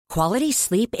Quality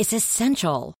sleep is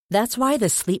essential. That's why the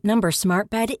Sleep Number Smart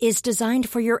Bed is designed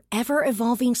for your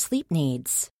ever-evolving sleep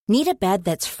needs. Need a bed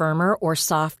that's firmer or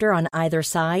softer on either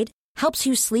side? Helps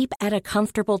you sleep at a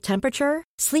comfortable temperature?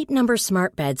 Sleep Number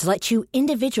Smart Beds let you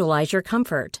individualize your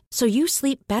comfort, so you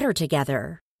sleep better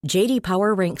together. J.D.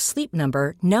 Power ranks Sleep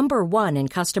Number number 1 in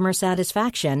customer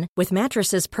satisfaction with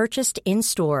mattresses purchased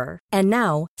in-store. And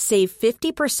now, save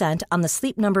 50% on the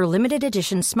Sleep Number Limited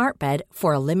Edition Smart Bed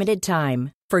for a limited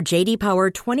time. For J.D. Power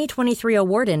 2023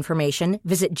 award information,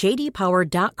 visit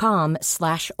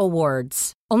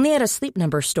jdpower.com/awards. Only at a Sleep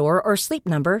Number store or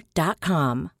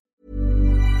sleepnumber.com.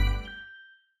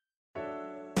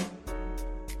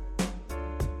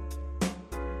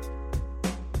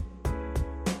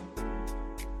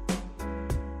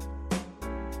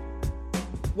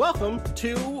 Welcome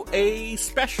to a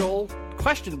special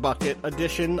question bucket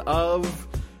edition of,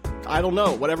 I don't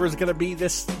know, whatever is going to be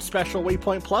this special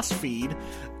Waypoint Plus feed.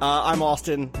 I'm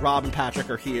Austin, Rob, and Patrick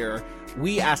are here.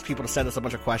 We asked people to send us a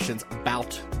bunch of questions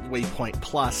about Waypoint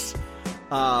Plus,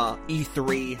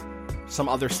 E3, some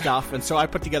other stuff, and so I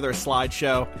put together a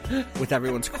slideshow with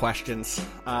everyone's questions.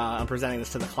 I'm presenting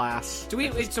this to the class.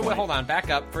 Hold on, back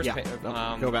up. First,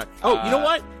 go back. Oh, you know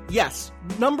what? Yes,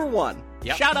 number one.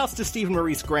 Yep. Shout outs to Stephen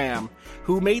Maurice Graham,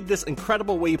 who made this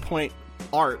incredible Waypoint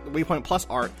Plus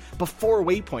art, before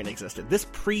Waypoint existed. This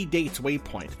predates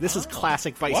Waypoint. This is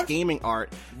classic Vice Gaming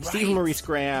art. Right. Stephen Maurice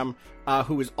Graham,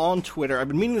 who is on Twitter. I've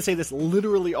been meaning to say this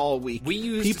literally all week. We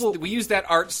used that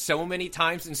art so many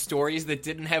times in stories that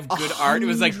didn't have good art. It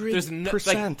was like, there's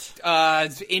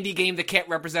indie game that can't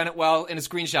represent it well in a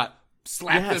screenshot.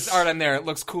 Slap this art on there. It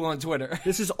looks cool on Twitter.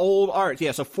 This is old art.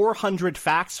 Yeah, so 400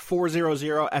 Facts,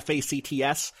 400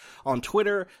 FACTS on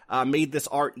Twitter, made this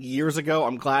art years ago.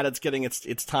 I'm glad it's getting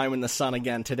its time in the sun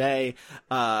again today.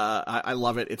 I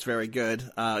love it. It's very good.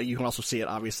 You can also see it,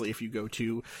 obviously, if you go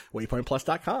to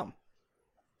waypointplus.com.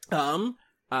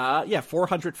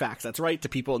 400 Facts. That's right, to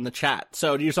people in the chat.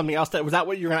 So, do you have something else? Was that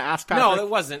what you were going to ask, Patrick? No,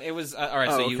 it wasn't. It was, all right,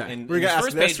 so okay. in the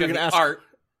first page of the art,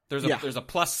 there's a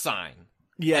plus sign.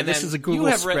 Yeah, and this is a Google spreadsheet. You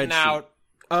have spreadsheet. written out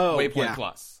Waypoint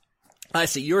Plus. I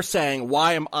see. You're saying,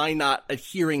 why am I not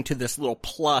adhering to this little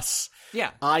plus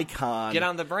icon? Get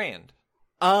on the brand.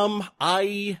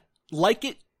 I like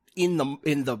it in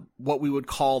the what we would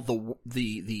call the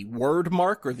word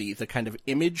mark, or the kind of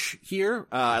image here.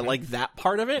 I like that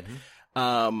part of it.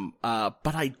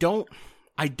 But I don't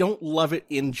love it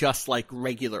in just like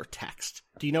regular text.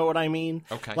 Do you know what I mean?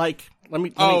 Okay. Like,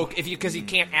 because you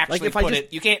can't actually put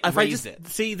it, you can't raise it.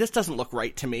 See, this doesn't look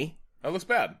right to me. That looks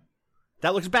bad.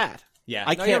 That looks bad. Yeah,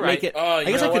 I can't make it. I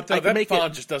guess I could make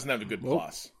font just doesn't have a good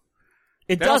plus.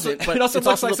 It doesn't. But it also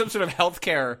looks like some sort of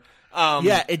healthcare.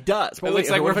 Yeah, it does. But it looks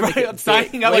like we're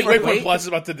signing up. Waypoint Plus is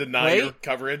about to deny your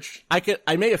coverage.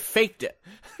 I may have faked it.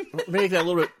 Make that a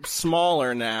little bit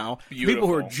smaller now. Beautiful. People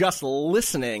who are just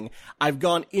listening, I've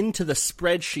gone into the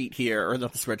spreadsheet here, or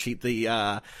not the spreadsheet, the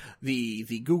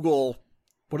Google,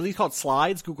 what are these called?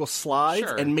 Slides? Google Slides,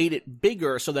 sure. And made it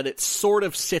bigger so that it sort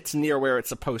of sits near where it's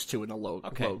supposed to in the logo.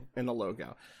 Okay. In the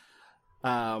logo.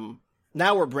 Now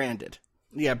we're branded.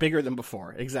 Yeah, bigger than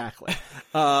before. Exactly.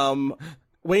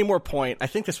 Way More Point. I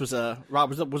think this was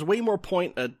was Way More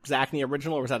Point a Zachney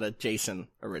original, or was that a Jason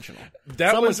original?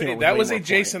 That was a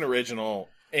Jason original,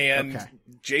 and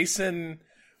Jason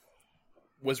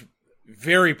was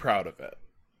very proud of it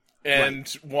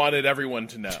and wanted everyone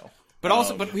to know. But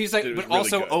also, he's like,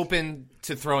 really open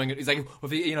to throwing it. He's like,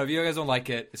 well, if you guys don't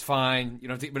like it, it's fine.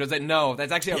 But it's like, no,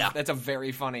 that's actually that's a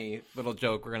very funny little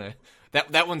joke. We're gonna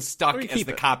that one stuck as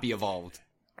the copy evolved.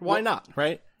 Why not?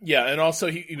 Right. Yeah, and also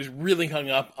he was really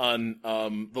hung up on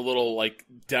the little like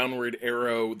downward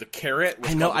arrow, the carrot.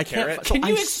 I know. I can't. Can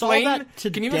you explain that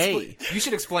today? You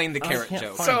should explain the carrot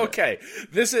joke. So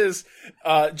this is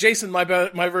Jason. My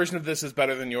version of this is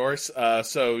better than yours.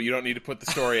 So you don't need to put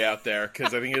the story out there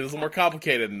because I think it is a little more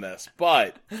complicated than this.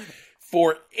 But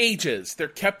for ages, there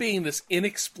kept being this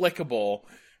inexplicable,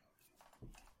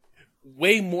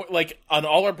 way more like on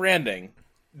all our branding.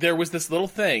 There was this little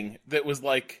thing that was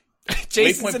like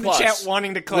Jason's in the chat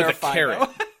wanting to clarify. With a carrot.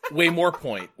 Way More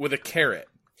Point with a carrot.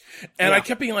 And I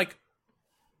kept being like,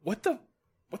 what the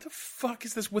fuck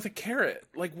is this with a carrot?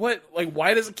 Like what? Like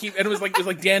why does it keep? And it was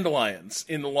like dandelions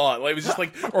in the lawn. Like it was just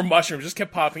like, or mushrooms just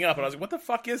kept popping up. And I was like, what the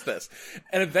fuck is this?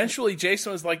 And eventually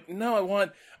Jason was like, no,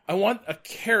 I want a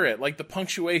carrot, like the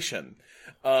punctuation.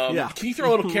 Can you throw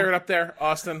a little carrot up there,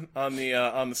 Austin, on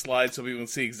the slide so we can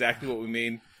see exactly what we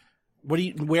mean?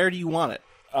 Where do you want it?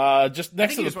 Just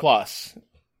next to the plus.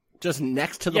 Just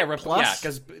next to the plus? Yeah,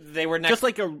 because they were next. Just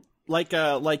like a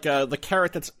the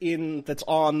carrot that's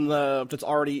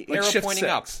already arrow shift pointing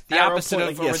 6. up. The opposite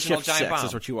of original shift giant 6 bomb.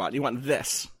 is what you want. You want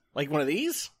this, like one of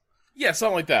these. Yeah,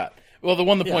 something like that. Well, the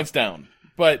one that points down.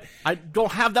 But I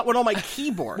don't have that one on my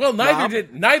keyboard. Well,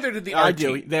 neither did the art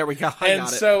team. There we go. And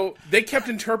so they kept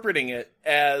interpreting it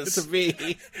as it's a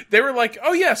V. They were like,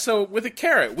 "Oh yeah, so with a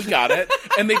carrot, we got it,"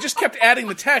 and they just kept adding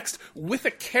the text with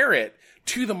a carrot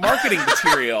to the marketing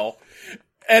material.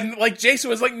 And like Jason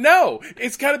was like, "No,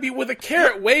 it's got to be with a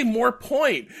carrot, way more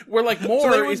point." Where like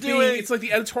more so is being, it's like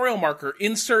the editorial marker.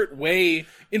 Insert way,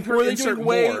 insert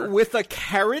more with a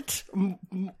carrot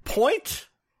point.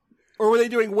 Or were they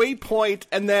doing waypoint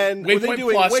and then were they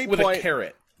doing plus waypoint with a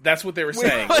carrot? That's what they were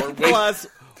saying. Or plus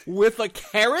with a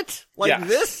carrot like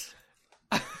this.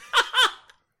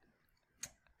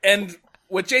 And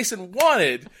what Jason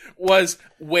wanted was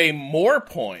way more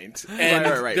point, and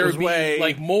right. there would be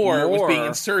like more was being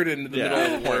inserted into the middle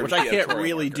of the word, which I can't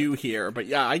really do here. But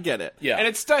yeah, I get it. Yeah, and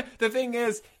it's the thing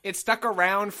is, it stuck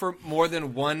around for more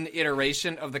than one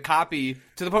iteration of the copy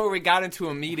to the point where we got into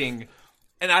a meeting.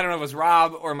 And I don't know if it was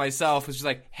Rob or myself was just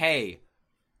like, hey,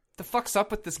 the fuck's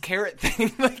up with this carrot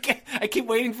thing? Like, I keep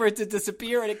waiting for it to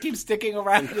disappear, and it keeps sticking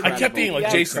around. I kept being like,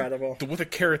 Jason, with a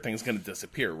carrot thing's going to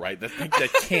disappear, right?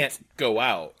 That can't go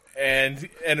out. And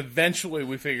eventually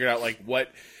we figured out like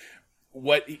what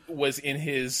was in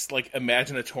his like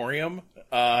imaginatorium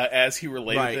as he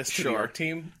related this to the art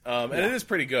team. And it is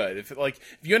pretty good. If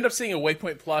you end up seeing a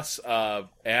Waypoint Plus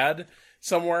ad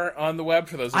somewhere on the web,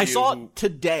 for those of you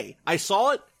I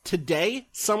saw it today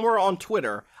somewhere on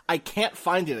Twitter. I can't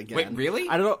find it again. Wait, really?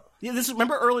 I don't know. Yeah,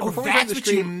 remember earlier before we started the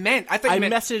stream, you meant. I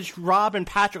messaged Rob and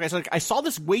Patrick. I was like, I saw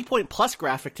this Waypoint Plus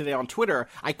graphic today on Twitter.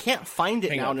 I can't find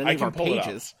it now on any of our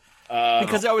pages.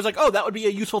 Because I was like, oh, that would be a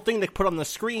useful thing to put on the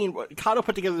screen. Kato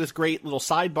put together this great little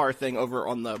sidebar thing over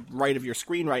on the right of your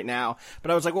screen right now.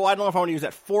 But I was like, well, I don't know if I want to use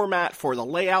that format for the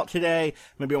layout today.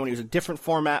 Maybe I want to use a different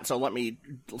format, so let me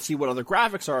see what other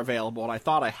graphics are available. And I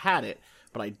thought I had it,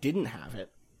 but I didn't have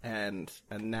it. And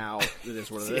now it is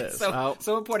what it is.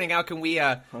 So pointing out, can we,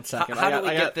 1 second. How do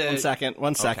we get the... 1 second.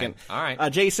 Okay. All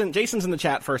right. Jason's in the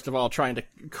chat, first of all, trying to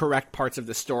correct parts of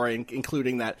the story,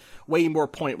 including that way more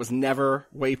point was never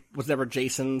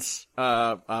Jason's,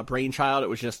 brainchild. It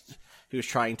was just, he was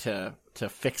trying to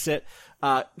fix it.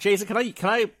 Jason, can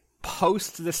I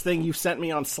post this thing you sent me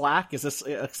on Slack? Is this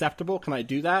acceptable? Can I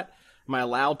do that? Am I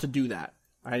allowed to do that?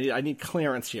 I need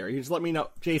clearance here. You just let me know.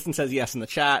 Jason says yes in the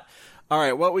chat. All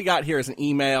right, what we got here is an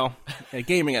email.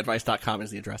 Gamingadvice.com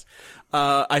is the address.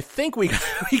 I think we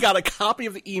got a copy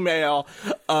of the email,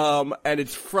 and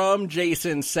it's from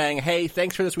Jason saying, hey,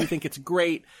 thanks for this. We think it's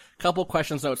great. Couple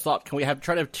questions, notes, thought. Can we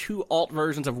try to have two alt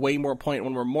versions of way more point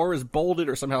when where more is bolded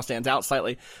or somehow stands out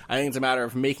slightly? I think it's a matter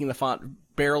of making the font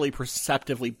barely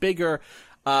perceptibly bigger.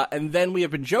 And then we have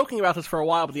been joking about this for a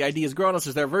while, but the idea has grown us.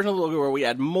 Is there a version of the logo where we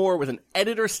add more with an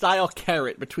editor-style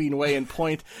carrot between way and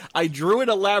point? I drew an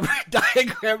elaborate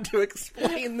diagram to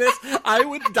explain this. I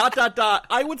would ...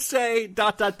 I would say ...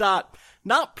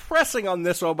 Not pressing on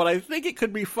this one, but I think it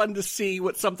could be fun to see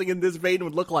what something in this vein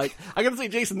would look like. I gotta say,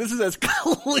 Jason, this is as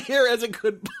clear as it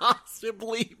could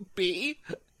possibly be.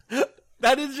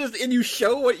 That is just, and you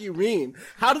show what you mean.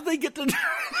 How did they get to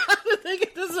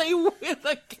say with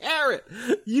a carrot?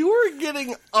 You were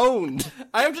getting owned.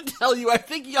 I have to tell you, I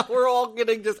think y'all were all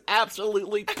getting just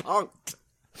absolutely punked.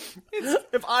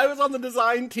 If I was on the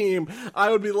design team,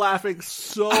 I would be laughing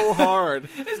so hard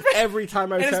every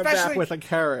time I sent back with a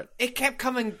carrot. It kept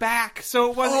coming back,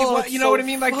 so it wasn't. You know what I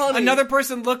mean? Like funny. Another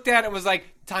person looked at it and was like,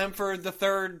 "Time for the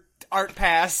third art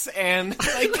pass," and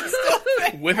like it's still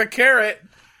there. With a carrot.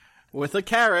 With a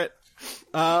carrot.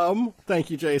 Thank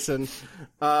you, Jason.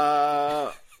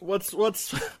 Should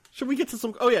we get to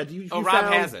some? Oh yeah,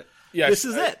 Rob has it. Yes, this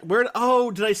is it. Where?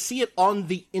 Oh, did I see it on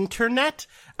the internet?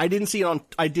 I didn't see it on.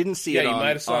 Yeah, you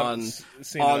might have seen it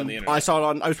on the internet. I saw it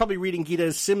on. I was probably reading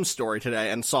Gita's Sims story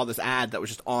today and saw this ad that was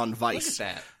just on Vice. Look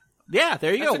at that. Yeah,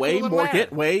 there you go. Way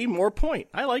more point.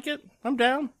 I like it. I'm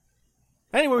down.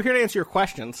 Anyway, we're here to answer your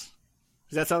questions.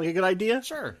 Does that sound like a good idea?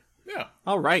 Sure. Yeah.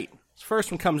 All right. This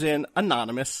first one comes in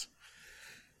anonymous.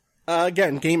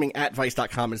 Again,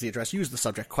 gamingadvice.com is the address. Use the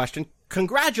subject question.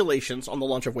 Congratulations on the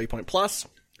launch of Waypoint Plus.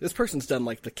 This person's done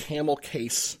like the camel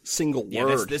case single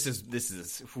word. This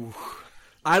is. Whew.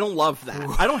 I don't love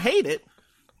that. I don't hate it,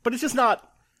 but it's just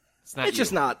not. It's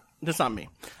just not. That's not me.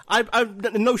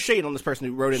 I've no shade on this person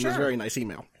who wrote in this very nice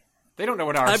email. They don't know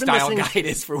what our style guide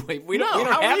is for. We don't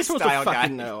have a style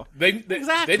guide. Know?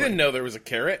 Exactly. They didn't know there was a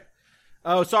carrot.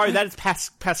 Oh, sorry, that is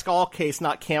Pascal case,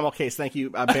 not camel case. Thank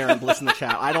you, Baron Bliss in the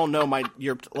chat. I don't know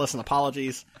listen,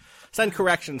 apologies. send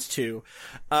corrections to.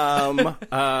 I've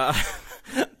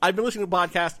been listening to the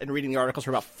podcast and reading the articles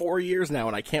for about 4 years now,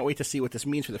 and I can't wait to see what this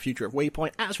means for the future of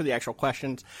Waypoint. As for the actual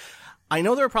questions, I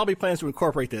know there are probably plans to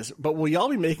incorporate this, but will y'all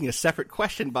be making a separate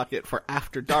question bucket for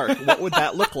After Dark? What would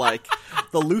that look like?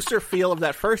 The looser feel of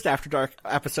that first After Dark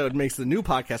episode makes the new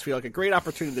podcast feel like a great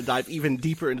opportunity to dive even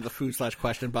deeper into the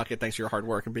food/question bucket. Thanks for your hard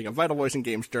work and being a vital voice in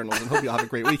games journalism. Hope you all have a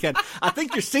great weekend. I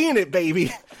think you're seeing it,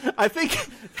 baby. I think,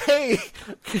 hey,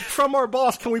 from our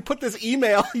boss, can we put this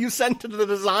email you sent to the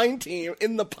design team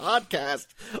in the podcast?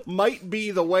 Might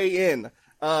be the way in.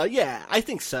 Yeah, I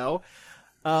think so.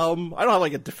 I don't have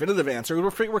like a definitive answer.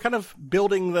 We're kind of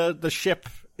building the ship,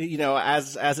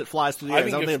 as it flies through the air.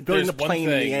 I think building the plane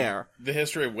in the air. The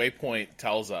history of Waypoint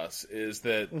tells us is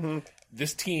that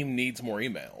this team needs more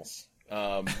emails,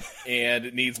 and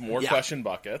it needs more question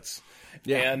buckets.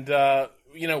 Yeah. And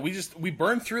we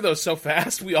burn through those so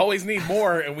fast. We always need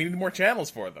more, and we need more channels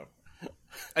for them.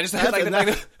 I just like the fact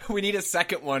that we need a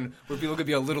second one where people could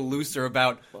be a little looser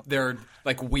about their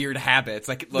weird habits.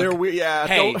 Like, look, they're weird, yeah.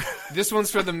 Hey, this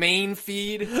one's for the main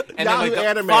feed, and Yahoo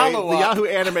then Anime, the Yahoo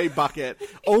Anime bucket.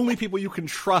 Only people you can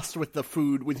trust with the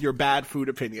food, with your bad food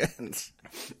opinions.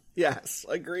 Yes,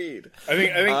 agreed. I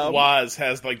think Waz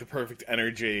has the perfect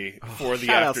energy for the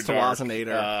After Dark. Shout out to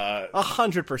Wazinator.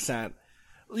 100%.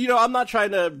 I'm not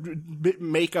trying to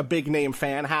make a big name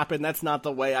fan happen. That's not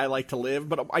the way I like to live.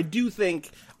 But I do think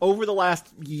over the last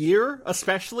year,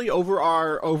 especially over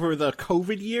the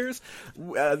COVID years,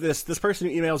 this person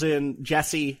who emails in,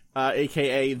 Jesse,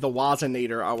 aka the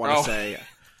Wazinator, I want to say,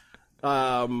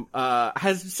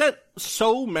 has sent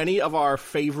so many of our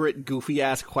favorite goofy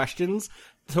ass questions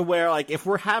to where if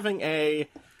we're having a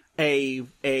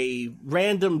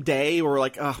random day where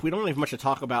we don't have much to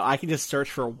talk about, I can just search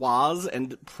for Waz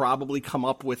and probably come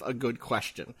up with a good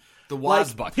question. The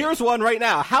Waz bucket. Here's one right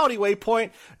now. Howdy, Waypoint.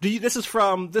 This is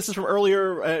from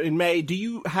earlier in May. Do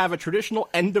you have a traditional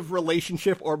end of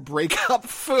relationship or breakup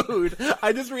food?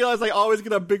 I just realized I always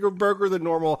get a bigger burger than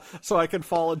normal, so I can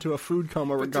fall into a food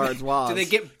coma. Regards, Waz. Do they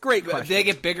get great? Question. Do they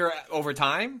get bigger over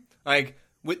time?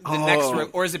 With the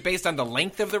next, or is it based on the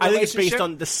length of the relationship? I think it's based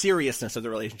on the seriousness of the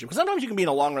relationship. Because sometimes you can be in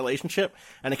a long relationship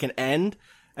and it can end,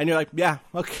 and you're like, yeah,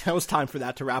 okay, it was time for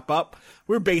that to wrap up.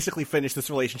 We basically finished this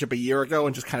relationship a year ago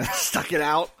and just kind of stuck it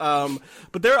out.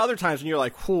 But there are other times when you're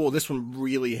like, cool, this one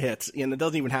really hits, and it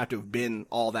doesn't even have to have been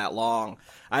all that long.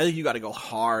 I think you got to go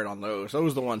hard on those.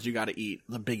 Those are the ones you got to eat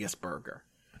the biggest burger.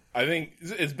 I think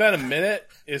it's been a minute.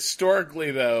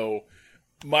 Historically, though,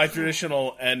 my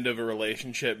traditional end of a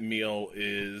relationship meal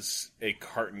is a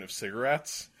carton of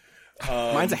cigarettes.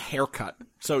 Mine's a haircut.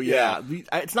 So yeah,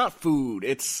 it's not food.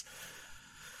 It's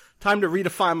time to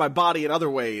redefine my body in other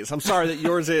ways. I'm sorry that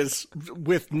yours is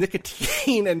with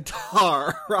nicotine and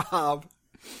tar, Rob.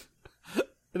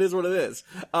 It is what it is.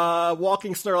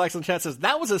 Walking Snorlax in the chat says,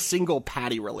 that was a single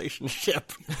patty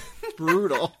relationship.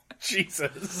 Brutal.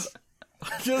 Jesus.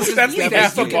 That's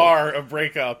half a bar of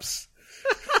breakups.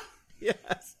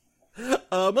 Yes.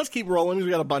 Let's keep rolling.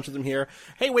 We got a bunch of them here.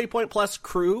 Hey, Waypoint Plus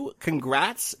crew,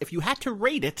 congrats. If you had to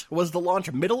rate it, was the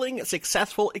launch middling,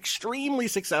 successful, extremely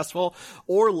successful,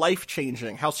 or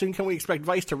life-changing? How soon can we expect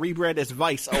Vice to rebrand as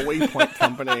Vice, a Waypoint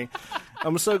company?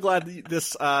 I'm so glad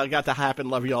this got to happen.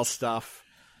 Love y'all's stuff.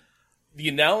 The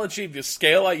analogy, the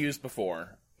scale I used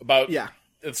before, about at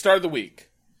the start of the week.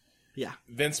 Yeah.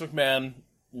 Vince McMahon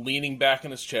leaning back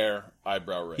in his chair,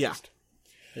 eyebrow raised.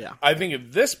 Yeah. I think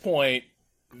at this point,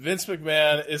 Vince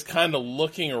McMahon is kind of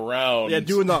looking around. Yeah,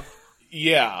 doing the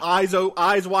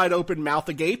eyes wide open, mouth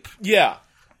agape. Yeah.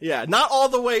 Yeah, not all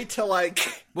the way to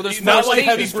well, there's not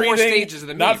heavy breathing, 4 stages of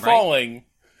the meme, not falling. Right?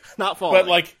 Not falling.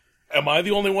 But am I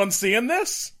the only one seeing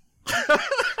this?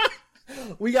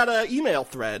 We got an email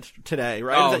thread today,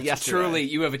 right? Oh, truly,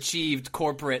 you have achieved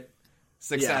corporate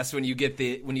success when you get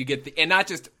the and not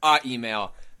just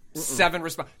email. 7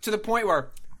 response to the point where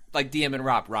DM and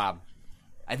Rob,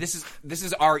 this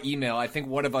is our email. I think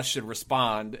one of us should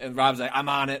respond. And Rob's like, I'm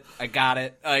on it. I got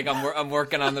it. I'm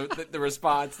working on the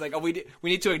response. We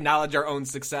need to acknowledge our own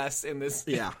success in this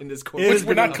in this corporate, which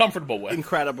we're not comfortable with.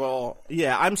 Incredible.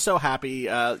 Yeah, I'm so happy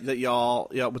that y'all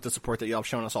with the support that y'all have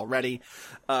shown us already.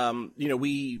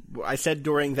 I said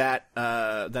during that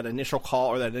initial call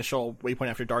or that initial Waypoint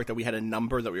After Dark that we had a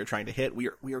number that we were trying to hit. We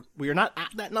are not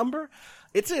at that number.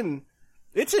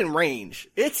 It's in range.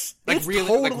 It's really,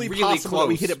 totally really possible close. That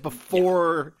we hit it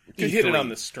before You hit it on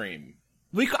the stream.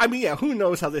 Who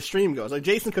knows how this stream goes?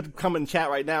 Jason could come in chat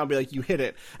right now and be like, "You hit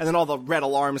it," and then all the red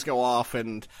alarms go off,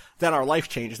 and then our life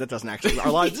changes. That doesn't actually.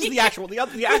 Our lives. This is the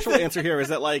actual answer here is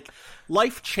that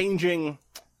life changing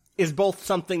is both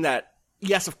something that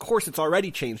yes, of course it's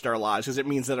already changed our lives because it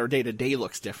means that our day-to-day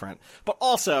looks different. But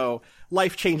also,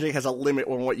 life-changing has a limit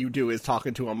when what you do is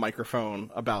talking to a microphone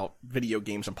about video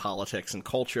games and politics and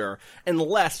culture,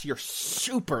 unless you're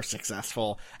super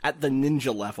successful at the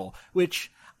ninja level,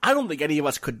 which I don't think any of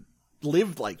us could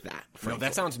live like that. No,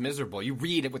 that sounds miserable. You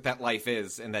read what that life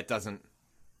is, and that doesn't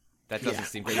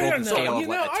seem great. I don't know. Scale of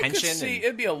I attention. could see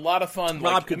it'd be a lot of fun.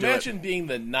 Rob Like, could do imagine being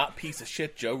the not piece of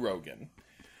shit Joe Rogan.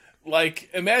 Like,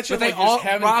 imagine But like, just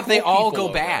having Rob, cool they all people go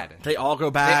over. bad. They all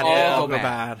go bad. They They all all go go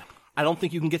bad. I don't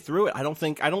think you can get through it. I don't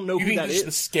know You who think that just is.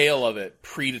 the scale of it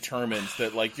predetermines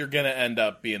that like you're gonna end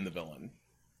up being the villain.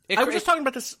 I was just talking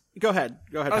about this. Go ahead.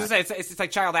 I was Pat. gonna say it's like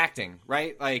child acting,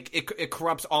 right? Like it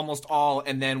corrupts almost all,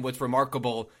 and then what's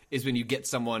remarkable is when you get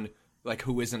someone like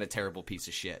who isn't a terrible piece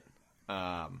of shit.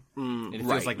 And it feels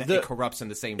right. like that it corrupts in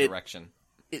the same direction.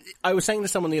 I was saying to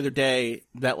someone the other day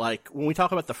that, like, when we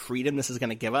talk about the freedom this is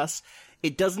going to give us,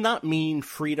 it does not mean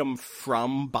freedom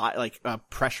from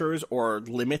pressures or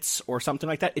limits or something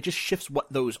like that. It just shifts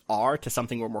what those are to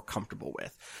something we're more comfortable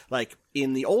with. Like,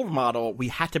 in the old model, we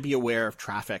had to be aware of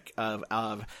traffic,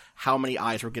 of how many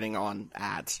eyes were getting on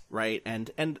ads, right?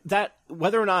 And that,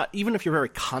 whether or not, even if you're very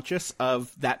conscious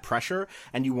of that pressure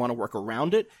and you want to work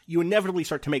around it, you inevitably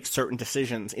start to make certain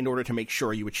decisions in order to make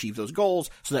sure you achieve those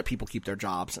goals so that people keep their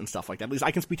jobs and stuff like that. At least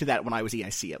I can speak to that when I was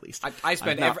EIC, at least.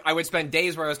 I would spend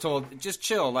days where I was told, just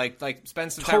chill, like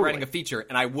spend some time writing a feature,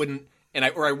 and I wouldn't,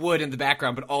 or I would in the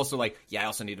background, but also like, yeah, I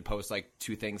also need to post like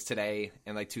 2 things today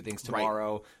and like 2 things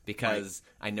tomorrow because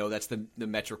I know that's the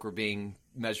metric we're being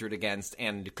measured against,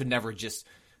 and could never just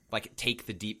like take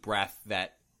the deep breath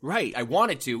that I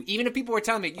wanted to, even if people were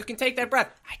telling me you can take that breath.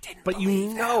 I didn't. But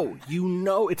you know,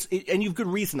 and you've good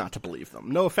reason not to believe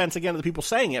them. No offense again to the people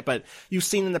saying it, but you've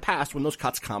seen in the past when those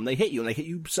cuts come, they hit you, and they hit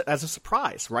you as a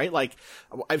surprise, right? Like,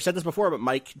 I've said this before, but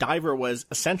Mike Diver was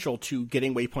essential to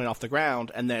getting Waypoint off the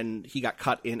ground, and then he got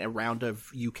cut in a round of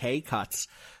UK cuts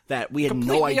that we had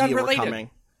no idea were coming.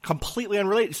 Completely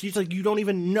unrelated. So you don't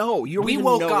even know. You don't even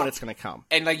know when it's going to come.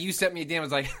 And like you sent me a DM,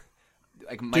 was like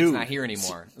Mike's not here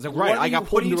anymore. I was like, I got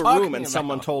put into a room and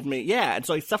someone told me, and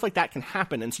so like, stuff like that can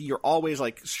happen, and so you're always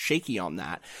like shaky on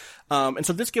that. And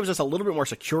so this gives us a little bit more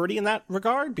security in that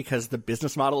regard because the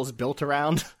business model is built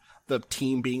around the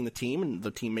team being the team and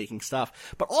the team making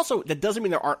stuff. But also, that doesn't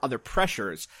mean there aren't other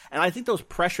pressures. And I think those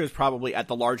pressures probably at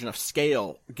the large enough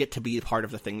scale get to be part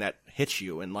of the thing that hits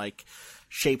you and like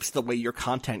shapes the way your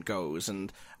content goes.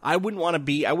 And I wouldn't want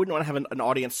to have an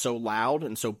audience so loud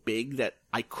and so big that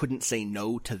I couldn't say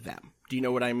no to them. Do you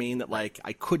know what I mean? That like,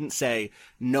 I couldn't say,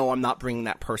 no, I'm not bringing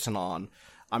that person on.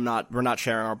 We're not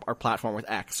sharing our platform with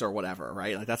X or whatever,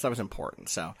 right? Like that stuff is important.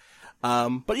 So,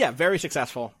 but yeah, very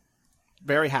successful.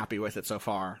 Very happy with it so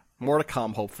far. More to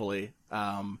come, hopefully.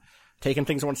 Taking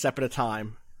things one step at a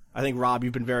time. I think, Rob,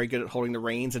 you've been very good at holding the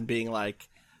reins and being like,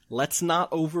 let's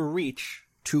not overreach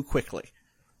too quickly.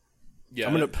 Yeah.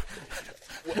 I'm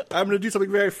gonna do something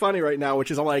very funny right now,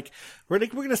 which is I'm like, we're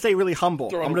gonna stay really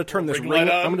humble. I'm gonna turn this ring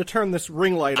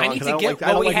light on because I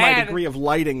don't like my degree of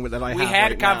lighting that I have. We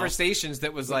had right conversations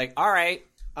that was like, all right,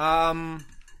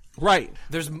 right.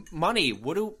 There's money.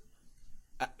 What do?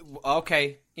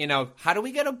 Okay, how do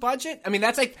we get a budget? I mean,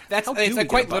 it's like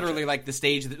quite literally like the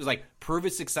stage that was like, prove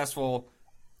it's successful,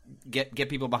 get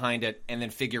people behind it, and then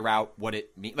figure out what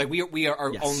it means. Like we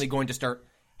are only going to start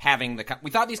having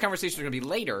we thought these conversations were going to be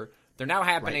later. They're now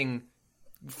happening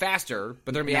faster,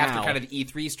 but they're going to be after kind of the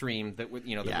E3 stream that we're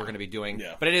going to be doing.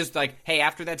 Yeah. But it is like, hey,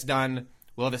 after that's done,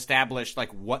 we'll have established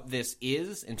like what this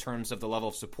is in terms of the level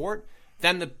of support.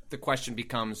 Then the question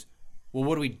becomes, well,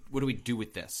 what do we do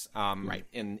with this?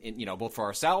 In both for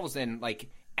ourselves and like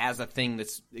as a thing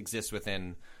that exists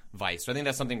within Vice. So I think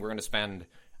that's something we're going to spend.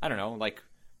 I don't know, like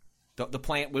the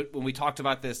plan when we talked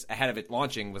about this ahead of it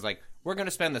launching was like, we're going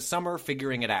to spend the summer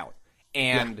figuring it out,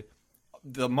 and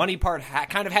the money part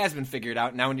kind of has been figured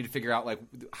out. Now we need to figure out like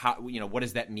how what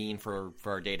does that mean for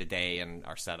our day to day and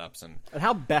our setups and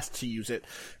how best to use it,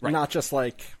 not just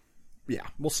like. Yeah,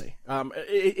 we'll see.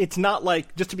 It's not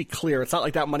like, just to be clear, it's not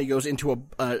like that money goes into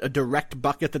a direct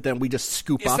bucket that then we just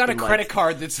scoop up. It's not a credit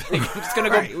card that's like, it's going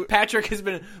to go. Patrick has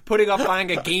been putting off buying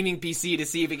a gaming PC to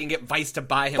see if he can get Vice to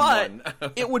buy him one.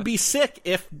 It would be sick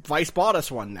if Vice bought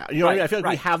us one now. You know what I mean? I feel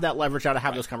like we have that leverage now to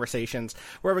have those conversations.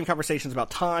 We're having conversations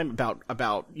about time,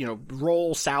 about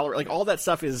role, salary, like all that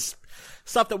stuff is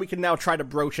stuff that we can now try to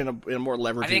broach in a more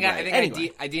leveraging way. I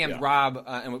think I DM'd Rob,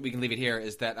 and we can leave it here,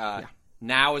 is that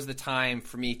now is the time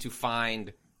for me to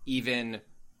find even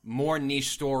more niche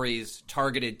stories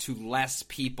targeted to less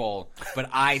people, but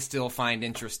I still find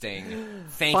interesting.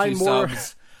 Thank you,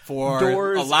 subs.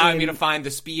 for allowing me to find the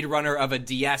speedrunner of a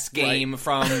DS game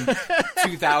from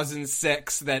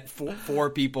 2006 that four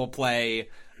people play.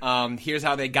 Here's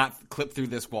how they got clipped through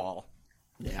this wall.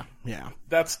 Yeah.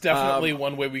 That's definitely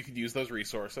one way we could use those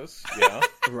resources. Yeah.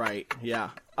 Right, yeah.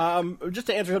 Just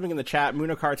to answer something in the chat,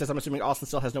 Munocard says, I'm assuming Austin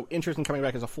still has no interest in coming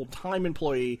back as a full-time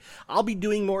employee. I'll be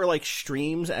doing more, like,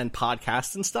 streams and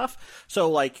podcasts and stuff.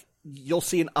 So, like, you'll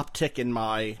see an uptick in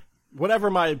my... whatever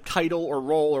my title or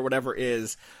role or whatever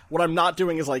is. What I'm not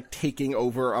doing is, like, taking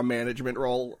over a management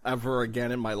role ever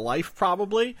again in my life,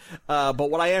 probably. But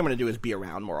what I am going to do is be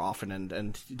around more often,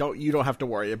 and you don't have to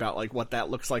worry about, like, what that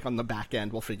looks like on the back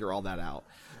end. We'll figure all that out.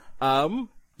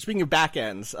 Speaking of back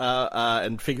ends,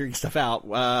 and figuring stuff out,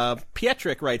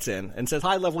 Pietrick writes in and says,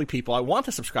 "Hi, lovely people. I want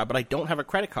to subscribe, but I don't have a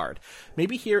credit card.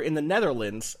 Maybe here in the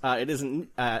Netherlands, it isn't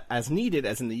as needed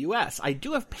as in the US. I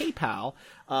do have PayPal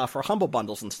for Humble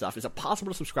Bundles and stuff. Is it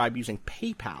possible to subscribe using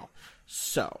PayPal?"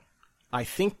 So, I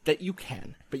think that you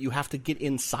can, but you have to get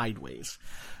in sideways.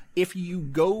 If you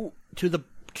go to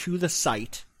the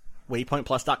site,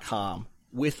 waypointplus.com,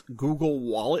 with Google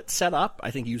Wallet set up,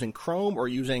 I think using Chrome or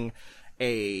using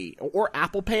or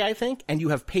Apple Pay, I think, and you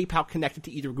have PayPal connected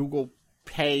to either Google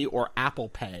Pay or Apple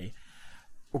Pay,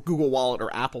 or Google Wallet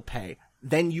or Apple Pay,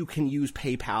 then you can use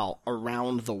PayPal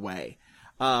around the way.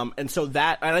 And so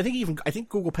that, and I think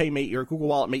Google Pay or Google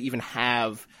Wallet may even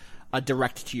have a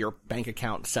direct to your bank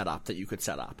account setup that you could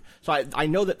set up. So I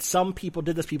know that some people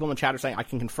did this. People in the chat are saying, I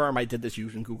can confirm I did this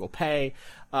using Google Pay.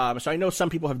 So I know some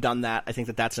people have done that. I think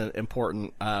that that's an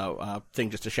important thing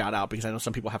just to shout out, because I know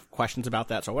some people have questions about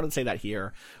that. So I wanted to say that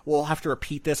here. We'll have to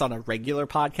repeat this on a regular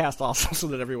podcast also so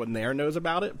that everyone there knows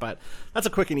about it. But that's a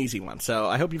quick and easy one. So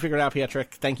I hope you figured it out,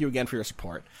 Pietrick. Thank you again for your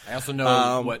support. I also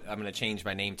know what I'm going to change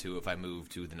my name to if I move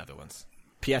to the Netherlands.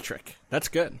 Pietrick. That's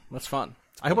good. That's fun.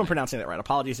 I hope I'm pronouncing that right.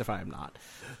 Apologies if I am not.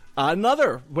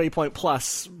 Another Waypoint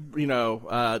Plus,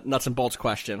 nuts and bolts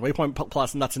question. Waypoint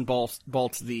Plus nuts and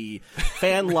bolts. The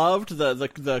fan loved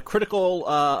the critical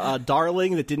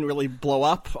darling that didn't really blow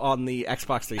up on the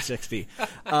Xbox 360.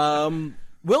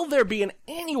 Will there be an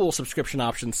annual subscription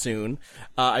option soon?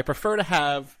 I prefer to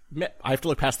have... I have to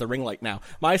look past the ring light now.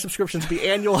 My subscriptions be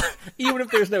annual, even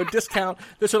if there's no discount.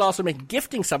 This would also make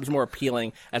gifting subs more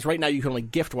appealing, as right now you can only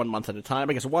gift 1 month at a time.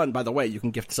 I guess by the way, you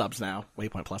can gift subs now,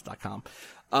 waypointplus.com.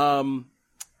 I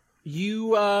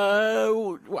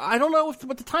don't know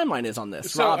what the timeline is on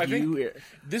this. So Rob, I think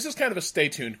this is kind of a stay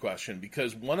tuned question,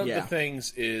 because one of the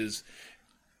things is,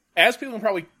 as people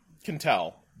probably can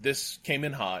tell, this came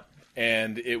in hot,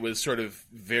 and it was sort of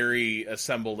very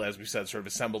assembled, as we said, sort of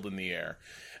assembled in the air.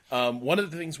 One of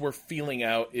the things we're feeling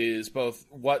out is both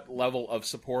what level of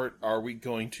support are we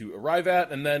going to arrive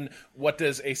at, and then what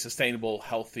does a sustainable,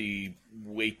 healthy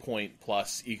Waypoint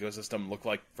Plus ecosystem look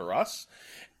like for us?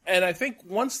 And I think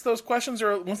once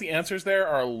the answers there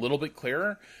are a little bit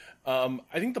clearer, I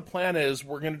think the plan is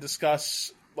we're going to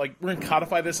discuss, we're going to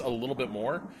codify this a little bit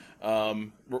more.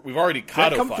 We've already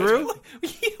codified it.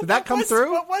 Did that come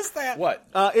through? What was that? What?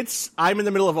 I'm in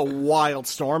the middle of a wild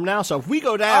storm now, so if we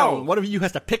go down, one of you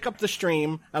has to pick up the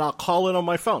stream, and I'll call in on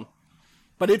my phone.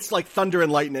 But it's like thunder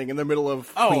and lightning in the middle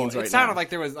of Queens right now. It sounded like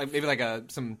there was maybe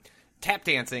some tap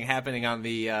dancing happening on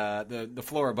the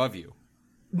floor above you.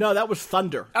 No, that was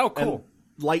thunder. Oh, cool.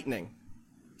 And lightning.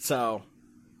 So...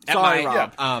 Sorry,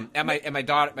 Rob. My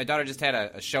daughter just had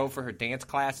a show for her dance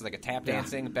class, like a tap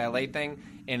dancing ballet thing,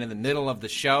 and in the middle of the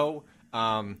show,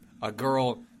 a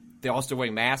girl, they all still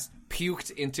wearing masks,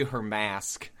 puked into her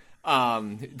mask.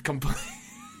 Patrick,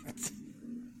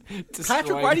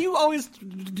 why do you always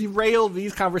derail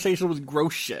these conversations with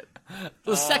gross shit?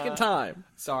 The second time.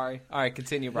 Sorry. All right,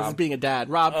 continue, Rob. This is being a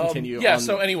dad. Rob, continue.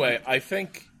 So anyway, I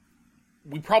think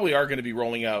we probably are going to be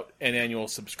rolling out an annual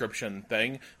subscription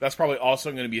thing. That's probably also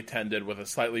going to be attended with a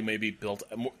slightly maybe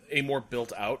a more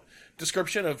built out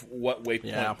description of what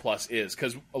Waypoint Plus is.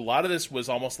 Because a lot of this was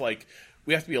almost like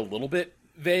we have to be a little bit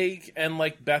vague and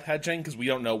like Beth hedging, because we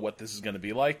don't know what this is going to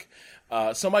be like.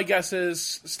 So my guess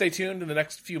is stay tuned. In the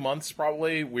next few months,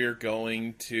 probably, we're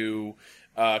going to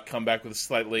come back with a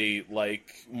slightly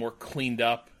more cleaned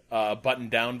up, buttoned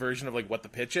down version of what the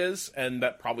pitch is. And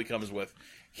that probably comes with,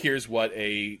 here's what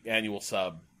a annual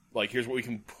sub, here's what we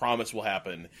can promise will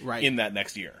happen in that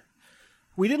next year.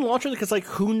 We didn't launch it because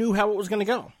who knew how it was going to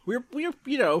go? We're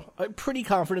pretty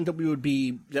confident that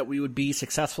we would be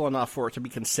successful enough for it to be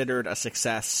considered a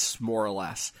success, more or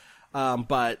less.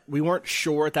 But we weren't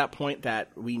sure at that point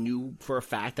that we knew for a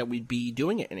fact that we'd be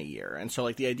doing it in a year. And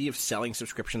so the idea of selling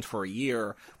subscriptions for a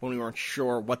year when we weren't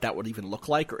sure what that would even look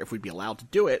like or if we'd be allowed to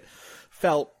do it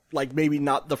felt like maybe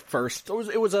not the first.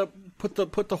 It was a put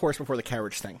the horse before the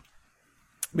carriage thing.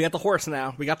 We got the horse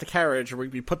now. We got the carriage.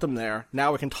 We put them there.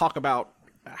 Now we can talk about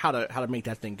how to make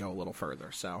that thing go a little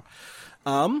further. So,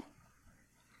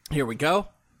 here we go.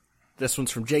 This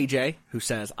one's from JJ, who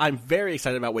says, I'm very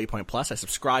excited about Waypoint Plus. I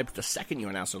subscribed the second you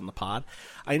announced it on the pod.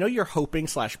 I know you're hoping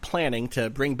 / planning to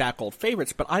bring back old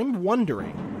favorites, but I'm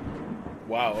wondering.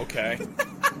 Wow, okay.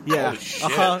 Yeah.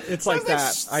 It's like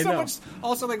that. So I know. Much,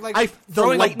 also,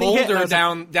 throwing a boulder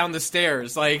down the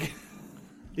stairs. Like,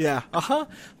 yeah.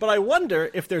 But I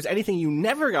wonder if there's anything you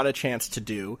never got a chance to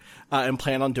do and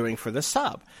plan on doing for the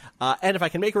sub. And if I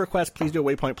can make a request, please do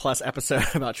a Waypoint Plus episode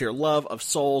about your love of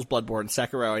Souls, Bloodborne,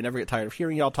 Sekiro. I never get tired of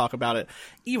hearing y'all talk about it,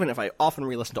 even if I often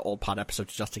re-listen to old pod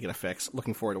episodes just to get a fix.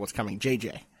 Looking forward to what's coming.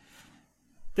 JJ.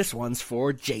 This one's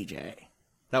for JJ.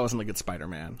 That wasn't a good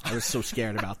Spider-Man. I was so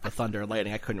scared about the thunder and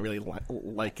lightning, I couldn't really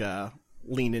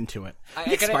lean into it. I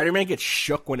think Spider-Man gets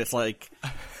shook when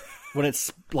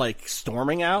it's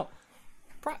storming out.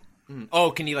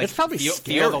 Oh, can you it's probably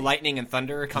feel the lightning and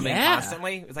thunder coming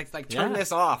constantly? It's like turn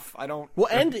this off. I don't. Well,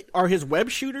 and are his web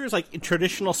shooters like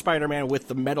traditional Spider-Man with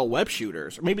the metal web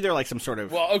shooters? Or maybe they're like some sort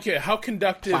of. Well, okay. How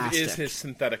conductive plastic. Is his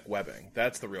synthetic webbing?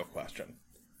 That's the real question.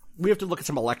 We have to look at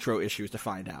some electro issues to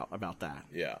find out about that.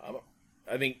 Yeah,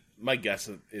 I think my guess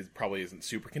is probably isn't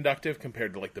super conductive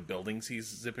compared to like the buildings he's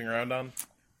zipping around on.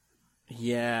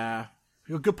 Yeah,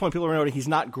 good point. People are noting he's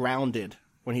not grounded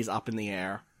when he's up in the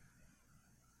air.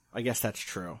 I guess that's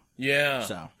true. Yeah,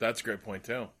 so that's a great point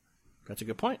too. That's a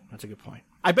good point.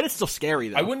 I bet it's still scary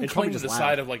though. I wouldn't cling to the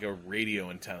side of like a radio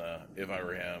antenna if I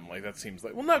were him. Like that seems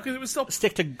like no, because it would still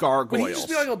stick to gargoyles. Would he just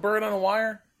be like a bird on a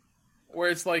wire, where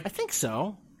it's like I think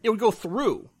so. It would go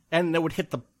through and it would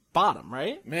hit the bottom,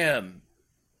 right? Man,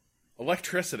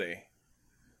 electricity,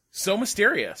 so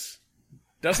mysterious,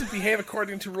 doesn't behave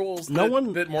according to rules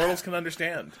that mortals can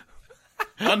understand.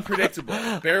 Unpredictable,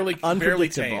 barely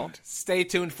tamed. Stay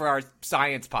tuned for our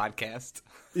science podcast.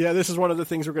 Yeah, this is one of the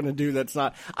things we're going to do that's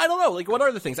not... I don't know, like, what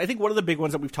are the things? I think one of the big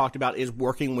ones that we've talked about is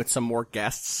working with some more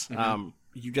guests. Mm-hmm.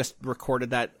 You just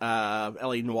recorded that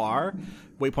L.A. Noire,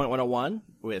 Waypoint 101,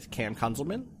 with Cam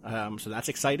Kunzelman. So that's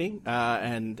exciting.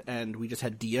 And we just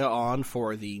had Dia on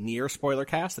for the Nier spoiler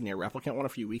cast, the Nier Replicant one a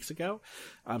few weeks ago.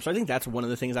 So I think that's one of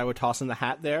the things I would toss in the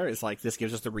hat there, is like, this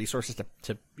gives us the resources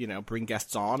to bring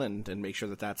guests on and make sure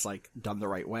that that's like done the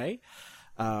right way.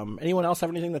 Anyone else have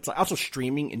anything that's like, also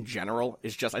streaming in general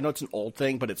is just, I know it's an old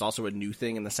thing, but it's also a new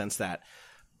thing in the sense that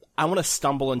I want to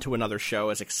stumble into another show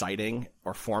as exciting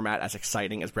or format as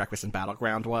exciting as Breakfast and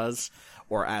Battleground was,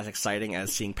 or as exciting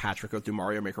as seeing Patrick go through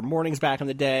Mario Maker mornings back in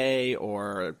the day,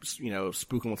 or,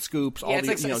 Spooking with Scoops. Yeah,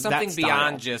 it's like something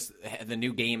beyond just the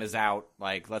new game is out,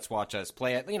 like, let's watch us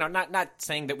play it. Not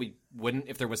saying that we wouldn't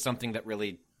if there was something that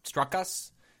really struck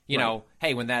us.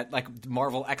 Hey, when that like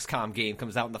Marvel XCOM game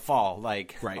comes out in the fall,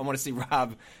 like I want to see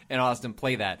Rob and Austin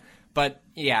play that. But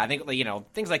yeah, I think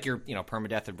things like your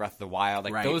Permadeath and Breath of the Wild,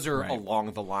 like those are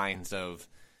along the lines of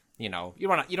you don't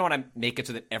want to make it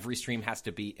so that every stream has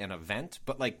to be an event,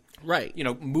 but like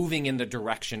moving in the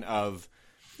direction of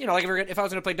like if I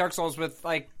was going to play Dark Souls with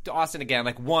like Austin again,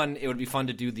 like one, it would be fun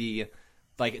to do the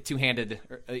like two-handed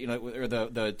or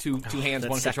the two hands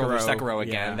one controller Sekiro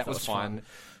again. Yeah, that was fun.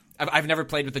 I've never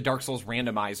played with the Dark Souls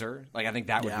randomizer. Like, I think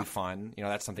that would be fun.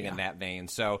 That's something in that vein.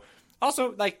 So,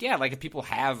 also, like if people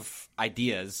have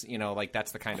ideas, like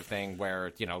that's the kind of thing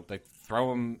where, like throw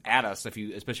them at us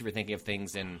especially if you're thinking of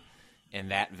things in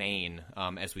that vein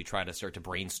as we try to start to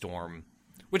brainstorm,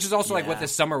 which is also like what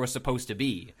this summer was supposed to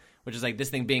be, which is like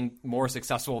this thing being more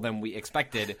successful than we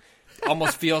expected.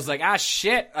 Almost feels like,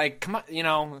 shit, like, come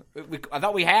on, I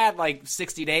thought we had like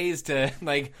 60 days to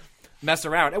like mess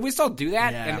around, and we still do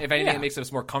that. Yeah. And if anything, it makes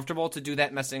us more comfortable to do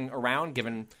that messing around,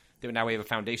 given that now we have a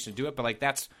foundation to do it. But like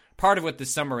that's part of what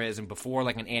this summer is, and before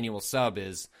like an annual sub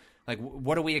is like,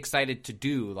 what are we excited to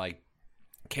do? Like,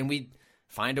 can we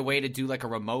find a way to do like a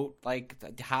remote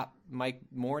like hot mic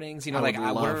mornings? I would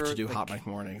love to do hot mic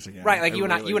mornings again. Right, like you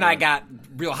and I got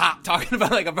real hot talking about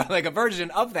like a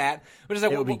version of that, which is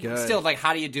like, would be good. Still, like,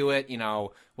 how do you do it?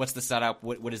 What's the setup?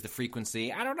 What is the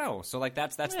frequency? I don't know. So like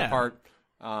that's the part.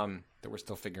 That we're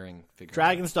still figuring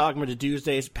Dragon's out. Dogma to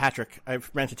Tuesdays. Patrick, I've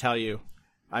meant to tell you,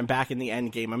 I'm back in the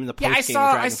end game. I'm in the post game.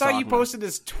 I saw you posted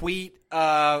this tweet.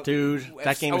 Dude,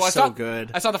 that game is so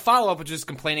good. I saw the follow up, which was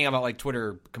complaining about like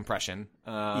Twitter compression. It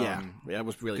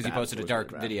was really bad. Because you posted a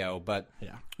dark video, but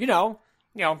that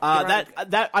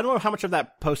I don't know how much of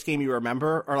that post game you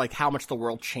remember, or like how much the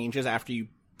world changes after you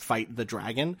fight the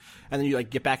dragon, and then you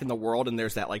like get back in the world, and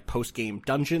there's that like post game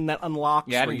dungeon that unlocks.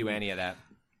 Yeah, I didn't do any of that.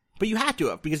 But you had to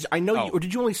have, because I know you. Or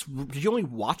did you only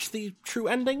watch the true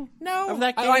ending? No, of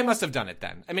that game? I must have done it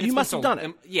then. I mean, you must have done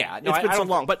it. Yeah, no, it's been so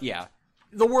long. But yeah,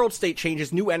 the world state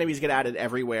changes, new enemies get added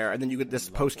everywhere, and then you get this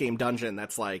post-game dungeon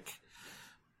that's like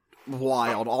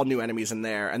wild, all new enemies in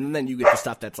there, and then you get the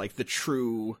stuff that's like the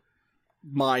true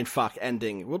mindfuck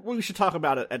ending. We should talk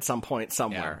about it at some point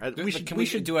somewhere. Yeah. We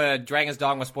should do a Dragon's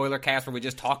Dogma spoiler cast where we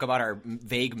just talk about our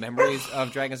vague memories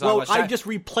of Dragon's Dogma. Well, I just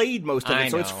replayed most of it,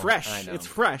 so it's fresh. It's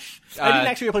fresh. I didn't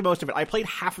actually replay most of it. I played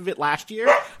half of it last year,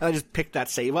 and I just picked that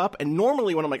save up. And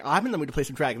normally when I'm like, I'm in the mood to play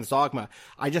some Dragon's Dogma,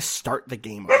 I just start the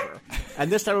game over.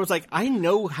 And this time I was like, I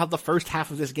know how the first half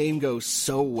of this game goes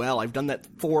so well. I've done that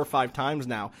 4 or 5 times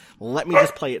now. Let me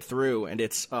just play it through, and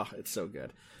it's so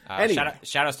good. Anyway.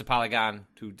 Shout outs to Polygon,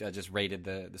 who just rated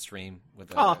the stream with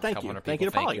thank you. Couple hundred thank you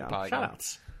to Polygon. Shout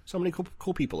outs. So many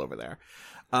cool people over there.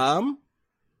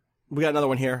 We got another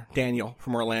one here. Daniel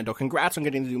from Orlando. Congrats on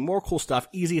getting to do more cool stuff.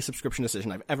 Easiest subscription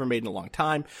decision I've ever made in a long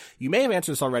time. You may have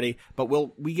answered this already, but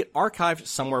will we get archived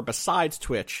somewhere besides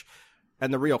Twitch?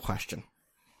 And the real question.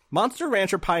 Monster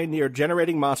Rancher pioneered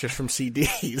generating monsters from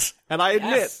CDs, and I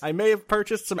admit I may have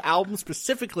purchased some albums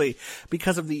specifically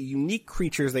because of the unique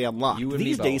creatures they unlock.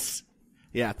 These days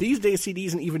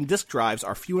CDs and even disc drives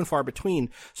are few and far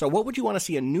between, so what would you want to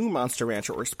see a new Monster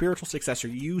Rancher or spiritual successor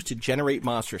use to generate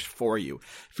monsters for you?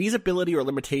 Feasibility or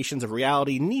limitations of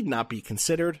reality need not be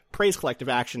considered. Praise collective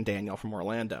action, Daniel from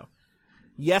Orlando.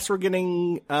 Yes, we're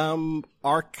getting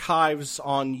archives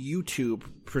on YouTube,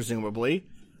 presumably.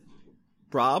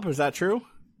 Rob, is that true?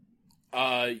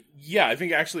 Yeah, I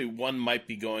think actually one might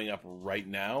be going up right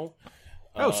now.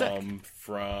 Oh, sick.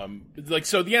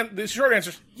 The short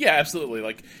answer is yeah, absolutely.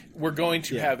 Like, we're going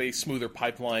to have a smoother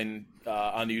pipeline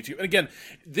on YouTube. And again,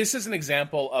 this is an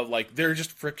example of, like, there are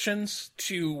just frictions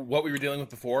to what we were dealing with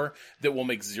before that will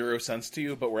make zero sense to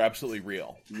you, but were absolutely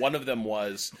real. One of them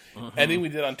was anything we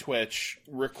did on Twitch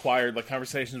required, like,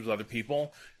 conversations with other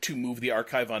people to move the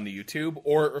archive onto YouTube,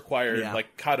 or it required,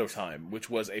 like, Kato time, which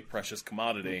was a precious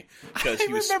commodity. I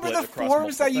remember the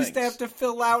forms I used to have to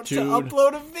fill out to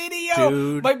upload a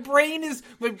video. My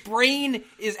brain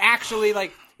is actually,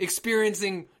 like,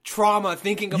 experiencing trauma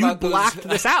thinking about those. You blacked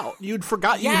this out. You'd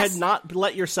forgot you had not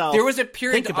let yourself. There was a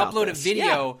period to upload a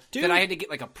video that I had to get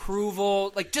like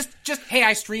approval, like just hey,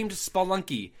 I streamed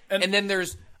Spelunky, and then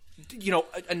there's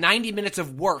a 90 minutes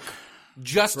of work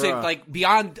just to like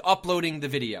beyond uploading the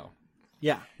video.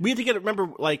 Yeah, we had to get. Remember,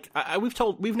 like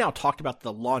we've now talked about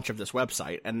the launch of this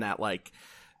website and that like.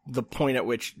 The point at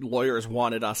which lawyers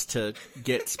wanted us to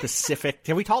get specific.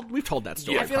 We've told that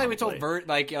story. Yeah, I feel like we told Bert,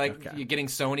 you're getting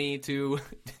Sony to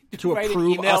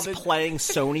approve us playing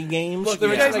Sony games. Look,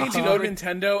 you guys need to go to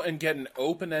Nintendo and get an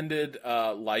open-ended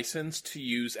license to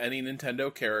use any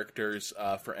Nintendo characters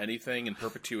for anything in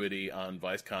perpetuity on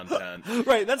Vice content.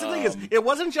 Right. That's the thing is, it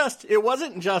wasn't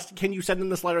just. Can you send them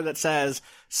this letter that says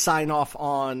sign off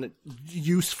on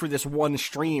use for this one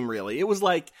stream? Really, it was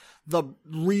like. The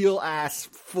real ass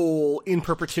full in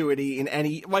perpetuity in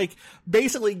any, like,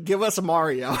 basically give us a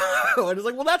Mario. And it's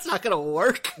like, well, that's not gonna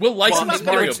work. We'll license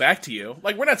Mario back to you.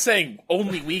 Like, we're not saying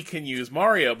only we can use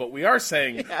Mario, but we are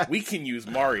saying we can use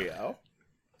Mario.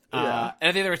 And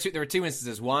I think there were two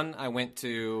instances. One, I went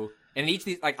to, and each of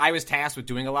these, like, I was tasked with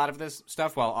doing a lot of this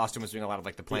stuff while Austin was doing a lot of,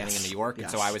 like, the planning in New York. And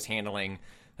so I was handling,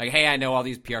 like, hey, I know all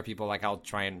these PR people, like, I'll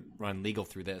try and run legal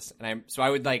through this. And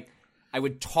I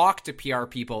would talk to PR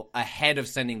people ahead of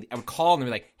sending. I would call them and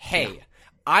be like, hey,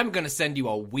 I'm going to send you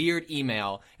a weird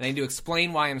email, and I need to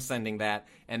explain why I'm sending that,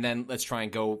 and then let's try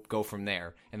and go from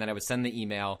there. And then I would send the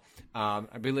email. I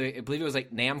believe it was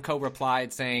like Namco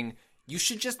replied saying, you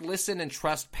should just listen and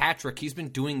trust Patrick. He's been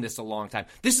doing this a long time.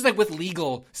 This is like with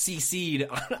legal CC'd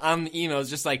on the emails,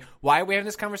 just like, why are we having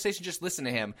this conversation? Just listen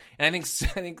to him. And I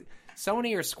think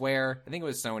Sony or Square, I think it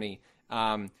was Sony,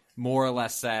 more or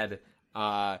less said,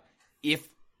 if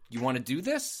you want to do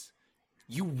this,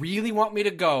 you really want me to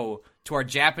go to our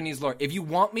Japanese lawyer. If you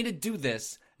want me to do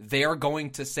this, they're going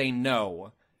to say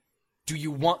no. Do you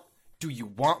want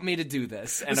me to do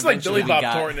this? And it's like Billy Bob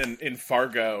Thornton in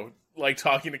Fargo, like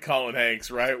talking to Colin Hanks,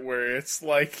 right? Where it's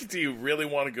like, do you really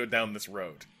want to go down this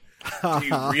road? Do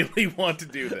you really want to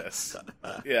do this?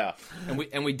 Yeah.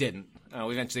 And we didn't.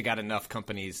 We eventually got enough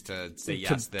companies to say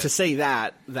yes. To say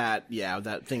that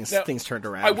things turned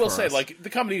around. I will say, like, the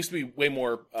company used to be way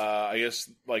more, I guess,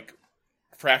 like,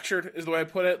 fractured is the way I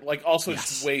put it. Like, also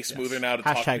it's way smoother now to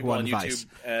talk to people on YouTube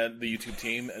and the YouTube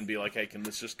team and be like, hey, can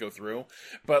this just go through?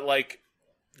 But, like,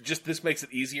 just this makes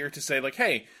it easier to say, like,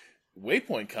 hey,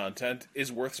 Waypoint content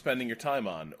is worth spending your time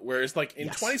on. Whereas, like, in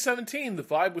 2017, the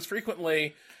vibe was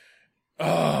frequently,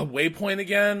 Waypoint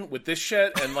again with this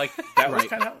shit, and, like, that was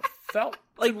kind of how it felt.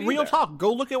 Like, real talk,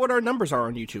 go look at what our numbers are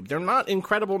on YouTube. They're not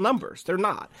incredible numbers. They're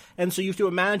not. And so you have to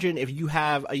imagine if you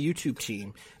have a YouTube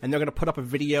team and they're going to put up a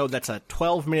video that's a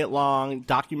 12-minute long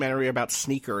documentary about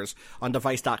sneakers on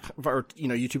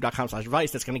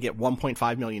youtube.com/Vice that's going to get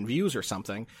 1.5 million views or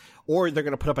something, or they're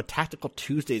going to put up a Tactical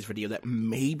Tuesdays video that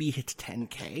maybe hits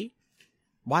 10K.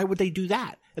 Why would they do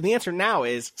that? And the answer now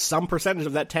is some percentage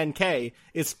of that 10K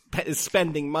is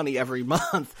spending money every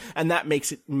month, and that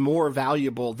makes it more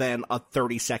valuable than a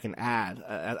 30-second ad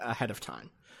ahead of time.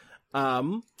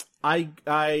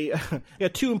 I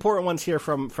got two important ones here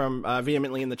from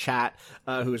Vehemently in the chat,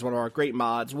 who is one of our great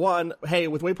mods. One, hey,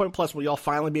 with Waypoint Plus, will y'all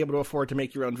finally be able to afford to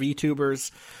make your own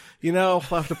VTubers? You know,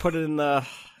 we'll have to put it in the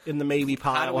maybe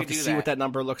pile. We'll have to see what that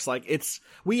number looks like.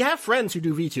 We have friends who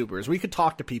do VTubers. We could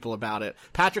talk to people about it.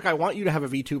 Patrick, I want you to have a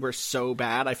VTuber so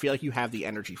bad. I feel like you have the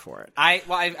energy for it.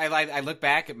 I look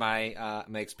back at my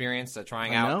experience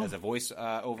trying out as a voice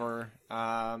over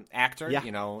actor. Yeah.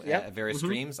 At various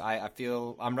streams. I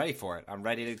feel I'm ready for it. I'm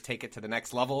ready to take it to the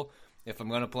next level. If I'm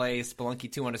going to play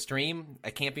Spelunky 2 on a stream, I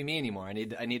can't be me anymore. I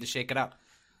need to shake it up.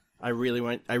 I really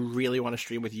want to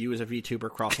stream with you as a VTuber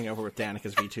crossing over with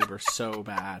Danica's VTuber so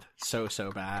bad. So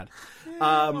bad.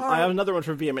 I have another one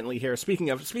from Vehemently here. Speaking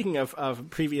of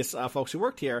previous folks who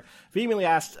worked here, Vehemently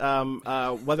asked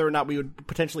whether or not we would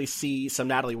potentially see some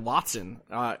Natalie Watson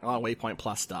on Waypoint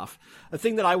Plus stuff. The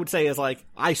thing that I would say is, like,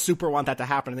 I super want that to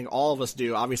happen. I think all of us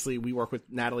do. Obviously, we work with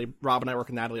Natalie. Rob and I work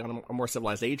with Natalie on a more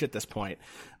civilized age at this point.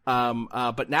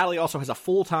 But Natalie also has a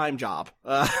full-time job,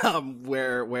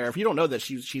 where if you don't know that,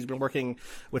 she's been working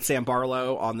with Sam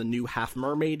Barlow on the new Half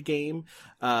Mermaid game.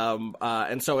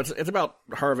 And so it's about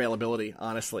her availability,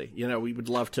 honestly. We would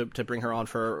love to bring her on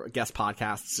for guest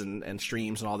podcasts and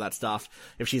streams and all that stuff.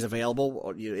 If she's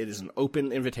available, it is an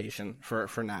open invitation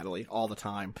for Natalie all the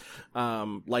time.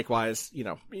 Likewise,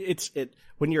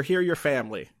 when you're here, you're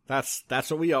family. That's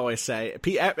what we always say.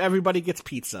 Everybody gets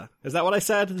pizza. Is that what I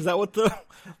said? Is that what the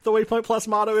Waypoint Plus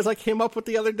motto is I came up with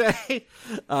the other day?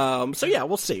 So yeah,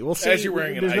 we'll see. As you're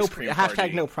wearing an ice cream party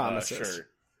hashtag no promises. Shirt.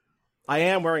 I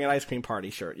am wearing an ice cream party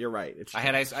shirt. You're right. I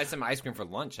had some ice cream for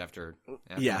lunch after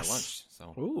my lunch.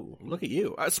 So. Ooh, look at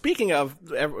you. Speaking of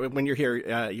when you're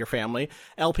here, your family,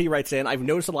 LP writes in, I've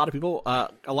noticed a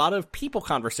lot of people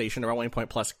conversation around Waypoint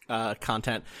Plus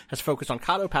content has focused on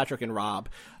Kato, Patrick, and Rob.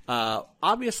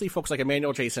 Obviously, folks like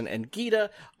Emmanuel, Jason, and Gita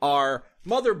are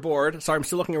Motherboard. Sorry, I'm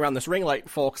still looking around this ring light,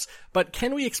 folks. But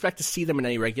can we expect to see them in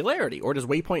any regularity? Or does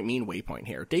Waypoint mean Waypoint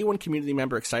here? Day one community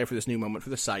member excited for this new moment for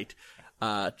the site.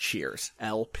 Cheers,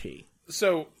 LP.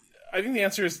 So I think the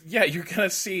answer is, yeah, you're going to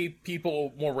see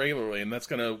people more regularly, and that's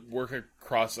going to work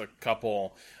across a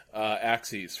couple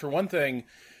axes. For one thing,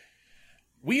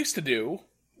 we used to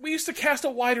cast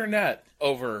a wider net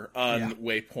over on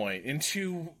Waypoint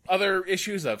into other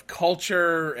issues of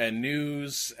culture and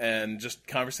news and just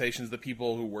conversations that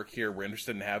people who work here were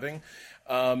interested in having.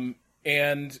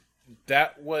 And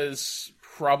that was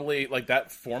probably, like,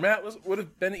 that format would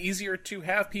have been easier to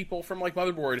have people from, like,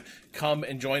 Motherboard come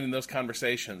and join in those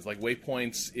conversations. Like,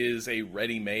 Waypoints is a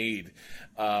ready-made,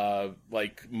 Motherboard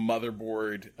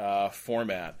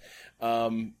format.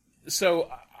 So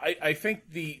I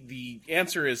think the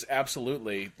answer is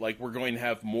absolutely, like, we're going to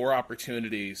have more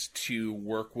opportunities to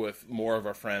work with more of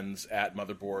our friends at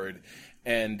Motherboard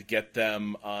and get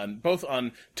them both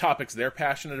on topics they're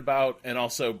passionate about and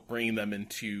also bringing them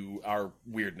into our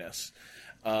weirdness.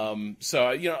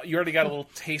 So, you already got a little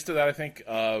taste of that, I think,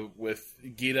 with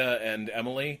Gita and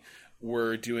Emily.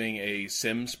 We're doing a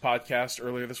Sims podcast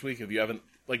earlier this week. If you haven't,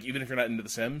 like, even if you're not into The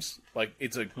Sims, like,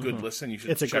 it's a good listen. You should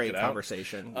check it out. It's a great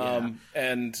conversation.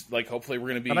 And, like, hopefully we're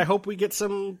going to be... And I hope we get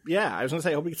some... Yeah, I was going to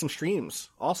say, I hope we get some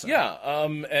streams also. Yeah,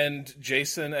 and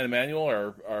Jason and Emmanuel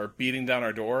are beating down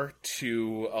our door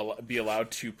to be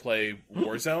allowed to play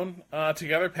Warzone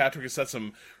together. Patrick has set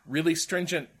some really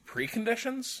stringent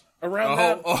preconditions around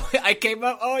that. Oh, I came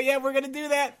up. Oh, yeah, we're going to do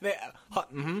that.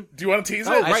 Mm-hmm. Do you want to tease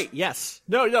it? Oh, right, yes.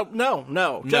 No.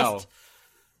 Just...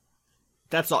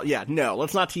 That's all. Yeah, no,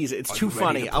 let's not tease it. It's too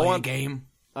funny. I want a game.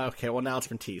 Okay, well, now it's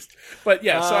been teased. But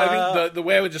yeah, so I think the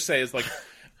way I would just say is, like,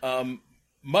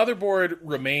 Motherboard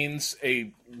remains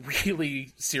a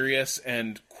really serious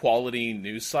and quality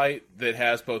news site that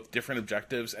has both different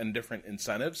objectives and different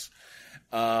incentives.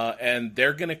 And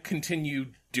they're going to continue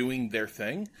doing their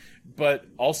thing, but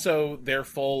also they're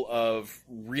full of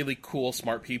really cool,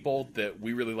 smart people that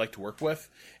we really like to work with,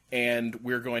 and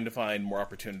we're going to find more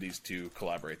opportunities to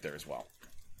collaborate there as well.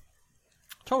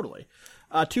 Totally.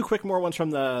 Two quick more ones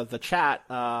from the chat.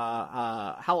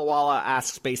 Halawala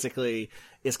asks basically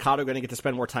Is Kato going to get to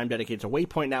spend more time dedicated to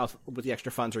Waypoint now with the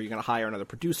extra funds, or are you going to hire another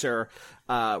producer?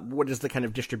 What is the kind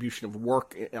of distribution of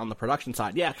work on the production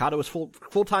side? Yeah, Kato is full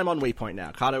time on Waypoint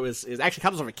now. Kato is actually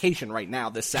Kato's on vacation right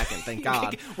now this second, thank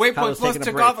God. Waypoint Plus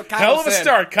took off a hell of a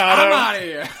start, Kato. I'm out of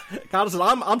here. Kato said,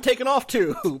 I'm taking off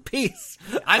too. Peace.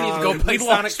 I need to go play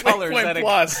Sonic Colors. Waypoint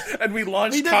Plus, and we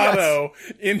launched Kato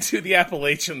into the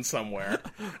Appalachians somewhere.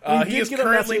 He is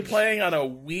currently playing on a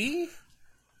Wii.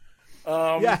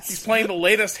 Yes. He's playing the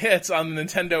latest hits on the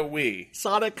Nintendo Wii.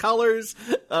 Sonic Colors,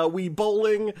 Wii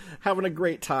Bowling, having a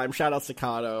great time. Shout outs to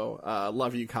Kato.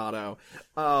 Love you, Kato.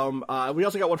 We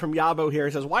also got one from Yabo here.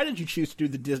 He says, why did you choose to do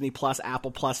the Disney Plus,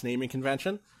 Apple Plus naming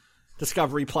convention?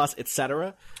 Discovery Plus,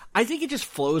 etc. I think it just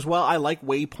flows well. I like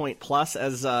Waypoint Plus,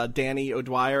 as Danny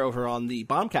O'Dwyer over on the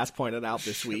Bombcast pointed out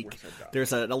this week.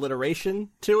 There's an alliteration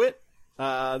to it.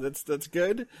 That's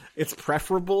good. It's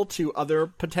preferable to other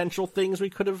potential things we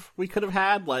could have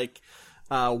had, like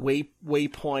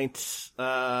Waypoint.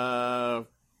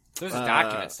 There's a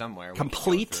document somewhere.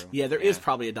 Complete. Yeah, there is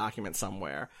probably a document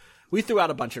somewhere. We threw out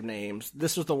a bunch of names.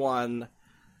 This was the one.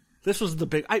 This was the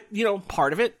big.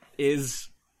 Part of it is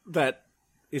that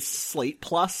is Slate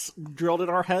Plus drilled in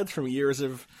our heads from years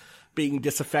of being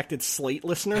disaffected Slate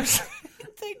listeners.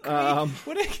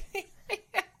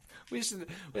 We should,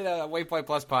 with a Waypoint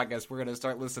Plus podcast, we're going to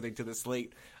start listening to the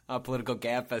Slate Political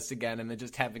Gabfest again, and then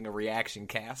just having a reaction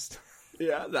cast.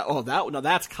 Yeah,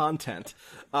 that's content.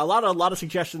 A lot of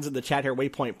suggestions in the chat here.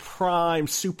 Waypoint Prime,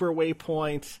 Super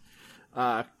Waypoint,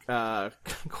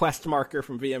 Quest Marker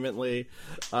from Vehemently,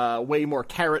 way more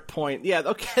Carrot Point. Yeah,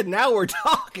 okay, now we're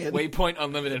talking. Waypoint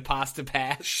Unlimited Pasta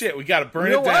Pass. Shit, we got to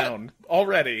burn it down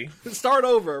already. Start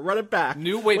over, run it back.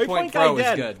 New Waypoint Pro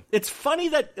is good. It's funny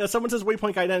that someone says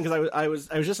Waypoint Gaiden, because I was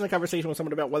just in a conversation with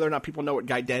someone about whether or not people know what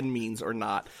Gaiden means or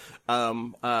not,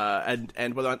 and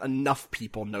whether or not enough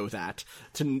people know that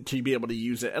to be able to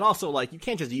use it. And also, like, you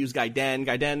can't just use Gaiden.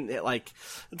 Gaiden,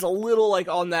 it's a little like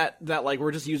on that like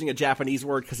we're just using a Japanese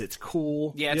word because it's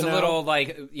cool. Yeah, it's a little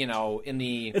like, in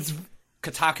the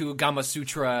Kotaku Gama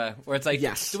Sutra, where it's like,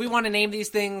 do we want to name these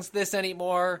things this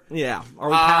anymore? Yeah, are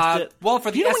we past it? Well, for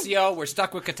the SEO, we're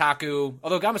stuck with Kotaku,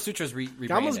 although Gama Sutra's rebranding.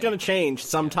 Gama's going to change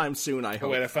sometime soon, I hope.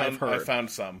 Oh, wait, I found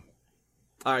some.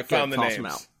 All right, found good. the Toss names. them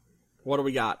out. What do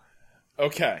we got?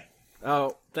 Okay.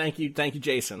 Oh, thank you,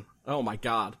 Jason. Oh my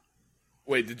God.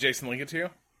 Wait, did Jason link it to you?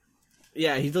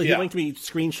 Yeah, he linked me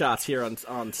screenshots here on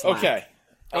Slack. Okay.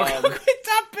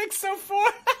 Top pick so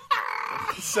far.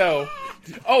 So,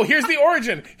 here's the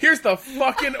origin. Here's the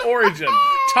fucking origin.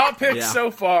 Top pick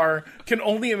so far. Can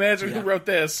only imagine who wrote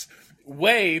this.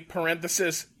 Way,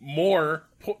 parenthesis, more,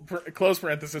 close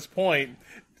parenthesis, point.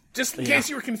 Just in case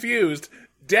you were confused,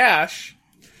 dash,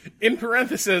 in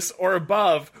parenthesis, or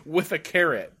above, with a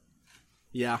caret.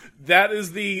 Yeah. That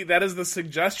is the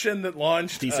suggestion that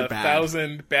launched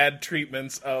 1,000 bad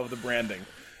treatments of the branding.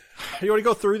 You want to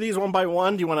go through these one by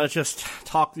one? Do you want to just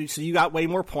talk? So you got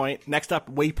Waypoint. Next up,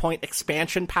 Waypoint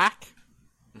Expansion Pack.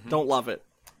 Mm-hmm. Don't love it.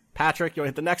 Patrick, you want to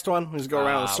hit the next one? We'll just go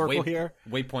around in a circle here.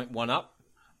 Waypoint 1UP.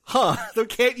 Huh. They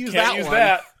can't use that one.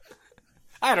 That.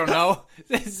 I don't know.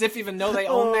 Does Ziff even know they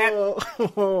own that?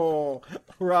 Oh,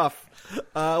 rough.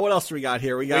 What else do we got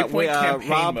here? We got Waypoint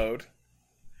campaign mode.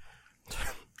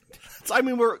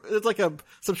 It's like a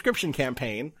subscription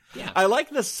campaign. Yeah. I like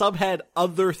the subhead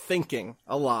Other Thinking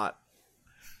a lot.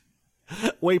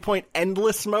 Waypoint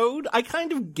Endless Mode. I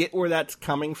kind of get where that's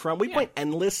coming from. Waypoint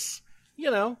Endless,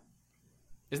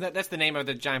 Isn't that's the name of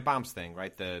the Giant Bombs thing,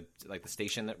 right? The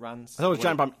station that runs. I thought it was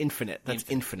Giant Bomb Infinite. That's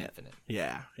Infinite.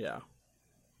 Yeah.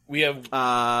 We have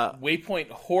Waypoint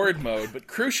Horde mode, but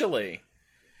crucially,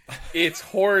 it's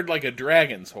horde like a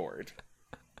dragon's horde.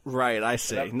 Right, I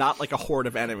see. Not like a horde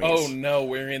of enemies. Oh no,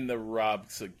 we're in the Rob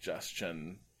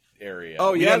suggestion area.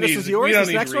 Oh yeah, this is yours. We don't this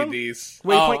need next to read one? these.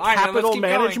 Waypoint Capital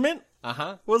Management.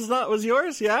 Going. Was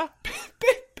yours? Yeah.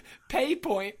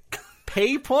 Paypoint.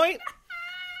 Paypoint.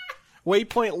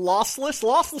 Waypoint Lossless.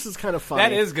 Lossless is kind of funny.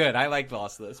 That is good. I like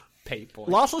Lossless. Paypoint.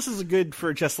 Lossless is good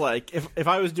for just like if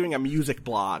I was doing a music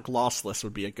blog, Lossless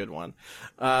would be a good one.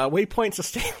 Waypoint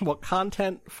Sustainable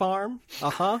Content Farm.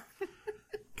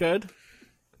 Good.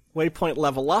 Waypoint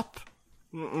Level Up.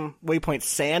 Waypoint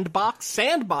Sandbox.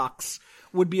 Sandbox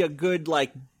would be a good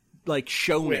like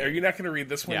show. Wait, are you not going to read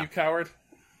this one, you coward?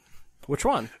 Which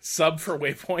one? Sub for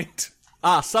Waypoint.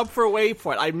 Sub for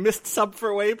Waypoint. I missed Sub for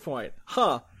Waypoint.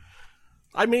 Huh.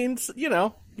 I mean,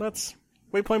 that's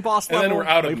Waypoint Boss Level. And then we're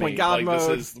out of Waypoint God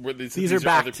Mode. These are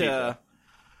back to.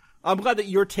 I'm glad that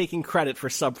you're taking credit for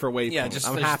Sub for Waypoint. Yeah, just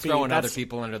throwing other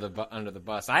people under the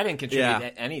bus. I didn't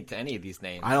contribute to any of these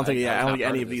names. I don't think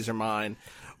any of these are mine.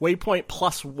 Waypoint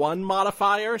 +1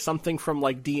 modifier, something from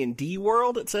like D&D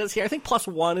world, it says here. I think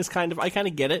 +1 is I kind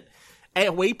of get it. A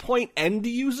Waypoint end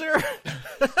user?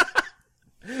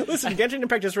 Listen, Genshin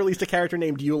Impact just released a character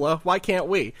named Eula. Why can't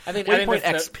we? Waypoint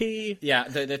XP.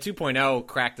 The 2.0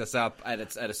 cracked us up at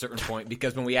a certain point,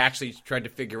 because when we actually tried to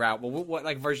figure out, well, what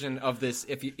like version of this,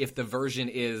 if the version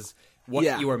is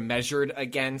what you are measured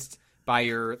against by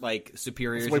your like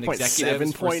superiors and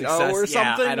executives 7.0 or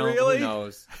something, I don't, really? Who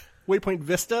knows? Waypoint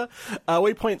Vista,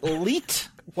 Waypoint Elite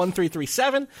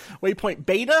 1337, Waypoint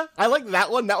Beta. I like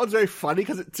that one. That one's very funny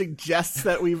because it suggests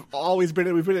that we've been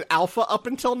in alpha up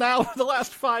until now for the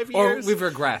last 5 years. Or we've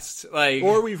regressed.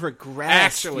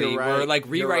 Actually, right. We're like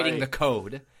rewriting the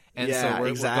code, and so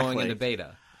we're going into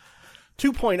beta.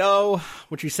 2.0,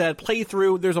 which you said,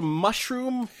 playthrough. There's a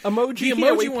mushroom emoji. The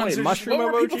emoji ones are mushroom emoji.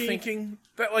 What were people thinking?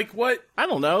 That, like, what? I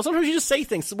don't know. Sometimes you just say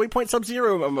things. Waypoint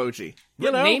Sub-Zero emoji.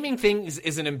 You know? Naming things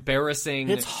is an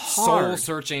embarrassing,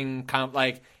 soul-searching,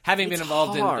 having been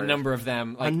involved in a number of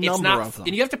them. Like, it's not,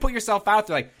 and you have to put yourself out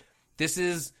there, like, this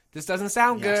doesn't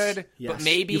sound good, but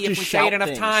maybe if we say it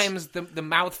enough times, the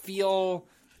mouthfeel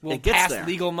will pass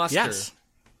legal muster. Yes.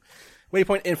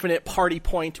 Waypoint Infinite, Party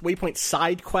Point, Waypoint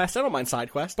Side Quest. I don't mind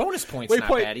Side Quest. Bonus points not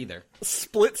bad either.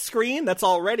 Split Screen, that's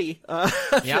already a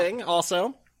thing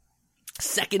also.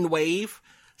 Second Wave.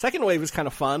 Second Wave is kind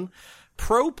of fun.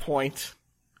 Pro Point,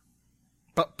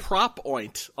 but Prop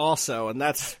Oint also, and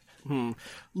that's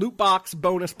Loot Box,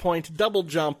 Bonus Point, Double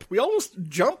Jump.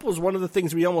 Jump was one of the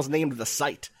things we almost named the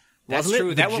site. That's true.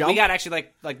 We got actually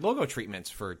like logo treatments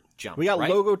for Jump. We got right?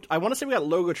 logo. I want to say we got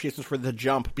logo treatments for the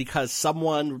Jump because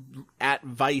someone at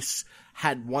Vice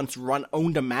had once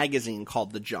owned a magazine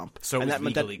called The Jump. So it was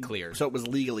legally clear. So it was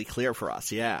legally clear for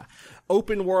us. Yeah.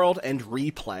 Open World and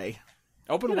Replay.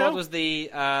 Open World was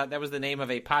that was the name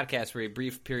of a podcast for a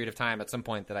brief period of time at some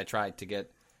point that I tried to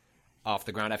get off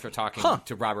the ground after talking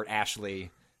to Robert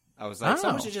Ashley. I was like,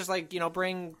 someone should just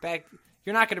bring back.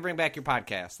 You're not going to bring back your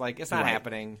podcast. Like, it's not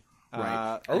happening.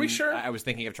 Right. Are we sure? I was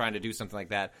thinking of trying to do something like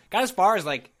that. Got as far as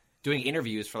like doing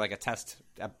interviews for like a test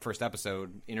first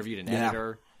episode, interviewed an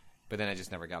editor, but then I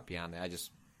just never got beyond that. I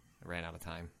ran out of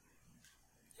time.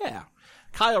 Yeah.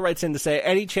 Kyle writes in to say,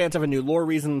 any chance of a new Lore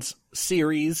Reasons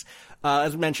series?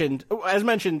 As mentioned,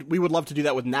 we would love to do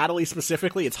that with Natalie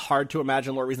specifically. It's hard to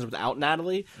imagine Lore Reasons without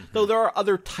Natalie, though there are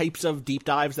other types of deep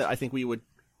dives that I think we would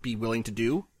be willing to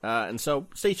do. And so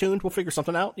stay tuned. We'll figure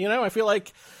something out. I feel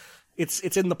like it's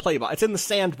in the playbox. It's in the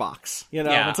sandbox.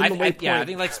 It's in the waypoint. I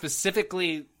think like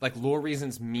specifically like Lore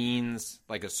Reasons means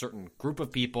like a certain group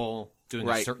of people doing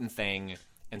a certain thing.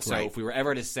 And so if we were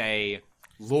ever to say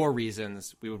Lore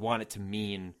Reasons, we would want it to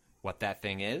mean what that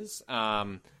thing is.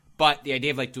 But the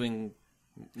idea of like doing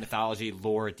mythology,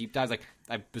 lore, deep dives, like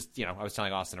I was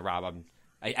telling Austin and Rob,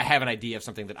 I have an idea of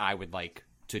something that I would like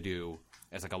to do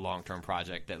as like a long-term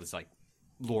project that is like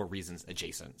Lore Reasons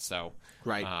adjacent. So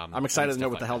I'm excited to know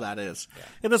what the hell that is. Yeah.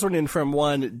 And this one in from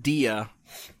one Dia.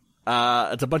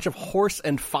 It's a bunch of horse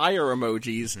and fire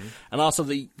emojis, and also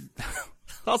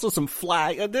some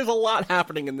flag. There's a lot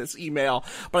happening in this email,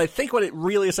 but I think what it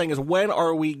really is saying is, when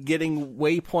are we getting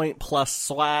Waypoint plus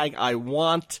swag? I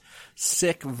want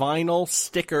sick vinyl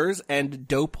stickers and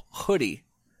dope hoodie.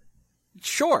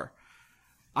 Sure.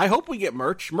 I hope we get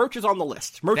merch. Merch is on the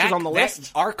list.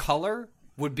 List. Our color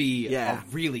would be a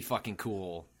really fucking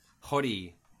cool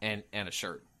hoodie and a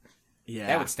shirt. Yeah.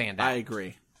 That would stand out. I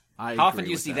agree. How often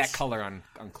do you see that color on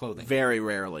clothing? Very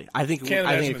rarely. I think can't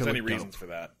imagine there's any reasons for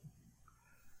that.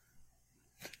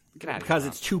 Because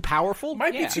it's too powerful?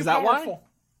 Might be too powerful.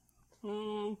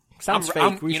 Why? Sounds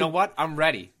fake. You know what? I'm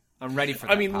ready. I'm ready for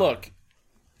that. I mean, look,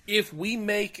 if we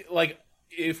make, like,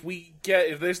 if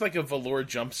there's like a velour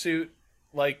jumpsuit,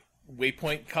 like,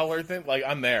 Waypoint color thing, like,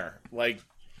 I'm there. Like,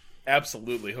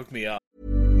 absolutely, hook me up.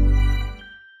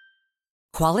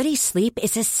 Quality sleep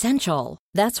is essential.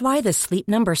 That's why the Sleep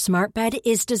Number Smart Bed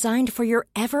is designed for your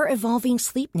ever-evolving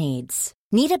sleep needs.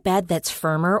 Need a bed that's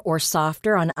firmer or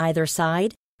softer on either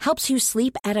side? Helps you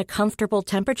sleep at a comfortable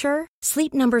temperature?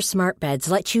 Sleep Number Smart Beds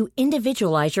let you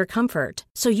individualize your comfort,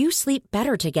 so you sleep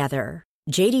better together.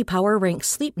 J.D. Power ranks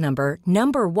Sleep Number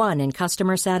number 1 in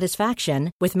customer satisfaction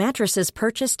with mattresses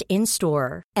purchased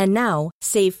in-store. And now,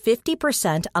 save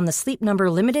 50% on the Sleep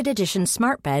Number Limited Edition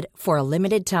Smart Bed for a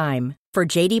limited time. For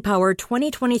J.D. Power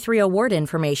 2023 award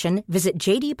information, visit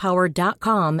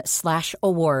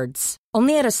jdpower.com/awards.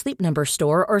 Only at a Sleep Number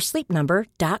store or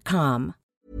sleepnumber.com.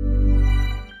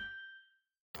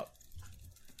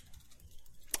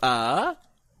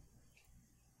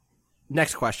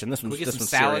 Next question. This one's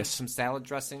serious. Some salad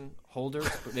dressing holders.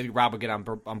 Maybe Rob will get on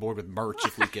board with merch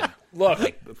if we could. Look,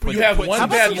 you have one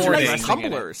bad morning.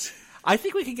 Tumblers. I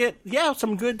think we could get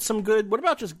some good. What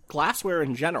about just glassware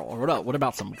in general? What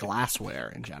about some glassware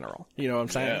in general? You know what I'm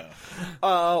saying?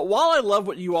 Yeah. While I love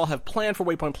what you all have planned for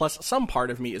Waypoint Plus, some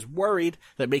part of me is worried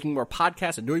that making more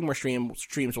podcasts and doing more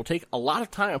streams will take a lot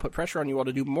of time and put pressure on you all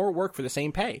to do more work for the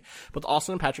same pay. But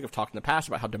Austin and Patrick have talked in the past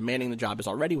about how demanding the job is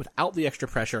already without the extra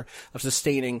pressure of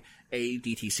sustaining a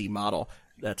DTC model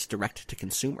that's direct to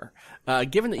consumer.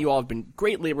 Given that you all have been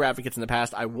great labor advocates in the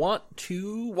past, I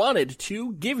wanted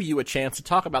to give you a chance to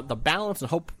talk about the balance and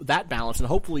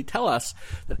hopefully tell us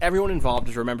that everyone involved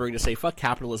is remembering to say fuck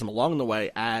capitalism along the way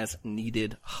as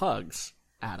needed hugs.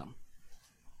 Adam.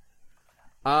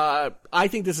 I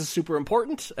think this is super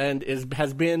important and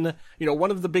has been,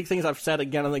 one of the big things I've said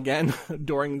again and again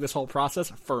during this whole process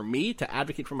for me to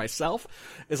advocate for myself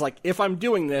is like, if I'm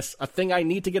doing this, a thing I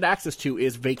need to get access to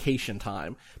is vacation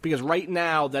time. Because right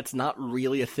now, that's not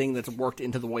really a thing that's worked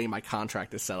into the way my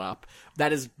contract is set up.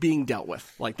 That is being dealt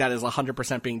with. Like, that is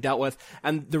 100% being dealt with.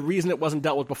 And the reason it wasn't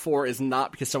dealt with before is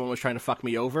not because someone was trying to fuck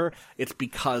me over. It's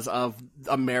because of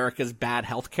America's bad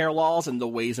healthcare laws and the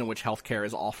ways in which healthcare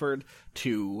is offered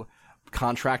to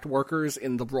contract workers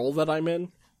in the role that I'm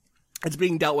in. It's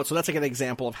being dealt with. So that's like an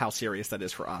example of how serious that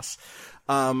is for us.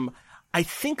 I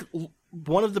think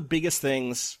one of the biggest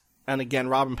things, and again,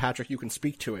 Rob and Patrick, you can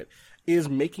speak to it, is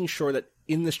making sure that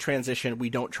in this transition, we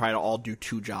don't try to all do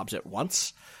two jobs at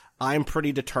once. I'm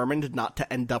pretty determined not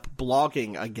to end up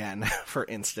blogging again, for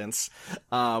instance.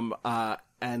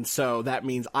 And so that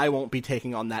means I won't be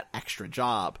taking on that extra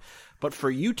job. But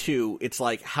for you two, it's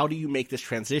like, how do you make this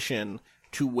transition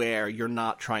to where you're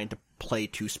not trying to play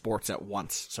two sports at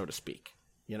once, so to speak?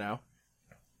 You know?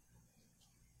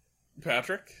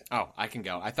 Patrick? Oh, I can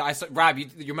go. I saw Rob,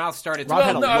 your mouth started to...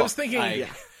 Well, no, I was thinking...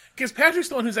 Because Patrick's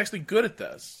the one who's actually good at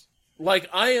this. Like,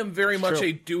 I am very much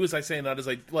a do as I say, not as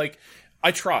I... Like,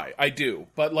 I try. I do.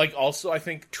 But, like, also, I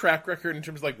think track record in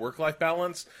terms of, like, work-life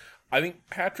balance, I think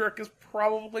Patrick has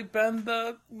probably been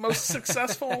the most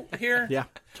successful here. Yeah,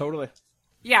 totally.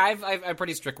 Yeah, I've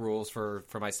pretty strict rules for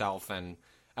myself, and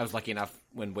I was lucky enough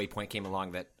when Waypoint came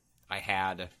along that I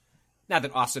had... Not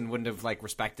that Austin wouldn't have, like,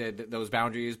 respected those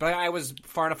boundaries, but I was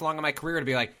far enough along in my career to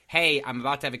be like, hey, I'm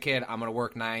about to have a kid. I'm going to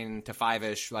work 9 to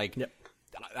 5-ish. Like, yep.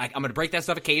 I'm going to break that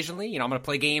stuff occasionally. I'm going to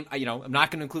play game. I'm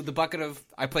not going to include the bucket of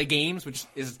I play games, which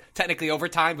is technically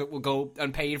overtime, but will go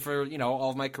unpaid for,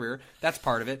 all of my career. That's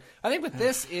part of it. I think with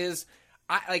this is,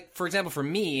 for example, for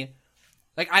me,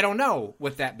 I don't know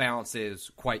what that balance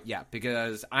is quite yet,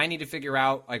 because I need to figure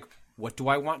out, what do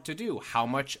I want to do? How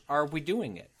much are we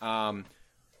doing it?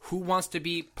 Who wants to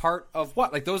be part of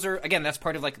what? Those are, again, that's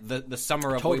part of, the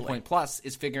summer of Waypoint Plus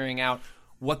is figuring out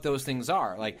what those things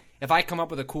are. If I come up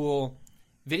with a cool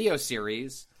video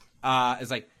series,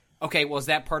 it's okay, well, is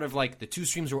that part of, the 2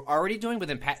 streams we're already doing, but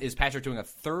then is Patrick doing a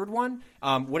third one?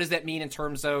 What does that mean in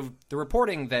terms of the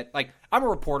reporting that, I'm a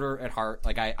reporter at heart.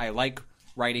 I like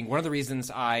writing. One of the reasons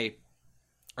I,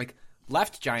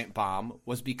 left Giant Bomb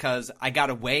was because I got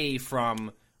away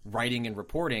from writing and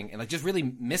reporting and just really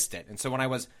missed it. And so when I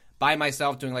was by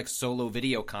myself doing solo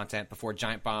video content before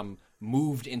Giant Bomb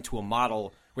moved into a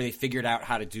model where they figured out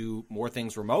how to do more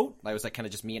things remote, it was kind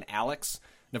of just me and Alex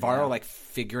Navarro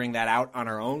figuring that out on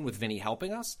our own with Vinny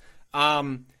helping us.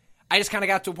 I just kind of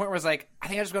got to a point where I was I think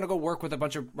I'm just going to go work with a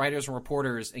bunch of writers and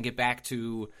reporters and get back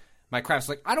to my craft.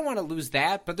 So, I don't want to lose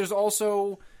that, but there's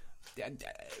also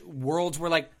worlds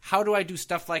where how do I do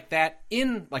stuff like that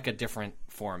in a different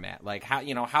format?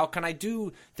 How can I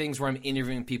do things where I'm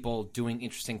interviewing people doing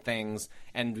interesting things,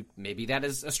 and maybe that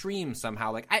is a stream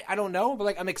somehow. I don't know,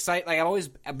 but I'm excited. I've always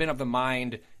been of the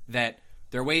mind that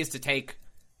there are ways to take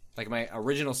my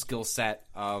original skill set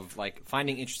of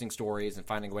finding interesting stories and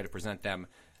finding a way to present them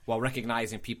while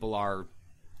recognizing people are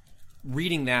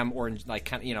reading them or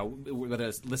whether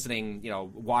it's listening,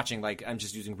 watching, I'm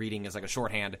just using reading as a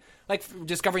shorthand,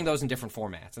 discovering those in different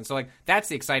formats. And so that's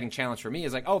the exciting challenge for me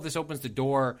is this opens the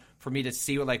door for me to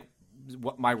see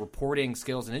what my reporting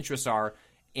skills and interests are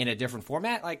in a different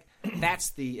format.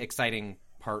 That's the exciting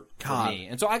part for me.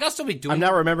 And so I got to be doing... I'm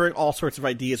now remembering all sorts of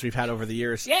ideas we've had over the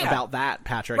years about that,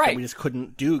 Patrick, that we just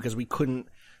couldn't do because we couldn't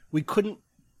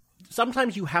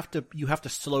sometimes you have to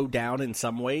slow down in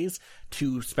some ways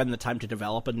to spend the time to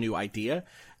develop a new idea,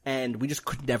 and we just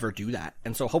could never do that.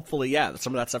 And so hopefully,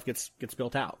 some of that stuff gets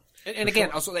built out. And again,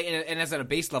 also, and as a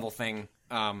base level thing,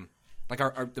 the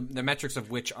metrics of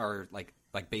which are like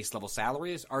base level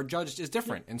salaries are judged is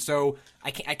different, and so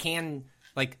I can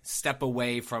step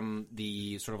away from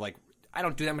the sort of I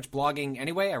don't do that much blogging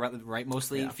anyway. I write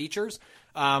mostly features,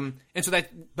 and so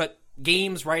but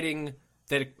games writing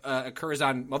that occurs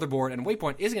on Motherboard and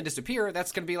Waypoint isn't going to disappear.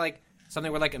 That's going to be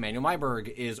something where like Emmanuel Myberg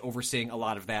is overseeing a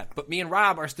lot of that. But me and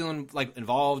Rob are still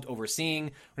involved,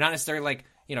 overseeing. We're not necessarily like,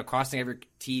 crossing every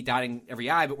T, dotting every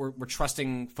I, but we're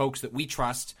trusting folks that we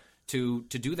trust to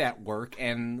do that work.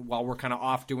 And while we're kind of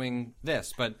off doing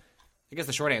this, but I guess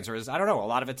the short answer is I don't know. A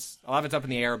lot of it's up in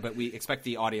the air, but we expect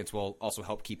the audience will also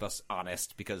help keep us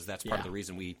honest because that's part of the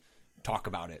reason we talk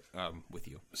about it with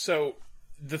you. So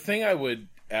the thing I would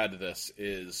add to this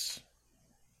is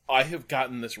I have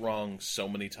gotten this wrong so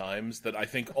many times that I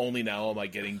think only now am I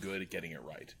getting good at getting it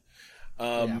right.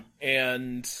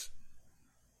 And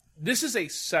this is a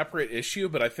separate issue,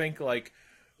 but I think like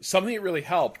something that really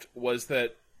helped was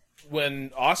that when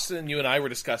Austin, you and I were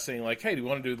discussing, like, hey, do we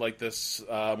want to do like this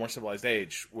More Civilized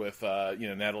Age with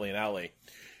Natalie and Allie?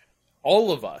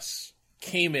 All of us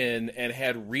came in and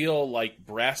had real like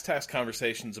brass tacks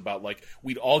conversations about like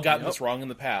we'd all gotten this wrong in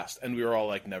the past, and we were all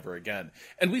like, never again,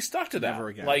 and we stuck to that. Never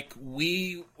again. Like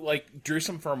we like drew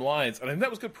some firm lines, and I think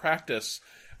that was good practice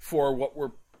for what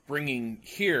we're bringing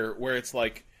here, where it's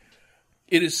like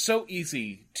it is so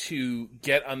easy to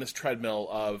get on this treadmill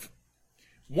of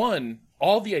one.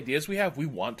 All the ideas we have, we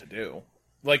want to do.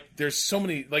 Like, there's so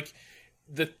many, like,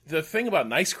 the thing about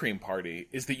an ice cream party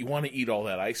is that you want to eat all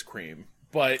that ice cream,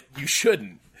 but you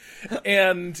shouldn't.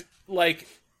 And, like,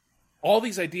 all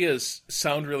these ideas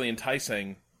sound really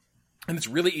enticing, and it's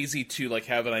really easy to, like,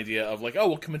 have an idea of, like, oh,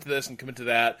 we'll commit to this and commit to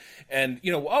that, and,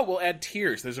 we'll add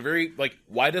tiers. There's a very, like,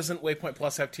 why doesn't Waypoint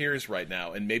Plus have tiers right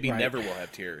now? And maybe never will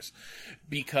have tiers.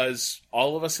 Because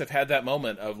all of us have had that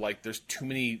moment of, like, there's too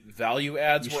many value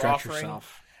adds we're offering.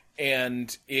 Yourself.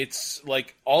 And it's,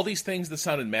 like, all these things that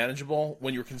sounded manageable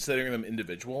when you're considering them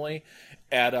individually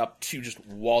add up to just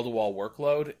wall-to-wall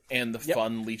workload, and the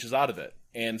fun leaches out of it.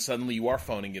 And suddenly you are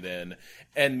phoning it in.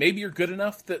 And maybe you're good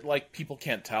enough that, like, people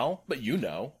can't tell, but and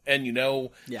you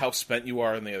know how spent you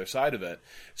are on the other side of it.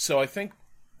 So I think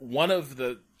one of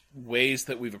the ways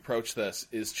that we've approached this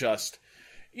is just,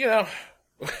 it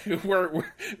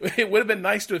would have been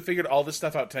nice to have figured all this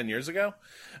stuff out 10 years ago.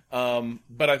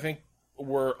 But I think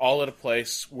we're all at a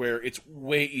place where it's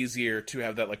way easier to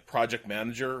have that, like, project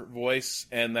manager voice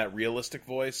and that realistic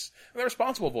voice and the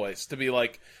responsible voice to be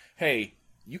like, hey,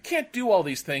 you can't do all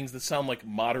these things that sound like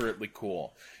moderately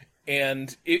cool.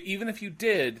 And even if you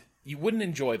did, you wouldn't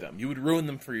enjoy them. You would ruin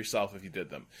them for yourself if you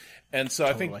did them. And so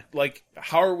totally. I think, like,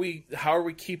 how are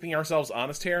we keeping ourselves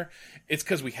honest here? It's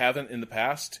because we haven't in the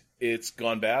past. It's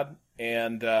gone bad.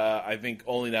 And I think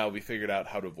only now we figured out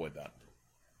how to avoid that.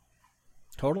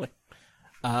 Totally.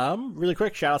 Really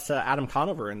quick, shout out to Adam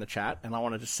Conover in the chat, and I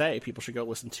wanted to say people should go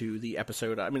listen to the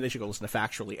episode. I mean, they should go listen to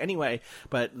Factually anyway,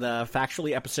 but the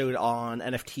Factually episode on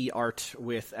NFT art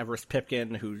with Everest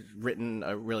Pipkin, who's written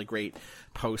a really great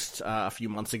post a few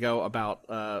months ago about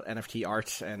NFT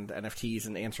art and NFTs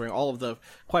and answering all of the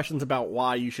questions about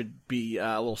why you should be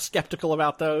a little skeptical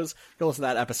about those. Go listen to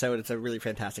that episode. It's a really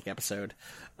fantastic episode.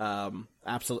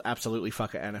 Absolutely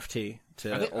fuck an NFT.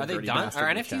 Are they done?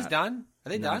 Are NFTs done? Are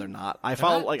they done? No, they're not. I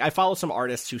follow some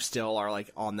artists who still are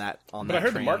like on that. But I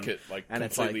heard train, the market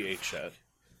completely ate shit.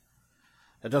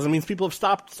 That doesn't mean people have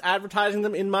stopped advertising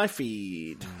them in my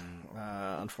feed.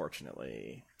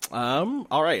 Unfortunately. All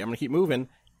right, I'm gonna keep moving.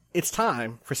 It's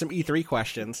time for some E3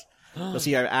 questions. You'll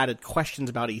see I've added questions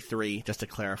about E3 just to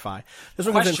clarify. This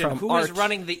one comes in from Who is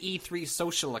running the E3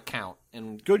 social account?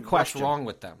 And good question. What's wrong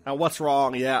with them? What's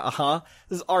wrong? Yeah,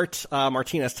 This is Art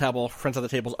Martinez Tebble, Friends of the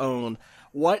Table's own.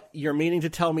 What you're meaning to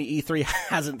tell me E3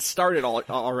 hasn't started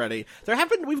already?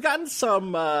 We've gotten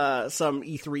some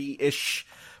E3-ish.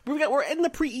 We're in the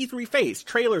pre-E3 phase.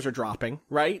 Trailers are dropping,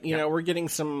 right? You know, we're getting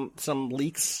some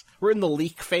leaks. We're in the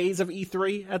leak phase of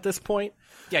E3 at this point.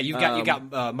 Yeah, you got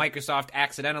Microsoft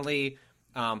accidentally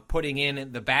putting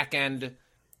in the back end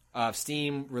of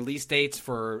Steam release dates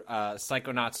for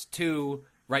Psychonauts 2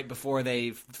 right before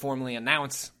they formally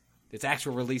announce its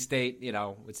actual release date. You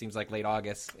know, it seems like late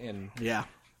August. And yeah,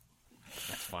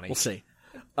 that's funny. We'll see.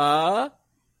 Are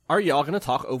y'all going to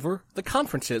talk over the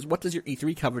conferences? What does your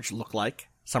E3 coverage look like?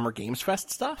 Summer Games Fest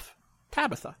stuff?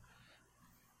 Tabitha.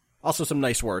 Also some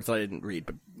nice words that I didn't read,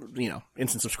 but,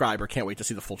 instant subscriber, can't wait to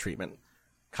see the full treatment.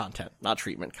 Content, not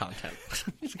treatment, content.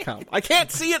 I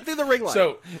can't see it through the ring light.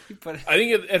 So, I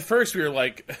think at first we were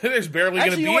like, there's barely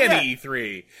going to be any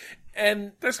E3.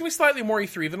 And there's going to be slightly more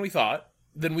E3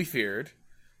 than we feared.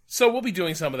 So we'll be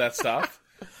doing some of that stuff.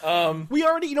 We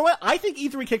already, you know what? I think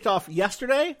E3 kicked off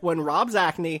yesterday when Rob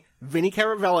Zacny, Vinny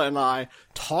Caravella, and I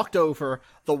talked over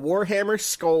the Warhammer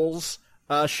Skulls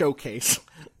showcase,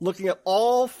 looking at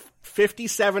all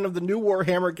 57 of the new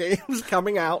Warhammer games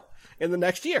coming out in the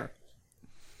next year.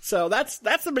 So that's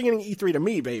the beginning of E3 to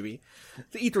me, baby.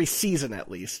 The E3 season, at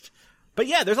least. But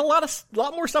yeah, there's a lot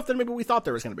more stuff than maybe we thought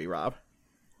there was going to be, Rob.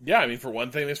 Yeah, I mean, for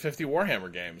one thing, there's 50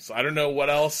 Warhammer games. I don't know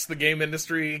what else the game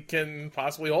industry can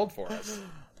possibly hold for us.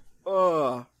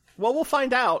 Well, we'll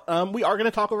find out. We are going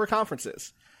to talk over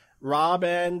conferences. Rob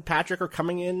and Patrick are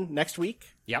coming in next week.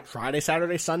 Yep. Friday,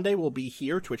 Saturday, Sunday, we'll be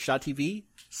here,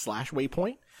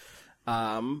 twitch.tv/Waypoint.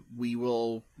 We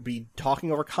will be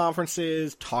talking over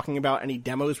conferences, talking about any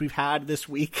demos we've had this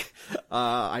week.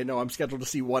 I know I'm scheduled to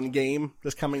see one game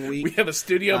this coming week. We have a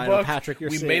studio book. Patrick,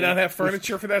 we may not have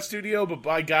furniture for that studio, but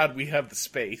by God, we have the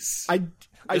space.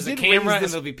 There's a camera and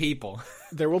there'll be people.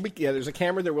 There will be, there's a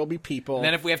camera, there will be people. And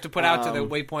then if we have to put out to the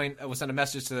Waypoint, we'll send a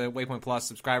message to the Waypoint Plus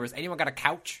subscribers. Anyone got a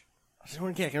couch? Can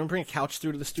we bring a couch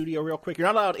through to the studio real quick? You're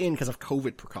not allowed in because of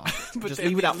COVID precautions. But just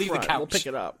leave it out leave front. the couch. We'll pick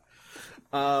it up.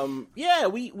 We're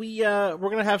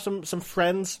gonna have some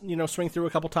friends, swing through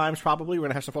a couple times. Probably we're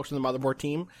gonna have some folks on the Motherboard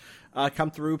team come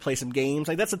through, play some games.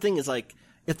 Like that's the thing is like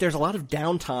if there's a lot of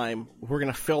downtime, we're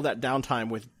gonna fill that downtime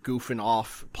with goofing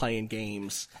off, playing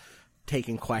games,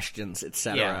 taking questions,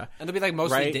 etc. Yeah, and it'll be like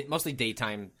mostly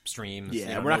daytime streams.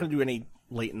 Yeah, we're not gonna do any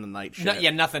late in the night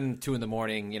shit. Nothing 2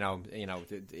 a.m.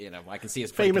 I can see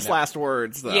us famous last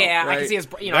words. Though, yeah, right? I can see us.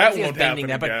 That won't happen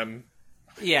again.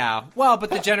 Yeah, well, but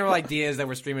the general idea is that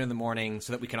we're streaming in the morning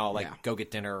so that we can all go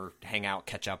get dinner, hang out,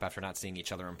 catch up after not seeing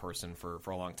each other in person for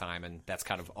a long time, and that's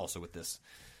kind of also what this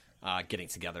getting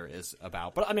together is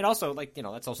about. But I mean, also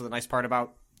that's also the nice part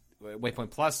about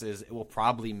Waypoint Plus is it will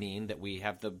probably mean that we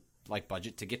have the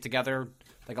budget to get together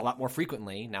a lot more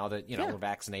frequently now that we're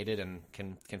vaccinated and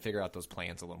can figure out those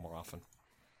plans a little more often.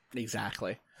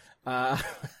 Exactly.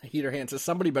 Heater Hand says,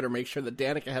 somebody better make sure that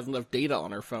Danica has enough data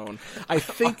on her phone. I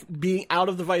think being out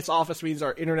of the Vice office means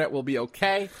our internet will be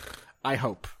okay. I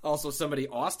hope. Also,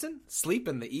 Austin, sleep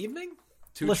in the evening?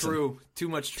 Listen, true. Too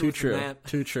much truth in that.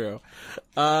 Too true.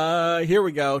 Here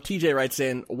we go. TJ writes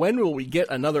in, when will we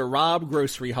get another Rob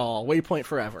grocery haul? Waypoint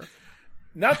forever.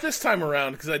 Not this time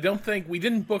around, because I don't think we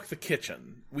didn't book the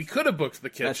kitchen. We could have booked the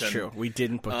kitchen. That's true. We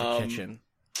didn't book the kitchen.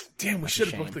 Damn, we should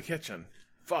have booked the kitchen.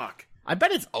 Fuck. I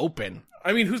bet it's open.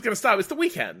 I mean, who's going to stop? It's the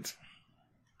weekend.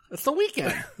 It's the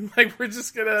weekend. We're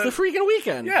just going to... It's the freaking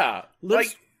weekend. Yeah.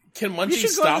 Can Munchies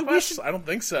stop us? I don't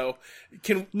think so.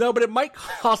 No, but it might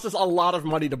cost us a lot of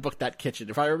money to book that kitchen.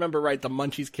 If I remember right, the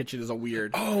Munchies kitchen is a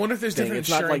weird I wonder if there's thing. different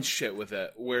insurance shit with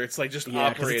it, where it's just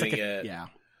operating it. Yeah.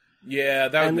 Yeah,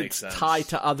 that would make sense. And it's tied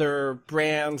to other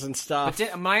brands and stuff.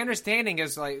 But my understanding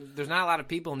is, there's not a lot of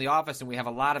people in the office, and we have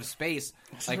a lot of space.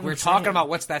 We're talking about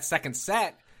what's that second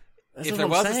set. If there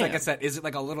was a second set, is it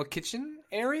a little kitchen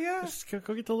area? Just go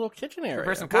get the little kitchen area.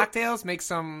 Prepare some cocktails, make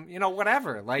some,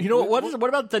 whatever. What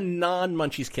about the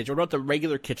non-Munchies kitchen? What about the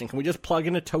regular kitchen? Can we just plug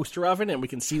in a toaster oven and we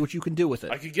can see what you can do with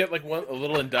it? I could get a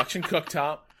little induction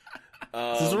cooktop.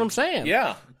 This is what I'm saying.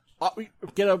 Yeah.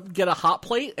 Get a hot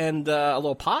plate and a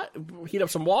little pot. Heat up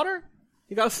some water.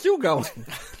 You got a stew going.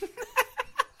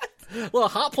 Little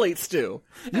hot plate stew.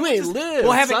 You ain't live.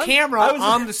 We'll have a camera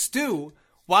on the stew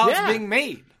while it's being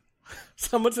made.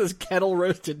 Someone says kettle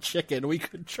roasted chicken. We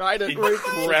could try to roast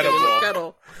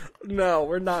Incredible. No,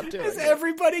 we're not doing it.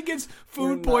 Everybody gets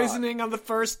food poisoning on the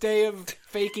first day of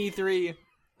fake E3.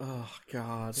 Oh,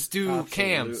 God. Stew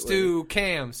cam.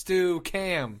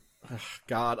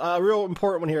 God. A real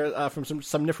important one here from some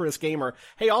Somniferous Gamer.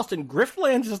 Hey, Austin,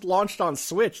 Griftlands just launched on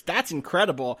Switch. That's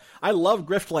incredible. I love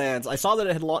Griftlands. I saw that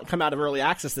it had come out of early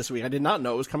access this week. I did not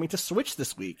know it was coming to Switch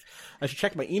this week. I should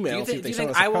check my email. Do you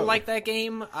think I will like that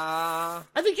game? I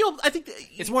think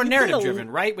it's more narrative driven,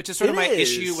 right? Which is sort of my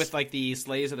issue with the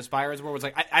Slaves of the Spires, where it's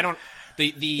I don't.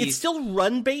 It's still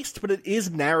run based, but it is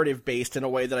narrative based in a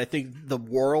way that I think the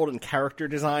world and character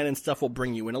design and stuff will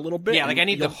bring you in a little bit. Yeah, I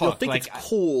need the hook. You'll think it's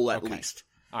cool at least.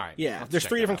 All right. Yeah, there's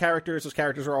 3 different characters. Those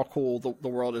characters are all cool. The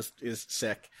world is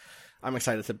sick. I'm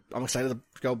excited to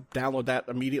go download that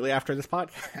immediately after this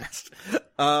podcast.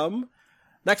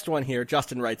 Next one here,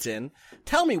 Justin writes in,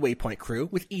 tell me, Waypoint crew,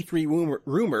 with E3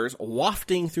 rumors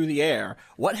wafting through the air,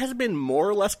 what has been more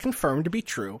or less confirmed to be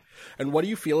true, and what do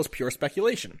you feel is pure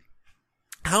speculation?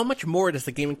 How much more does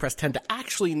the gaming press tend to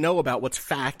actually know about what's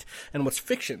fact and what's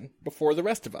fiction before the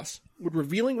rest of us? Would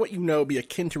revealing what you know be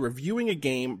akin to reviewing a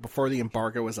game before the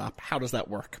embargo is up? How does that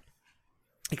work?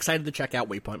 Excited to check out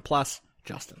Waypoint Plus,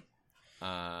 Justin.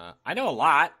 I know a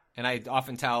lot, and I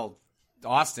often tell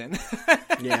Austin.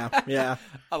 Yeah.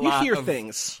 You hear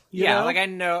things. You know? I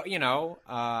know,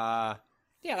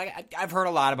 I've heard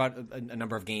a lot about a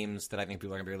number of games that I think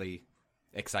people are going to be really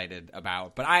excited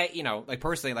about. But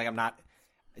personally, I'm not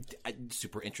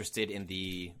super interested in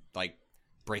the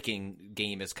breaking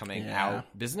game is coming out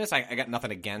business. I got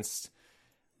nothing against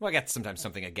Well, I got sometimes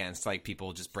something against like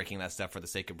people just breaking that stuff for the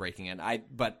sake of breaking it.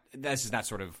 But that's just not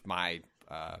sort of my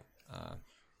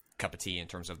cup of tea in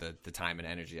terms of the time and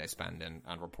energy I spend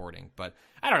on reporting. But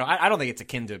I don't know. I don't think it's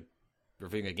akin to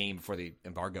reviewing a game before the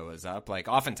embargo is up. Like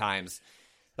oftentimes,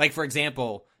 like for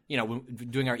example, when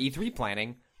doing our E3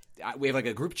 planning, we have like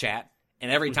a group chat,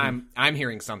 and every time I'm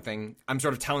hearing something, I'm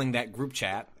sort of telling that group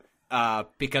chat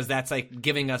because that's like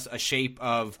giving us a shape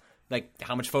of like,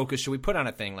 how much focus should we put on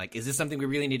a thing? Like, is this something we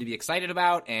really need to be excited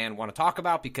about and want to talk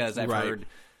about? Because I've heard,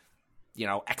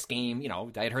 X game,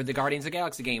 I had heard the Guardians of the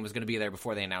Galaxy game was going to be there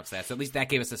before they announced that. So at least that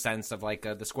gave us a sense of like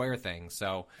the Square thing.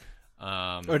 So,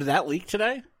 or did that leak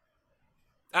today?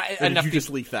 Or did you just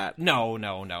leak that? No.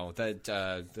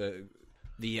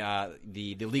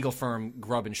 The legal firm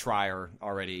Grubb and Schreier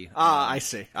already. I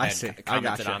see.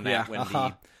 Commented on that when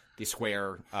Uh-huh. the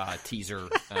Square teaser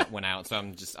went out. So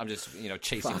I'm just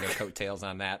chasing their coattails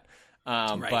on that.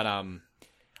 But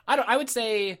I would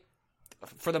say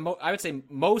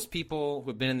most people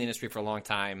who've been in the industry for a long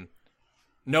time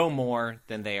know more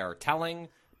than they are telling,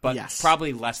 but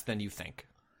probably less than you think.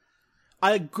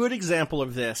 A good example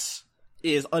of this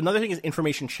is another thing is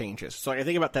information changes. So I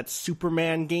think about that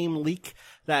Superman game leak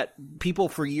that people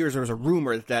for years, there was a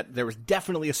rumor that there was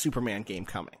definitely a Superman game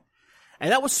coming.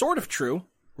 And that was sort of true,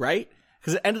 right?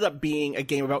 Because it ended up being a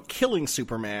game about killing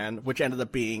Superman, which ended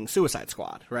up being Suicide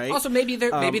Squad, right? Also, maybe they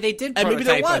did prototype and maybe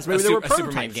there was. Maybe there were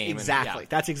Superman prototypes. Game. Exactly.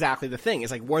 That's exactly the thing.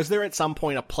 It's like, was there at some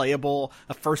point a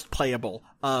first playable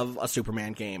of a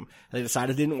Superman game? And they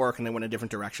decided it didn't work and they went a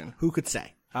different direction. Who could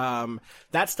say?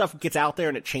 That stuff gets out there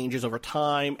and it changes over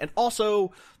time. And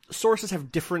also, sources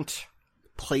have different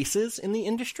places in the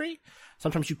industry.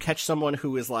 Sometimes you catch someone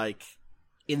who is like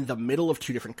in the middle of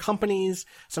two different companies.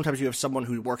 Sometimes you have someone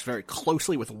who works very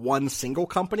closely with one single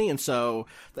company. And so,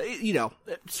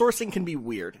 sourcing can be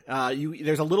weird.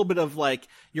 There's a little bit of like,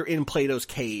 you're in Plato's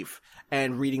cave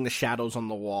and reading the shadows on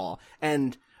the wall.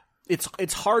 And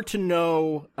it's hard to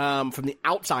know, from the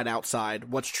outside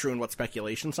what's true and what's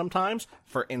speculation sometimes.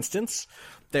 For instance,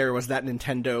 there was that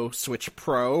Nintendo Switch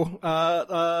Pro,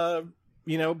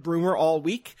 rumor all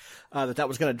week, that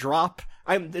was going to drop.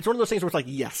 It's one of those things where it's like,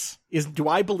 yes. Do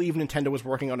I believe Nintendo was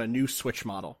working on a new Switch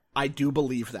model? I do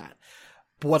believe that.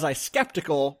 But was I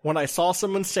skeptical when I saw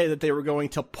someone say that they were going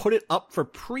to put it up for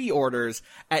pre-orders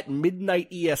at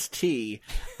midnight EST,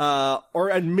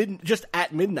 or just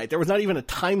at midnight? There was not even a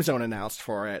time zone announced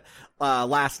for it,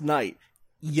 last night.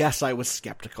 Yes, I was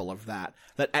skeptical of that.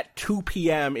 That at 2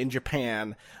 p.m. in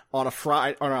Japan, on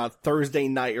a Thursday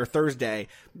night or Thursday,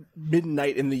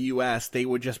 midnight in the US, they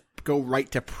would just go right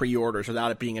to pre-orders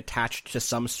without it being attached to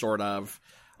some sort of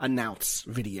announce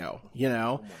video,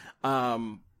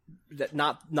 that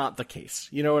not the case.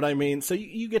 You know what I mean? So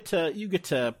you get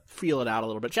to feel it out a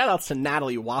little bit. Shout outs to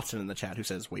Natalie Watson in the chat who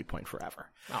says Waypoint forever.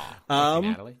 Oh,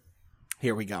 Natalie.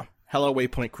 Here we go. Hello,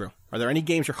 Waypoint crew. Are there any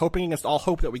games you're hoping against all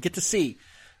hope that we get to see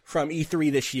from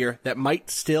E3 this year that might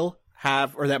still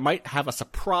have, or that might have a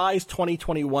surprise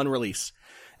 2021 release?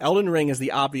 Elden Ring is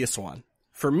the obvious one.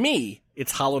 For me,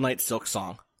 it's Hollow Knight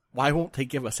Silksong. Why won't they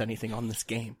give us anything on this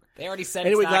game? They already said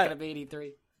it's not going to be at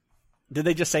E3. Did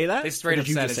they just say that? They straight up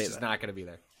said it's just not going to be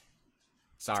there.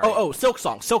 Sorry. Oh,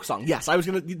 Silksong. Yes, I was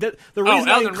going to. The reason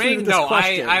Elden Ring. No,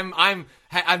 question, I'm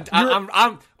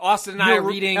Austin and I are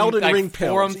reading Elden like Ring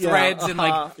forum pills. threads and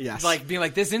like being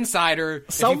like, this insider.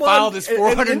 If you file this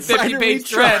 450-page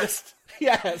thread.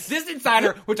 Yes. This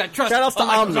insider, which I trust, shout outs to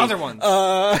unlike those other ones.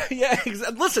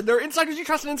 Listen, there are insiders you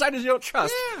trust and insiders you don't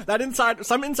trust. Yeah.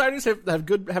 Some insiders have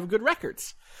good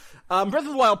records. Breath of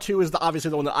the Wild 2 is obviously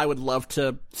the one that I would love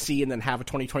to see and then have a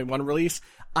 2021 release.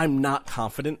 I'm not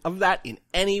confident of that in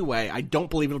any way. I don't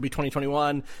believe it'll be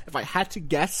 2021. If I had to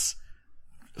guess,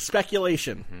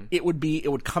 speculation, it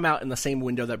would come out in the same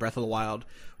window that Breath of the Wild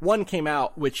 1 came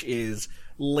out, which is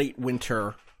late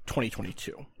winter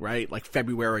 2022, right? Like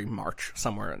February, March,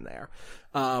 somewhere in there.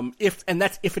 If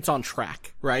it's on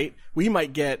track, right? We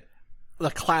might get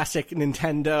the classic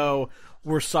Nintendo,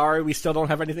 we're sorry, we still don't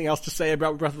have anything else to say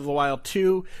about Breath of the Wild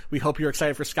 2. We hope you're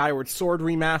excited for Skyward Sword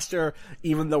Remaster,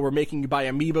 even though we're making you buy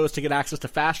amiibos to get access to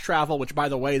fast travel, which, by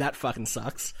the way, that fucking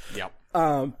sucks. Yep.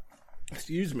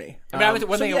 Excuse me. One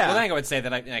thing I would say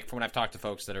that from when I've talked to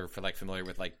folks that are familiar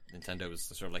with like Nintendo's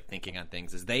sort of like thinking on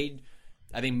things is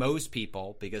I think most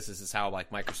people, because this is how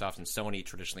like Microsoft and Sony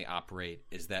traditionally operate,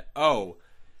 is that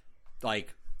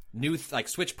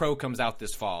Switch Pro comes out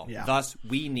this fall. Yeah. Thus,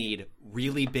 we need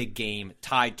really big game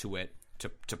tied to it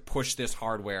to push this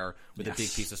hardware with a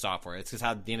big piece of software. It's just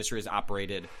how the industry has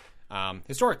operated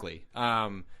historically.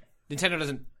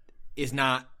 Nintendo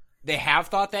they have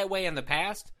thought that way in the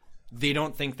past. They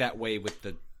don't think that way with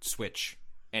the Switch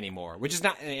anymore. Which is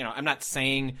not, I'm not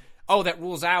saying, oh, that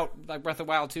rules out like Breath of the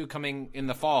Wild 2 coming in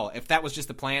the fall. If that was just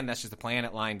the plan, that's just the plan.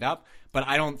 It lined up. But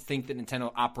I don't think that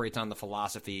Nintendo operates on the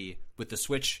philosophy, with the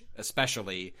Switch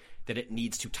especially, that it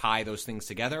needs to tie those things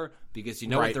together, because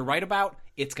what they're right about,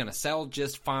 it's going to sell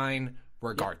just fine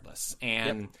regardless.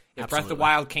 And if Breath of the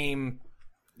Wild came,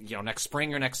 next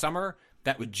spring or next summer,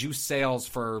 that would juice sales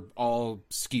for all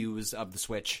SKUs of the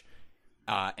Switch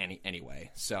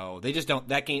anyway. So they just don't.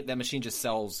 That machine just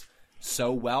sells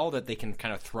so well that they can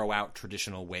kind of throw out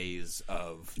traditional ways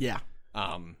of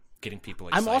getting people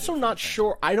excited. I'm also not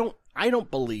sure. I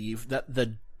don't believe that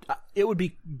it would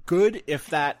be good if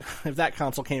that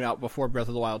console came out before Breath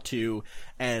of the Wild 2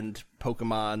 and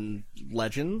Pokemon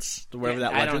Legends, whatever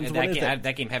that Legends one is.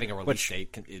 That game having a release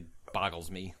date, it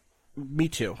boggles me. Me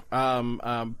too.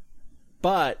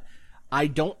 But I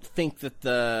don't think that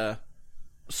the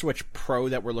Switch Pro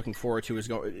that we're looking forward to is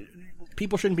going.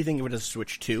 People shouldn't be thinking of it as a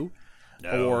Switch 2.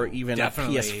 No, or even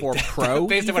definitely. A PS4 Pro.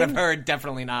 Based on what I've heard,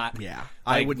 definitely not. Yeah.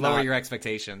 I would lower your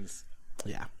expectations.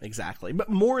 Yeah, exactly. But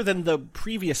more than the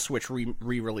previous Switch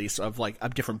re-release of like a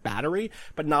different battery,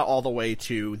 but not all the way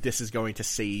to this is going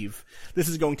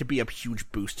to be a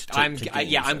huge boost to I'm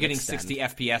getting extend. 60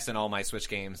 FPS in all my Switch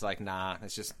games. Like, nah,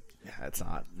 it's just... Yeah, it's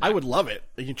not. I would love it.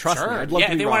 You can trust me. I'd love if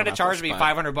to be they wrong wanted to about charge this, me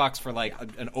 $500 for like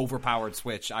an overpowered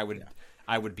Switch, I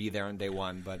would be there on day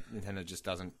one, but Nintendo just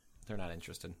doesn't. They're not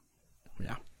interested.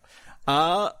 Yeah.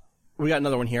 We got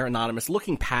another one here, anonymous.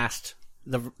 Looking past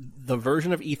the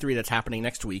version of E3 that's happening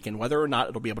next week and whether or not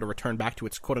it'll be able to return back to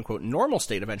its quote-unquote normal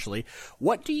state eventually,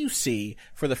 what do you see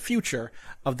for the future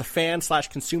of the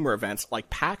fan/consumer events like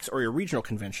PAX or your regional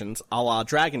conventions a la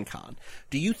Dragon Con?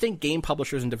 Do you think game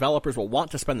publishers and developers will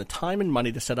want to spend the time and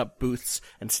money to set up booths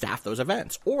and staff those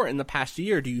events? Or in the past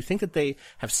year, do you think that they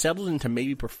have settled into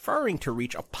maybe preferring to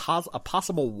reach a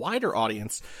possible wider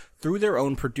audience through their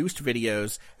own produced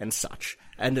videos and such?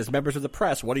 And as members of the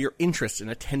press, what are your interests in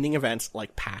attending events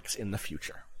like PAX in the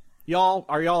future?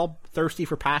 Are y'all thirsty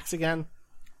for PAX again?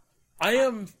 I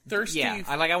am thirsty. Yeah,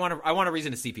 I want a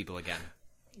reason to see people again.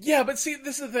 Yeah, but see,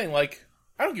 this is the thing. Like,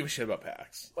 I don't give a shit about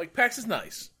PAX. Like, PAX is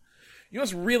nice. You know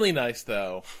what's really nice,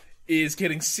 though, is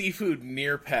getting seafood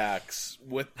near PAX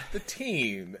with the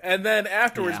team. And then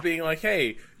afterwards being like,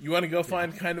 hey, you want to go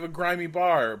find kind of a grimy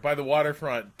bar by the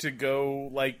waterfront to go,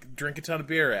 like, drink a ton of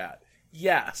beer at?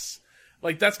 Yes.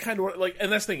 Like, that's kind of what, like,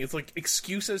 and that's the thing, it's like,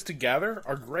 excuses to gather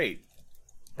are great.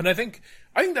 And I think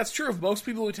that's true of most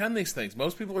people who attend these things.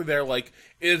 Most people are there, like,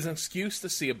 it is an excuse to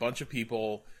see a bunch of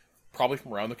people, probably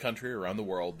from around the country, around the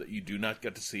world, that you do not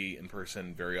get to see in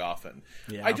person very often.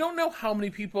 Yeah. I don't know how many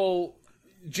people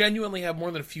genuinely have more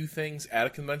than a few things at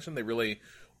a convention they really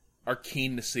are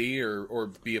keen to see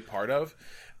or be a part of.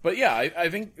 But yeah, I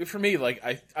think, for me, like,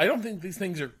 I don't think these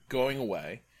things are going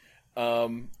away.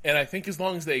 And I think as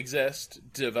long as they exist,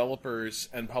 developers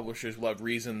and publishers will have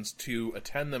reasons to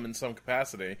attend them in some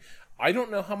capacity. I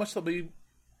don't know how much they'll be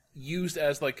used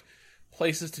as, like,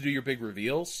 places to do your big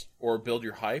reveals or build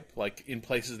your hype, like, in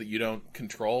places that you don't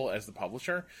control as the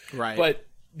publisher. Right. But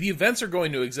the events are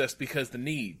going to exist because the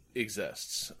need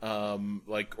exists,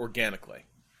 like, organically.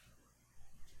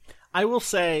 I will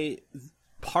say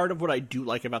part of what I do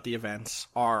like about the events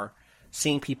are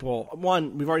seeing people.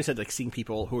 One, we've already said, like, seeing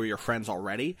people who are your friends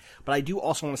already, but I do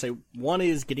also want to say one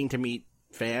is getting to meet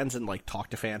fans and, like, talk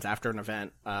to fans after an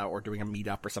event or doing a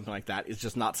meetup or something like that is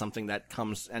just not something that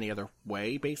comes any other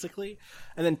way, basically.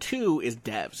 And then two is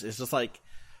devs. It's just like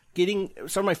getting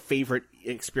some of my favorite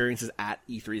experiences at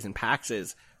E3s and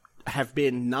PAXs have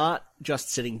been not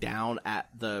just sitting down at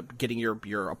getting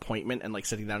your appointment and, like,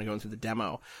 sitting down and going through the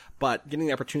demo, but getting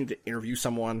the opportunity to interview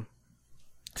someone,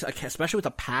 especially with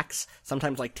the PAX,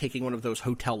 sometimes, like, taking one of those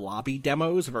hotel lobby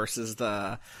demos versus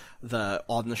the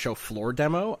on the show floor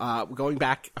demo. Going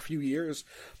back a few years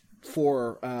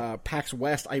for PAX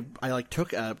West, I like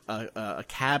took a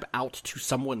cab out to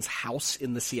someone's house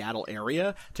in the Seattle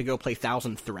area to go play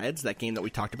Thousand Threads, that game that we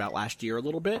talked about last year a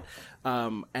little bit.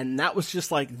 And that was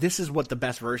just like, this is what the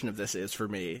best version of this is for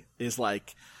me, is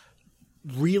like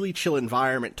really chill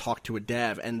environment, talk to a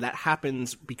dev, and that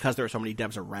happens because there are so many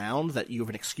devs around that you have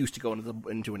an excuse to go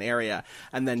into an area,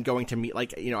 and then going to meet,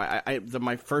 like, you know,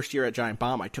 my first year at Giant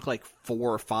Bomb, I took like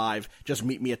 4 or 5, just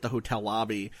meet me at the hotel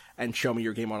lobby and show me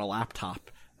your game on a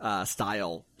laptop,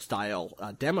 style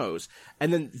demos,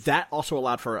 and then that also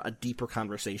allowed for a deeper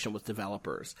conversation with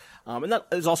developers, and that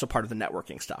is also part of the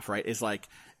networking stuff, right? Is like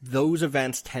those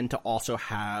events tend to also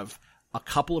have a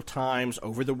couple of times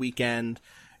over the weekend.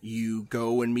 You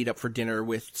go and meet up for dinner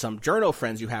with some journo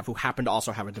friends you have who happen to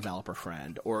also have a developer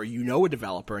friend, or you know a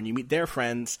developer and you meet their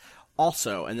friends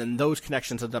also, and then those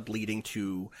connections end up leading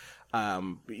to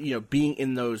being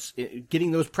in those,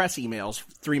 getting those press emails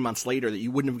 3 months later that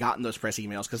you wouldn't have gotten those press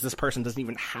emails because this person doesn't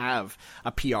even have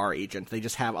a PR agent. They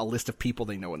just have a list of people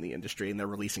they know in the industry and they're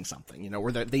releasing something,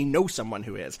 where they know someone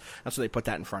who is. And so they put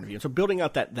that in front of you. And so building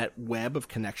out that web of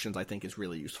connections, I think, is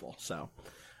really useful. So,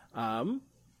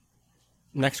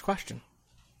 next question.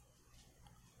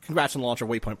 Congrats on the launch of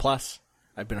Waypoint Plus.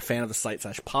 I've been a fan of the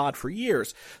site/pod for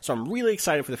years, so I'm really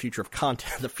excited for the future of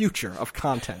content. The future of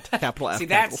content, capital F,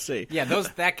 capital C. Yeah,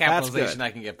 that capitalization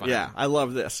I can get behind. Yeah, I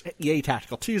love this. EA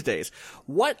Tactical Tuesdays.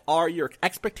 What are your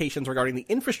expectations regarding the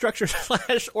infrastructure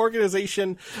 /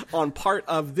 organization on part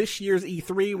of this year's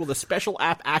E3? Will the special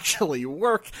app actually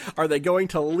work? Are they going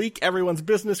to leak everyone's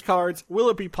business cards? Will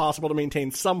it be possible to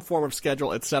maintain some form of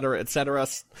schedule, etc., etc.?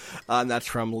 And that's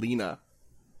from Lena.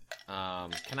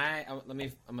 I'm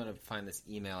gonna find this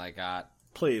email I got.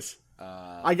 Please.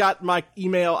 I got my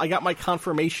email. I got my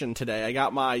confirmation today. I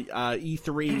got my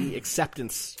E3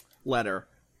 acceptance letter,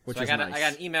 which is nice. I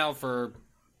got an email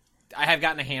I have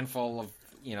gotten a handful of,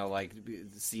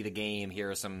 see the game,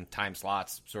 here are some time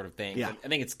slots sort of things. Yeah. I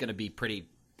think it's gonna be pretty,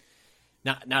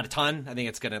 not a ton. I think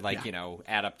it's gonna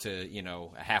add up to,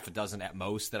 a half a dozen at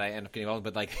most that I end up getting on.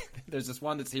 But there's this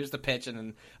one that's, here's the pitch, and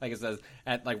then it says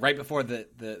at right before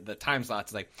the time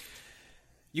slots,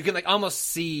 you can almost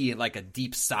see a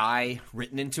deep sigh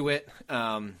written into it,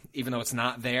 even though it's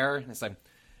not there. And it's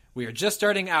we are just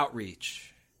starting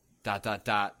outreach, ...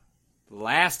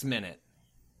 last minute, ...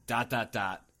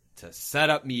 to set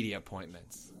up media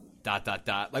appointments, ...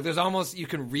 there's almost, you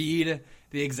can read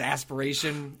the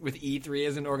exasperation with E3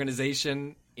 as an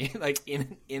organization in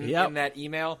that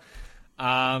email.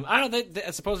 I don't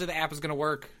know. Supposedly the app is going to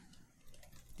work,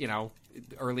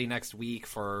 early next week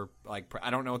for I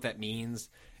don't know what that means.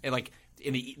 And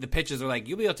in the pitches are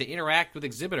you'll be able to interact with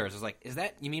exhibitors. It's is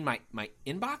that, you mean my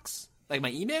inbox?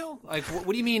 My email? What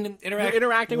do you mean interact? You're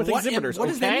interacting with exhibitors. What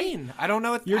does that mean? I don't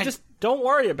know. Just don't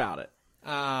worry about it.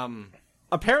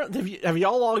 Apparently, have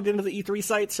y'all logged into the E3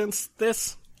 site since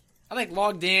this? I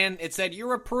logged in. It said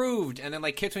you're approved, and then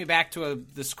kicked me back to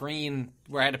the screen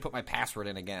where I had to put my password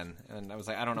in again. And I was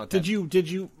I don't know. Did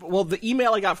you? Well, the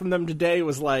email I got from them today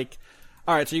was all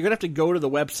right, so you're gonna have to go to the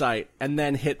website and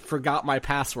then hit "forgot my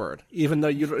password," even though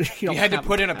you had to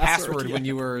put in a password when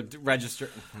you were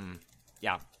registered.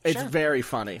 Yeah, it's sure. Very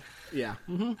funny. Yeah.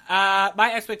 Mm-hmm.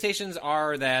 My expectations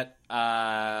are that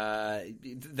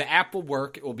the app will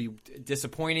work. It will be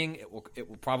disappointing. It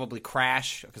will probably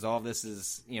crash because all of this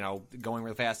is going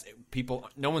really fast.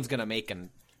 No one's going to make an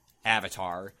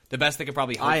avatar. The best they could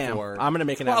probably hope for. I'm going to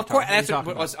make an avatar. Of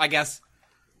course, I guess.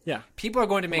 Yeah. People are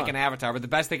going to make an avatar, but the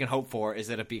best they can hope for is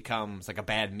that it becomes a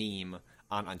bad meme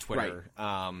on Twitter.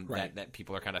 Right. That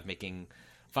people are kind of making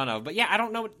fun of. But yeah, I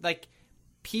don't know.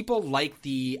 People like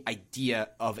the idea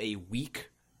of a week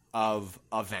of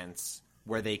events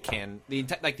where they can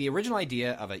the original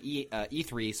idea of a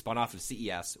E3 spun off of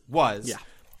CES was,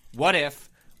 what if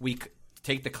we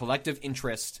take the collective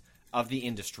interest of the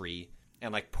industry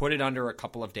and put it under a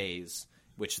couple of days,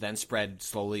 which then spread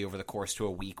slowly over the course to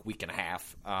a week and a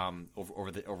half,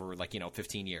 over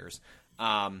 15 years.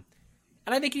 And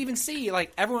I think you even see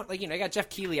everyone I got Jeff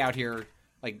Keighley out here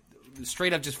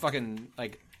straight up just fucking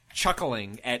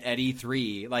chuckling at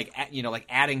E3,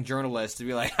 adding journalists to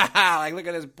be haha, look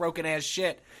at this broken ass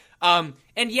shit. And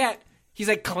yet he's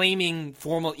claiming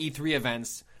formal E3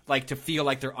 events to feel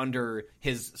like they're under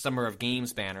his Summer of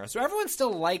Games banner. So everyone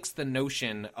still likes the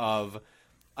notion of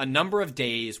a number of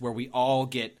days where we all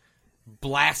get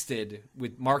blasted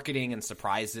with marketing and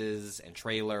surprises and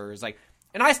trailers.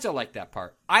 And I still like that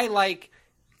part. I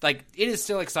it is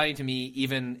still exciting to me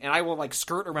even, and I will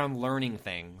skirt around learning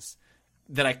things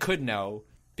that I could know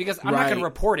because I'm not going to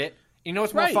report it.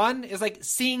 What's more fun is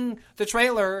seeing the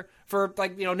trailer for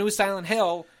new Silent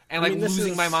Hill and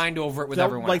losing my mind over it with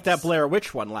everyone else. That Blair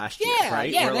Witch one last year, right?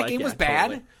 Yeah, that game was bad.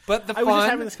 Totally. But I was just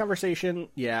having this conversation.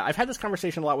 Yeah, I've had this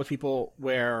conversation a lot with people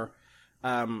where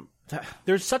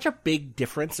there's such a big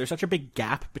difference. There's such a big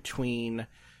gap between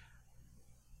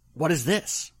what is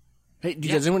this? Hey,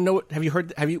 does anyone know? Have you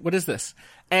heard? What is this?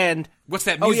 And what's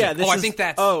that music? I think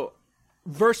that's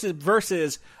versus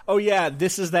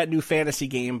this is that new fantasy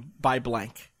game by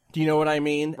blank. Do you know what I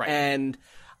mean? Right. And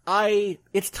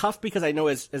it's tough because I know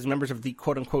as members of the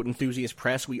quote unquote enthusiast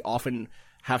press, we often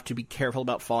have to be careful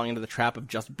about falling into the trap of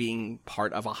just being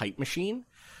part of a hype machine.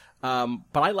 But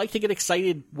I like to get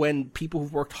excited when people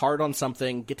who've worked hard on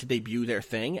something get to debut their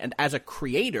thing. And as a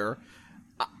creator,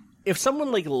 if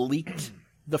someone leaked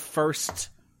the first,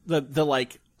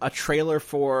 a trailer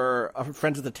for a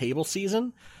Friends at the Table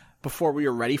season, before we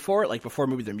were ready for it, like before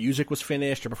maybe the music was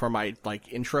finished or before my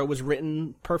like intro was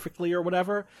written perfectly or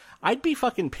whatever, I'd be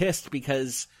fucking pissed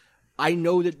because I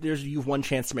know that you've one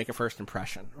chance to make a first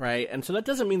impression, right? And so that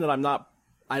doesn't mean that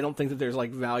I don't think that there's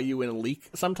like value in a leak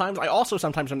sometimes. I also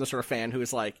sometimes I'm the sort of fan who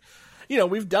is like,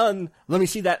 we've done, let me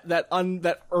see that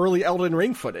early Elden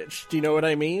Ring footage. Do you know what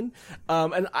I mean?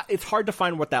 It's hard to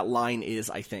find what that line is,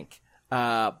 I think.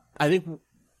 I think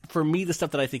for me, the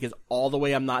stuff that I think is all the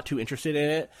way I'm not too interested in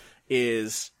it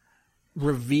is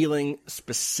revealing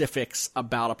specifics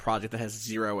about a project that has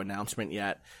zero announcement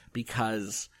yet,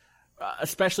 because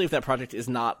especially if that project is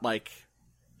not like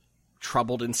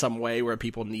troubled in some way where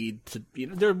people need to,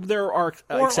 there are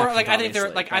exceptions, or like I think there,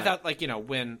 like I thought like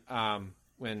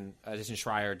when Jason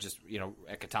Schreier just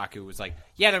at Kotaku was like,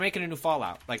 yeah, they're making a new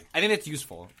Fallout. Like I think that's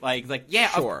useful. Like yeah,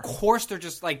 sure. Of course they're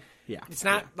just like, it's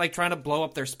not like trying to blow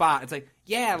up their spot. It's like,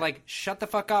 yeah, like shut the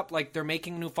fuck up. Like they're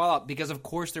making a new Fallout because of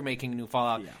course they're making a new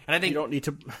Fallout. Yeah. And I think you don't need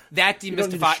to that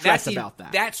demystify stress about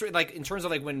that. That's like in terms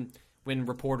of like when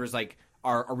reporters like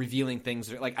are revealing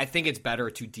things. Like I think it's better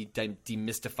to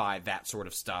demystify that sort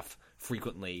of stuff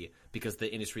frequently because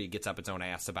the industry gets up its own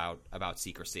ass about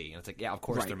secrecy. And it's like, yeah, of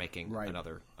course they're making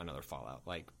another Fallout.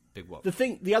 Like big whoop.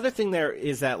 The other thing there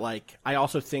is that like I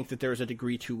also think that there's a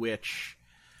degree to which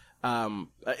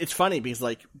it's funny because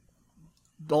like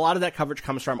a lot of that coverage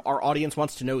comes from our audience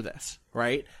wants to know this,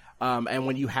 right? And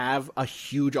when you have a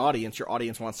huge audience, your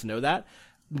audience wants to know that.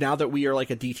 Now that we are like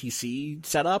a DTC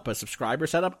setup, a subscriber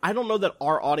setup, I don't know that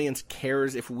our audience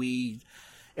cares if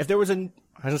there's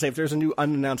a new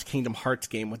unannounced Kingdom Hearts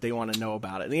game, would they want to know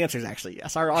about it? And the answer is actually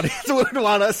yes. Our audience would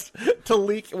want us to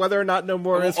leak whether or not No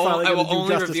More is finally going to do justice. I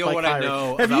will only reveal what I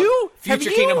know about future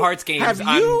Kingdom Hearts games on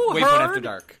Waypoint After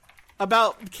Dark.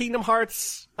 About Kingdom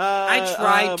Hearts, I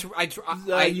tried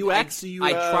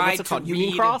to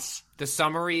Union Cross? The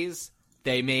summaries.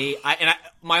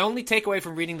 My only takeaway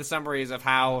from reading the summaries of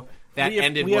how that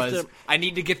ended was I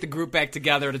need to get the group back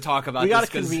together to talk about this. We got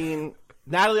to convene.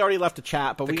 Natalie already left the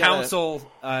chat, but the council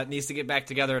needs to get back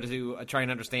together to try and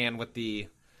understand what the.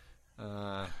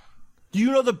 Do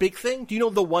you know the big thing? Do you know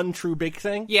the one true big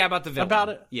thing? Yeah, about the villain. About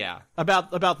it? Yeah.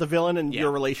 About the villain and your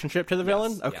relationship to the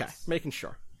villain? Yes, okay, yes. Making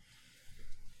sure.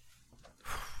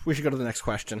 We should go to the next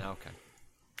question. Okay.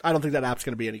 I don't think that app's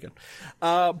going to be any good.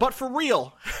 But for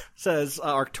real, says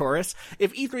Arcturus,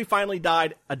 if E3 finally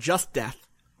died a just death,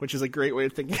 which is a great way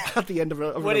of thinking about the end of an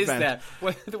event. What is that?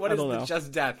 What is the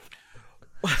just death?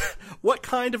 What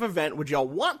kind of event would y'all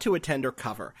want to attend or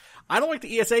cover? I don't like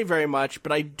the ESA very much,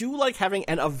 but I do like having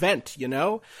an event,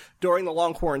 During the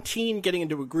long quarantine, getting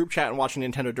into a group chat and watching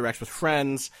Nintendo Directs with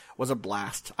friends was a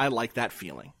blast. I like that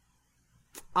feeling.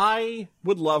 I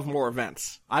would love more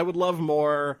events. I would love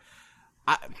more...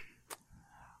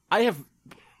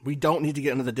 we don't need to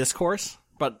get into the discourse,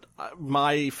 but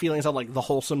my feelings on like the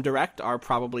Wholesome Direct are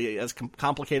probably as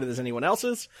complicated as anyone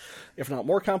else's, if not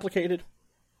more complicated.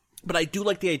 But I do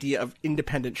like the idea of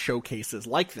independent showcases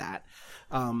like that,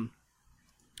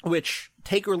 which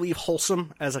take or leave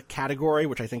wholesome as a category,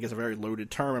 which I think is a very loaded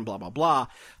term and blah, blah, blah.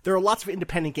 There are lots of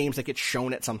independent games that get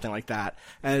shown at something like that.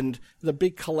 And the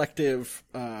big collective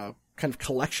kind of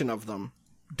collection of them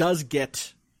does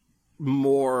get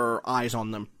more eyes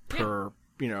on them per,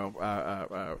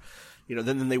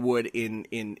 than they would in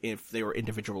if they were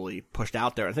individually pushed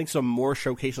out there. I think some more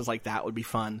showcases like that would be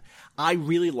fun. I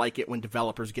really like it when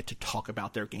developers get to talk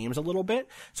about their games a little bit.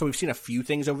 So we've seen a few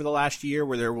things over the last year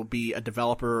where there will be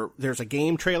there's a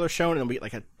game trailer shown and it'll be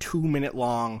like a 2-minute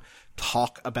long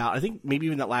talk about, I think maybe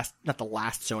even not the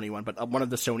last Sony one, but one of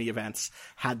the Sony events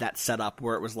had that set up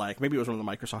where it was like, maybe it was one of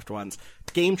the Microsoft ones,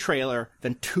 game trailer,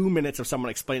 then 2 minutes of someone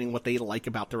explaining what they like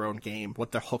about their own game,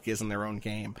 what their hook is in their own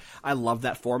game. I love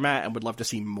that format and would love to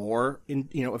see more in,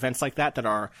 events like that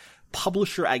are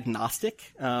publisher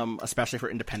agnostic, especially for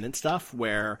independent stuff,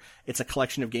 where it's a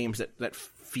collection of games that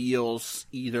feels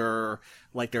either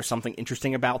like there's something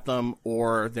interesting about them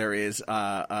or there is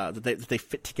that they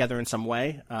fit together in some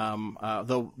way.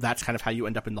 Though that's kind of how you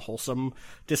end up in the wholesome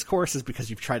discourse, is because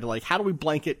you've tried to like, how do we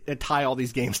blanket and tie all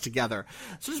these games together?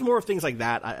 So there's more of things like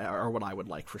that are what I would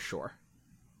like for sure.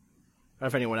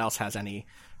 If anyone else has any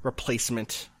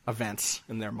replacement events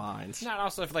in their minds. Not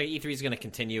also if like E3 is going to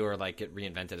continue or like get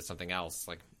reinvented as something else.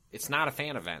 Like it's not a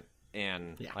fan event,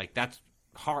 and like that's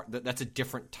hard. That's a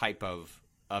different type of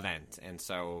event, and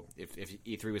so if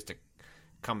E3 was to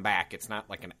come back, it's not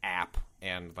like an app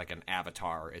and like an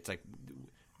avatar. It's like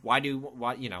why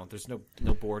there's no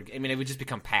board. I mean, it would just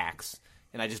become PAX.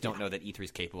 And I just don't know that E3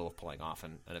 is capable of pulling off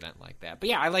an event like that. But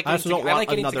yeah, I like getting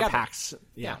another together. PAX.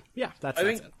 Yeah. That's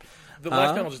think it. The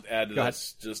last thing I'll just add to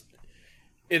this,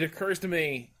 it occurs to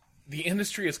me the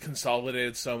industry is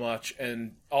consolidated so much,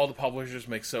 and all the publishers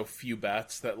make so few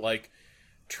bets that, like,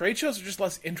 trade shows are just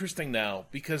less interesting now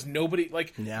because nobody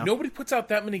puts out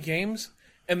that many games,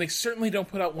 and they certainly don't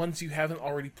put out ones you haven't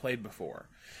already played before.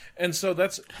 And so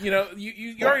that's, you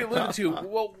already alluded to,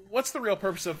 well, what's the real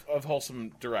purpose of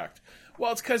Wholesome Direct?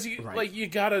 Well, it's because you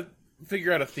gotta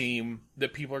figure out a theme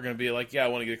that people are going to be like, yeah, I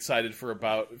want to get excited for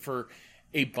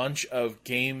a bunch of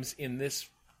games in this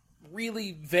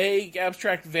really vague,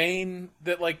 abstract vein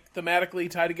that, like, thematically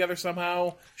tie together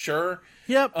somehow. Sure.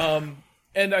 Yep.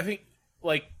 And I think,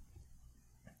 like,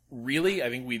 really, I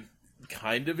think we'd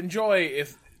kind of enjoy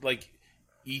if, like,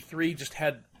 E3 just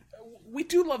had... We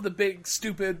do love the big,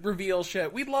 stupid reveal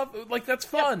shit. We love... Like, that's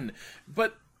fun. Yep.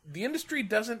 But the industry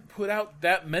doesn't put out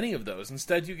that many of those.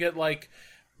 Instead, you get, like,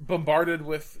 bombarded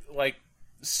with, like,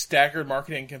 staggered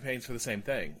marketing campaigns for the same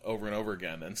thing over and over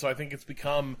again. And so I think it's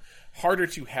become harder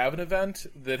to have an event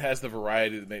that has the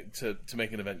variety to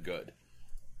make an event good.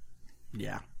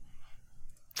 Yeah.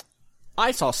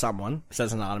 I saw someone,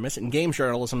 says Anonymous, in game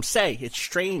journalism say it's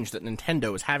strange that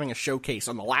Nintendo is having a showcase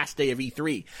on the last day of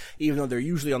E3, even though they're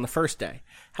usually on the first day.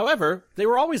 However, they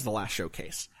were always the last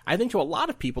showcase. I think to a lot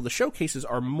of people, the showcases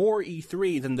are more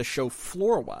E3 than the show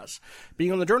floor was.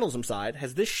 Being on the journalism side,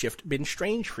 has this shift been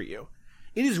strange for you?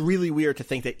 It is really weird to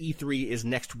think that E3 is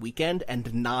next weekend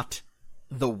and not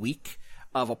the week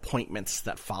of appointments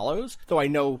that follows. Though I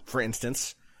know, for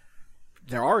instance,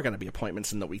 there are going to be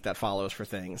appointments in the week that follows for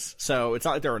things. So it's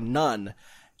not like there are none.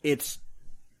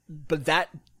 But that,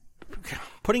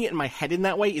 putting it in my head in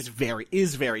that way is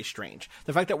very strange.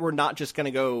 The fact that we're not just going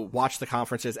to go watch the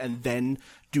conferences and then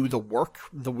do the work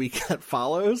the week that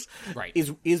follows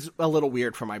is a little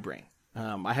weird for my brain.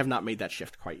 I have not made that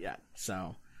shift quite yet.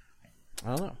 So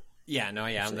I don't know. Yeah, no,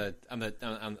 yeah, I'm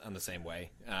the same way.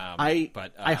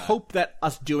 I hope that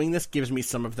us doing this gives me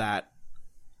some of that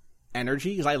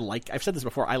energy, because I've said this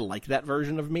before, I like that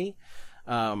version of me.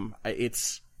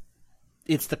 It's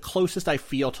the closest I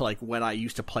feel to, like, when I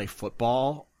used to play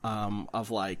football,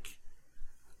 of, like,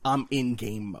 I'm in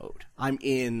game mode. I'm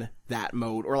in that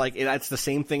mode. Or, like, it's the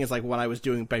same thing as, like, when I was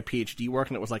doing my PhD work,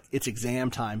 and it was like, it's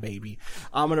exam time, baby.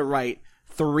 I'm gonna write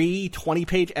 3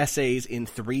 20-page essays in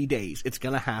 3 days. It's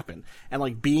gonna happen. And,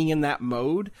 like, being in that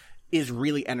mode is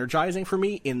really energizing for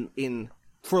me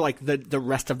for, like, the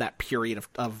rest of that period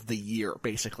of the year,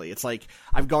 basically. It's like,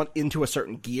 I've gone into a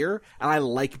certain gear, and I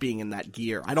like being in that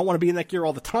gear. I don't want to be in that gear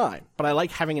all the time, but I like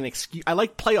having an excuse. I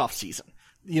like playoff season.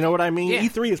 You know what I mean? Yeah.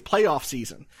 E3 is playoff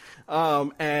season.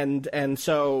 And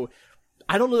so,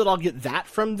 I don't know that I'll get that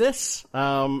from this,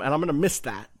 and I'm gonna miss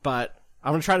that, but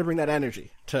I'm gonna try to bring that energy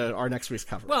to our next week's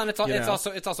coverage. Well, and it's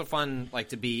also fun, like,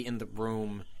 to be in the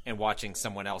room and watching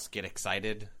someone else get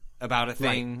excited about a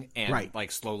thing and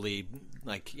like slowly,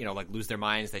 like, you know, like, lose their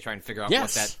minds. They try and figure out what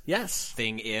that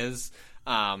thing is.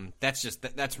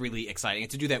 That's really exciting.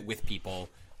 And to do that with people,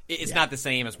 it's not the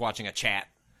same as watching a chat,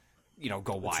 you know,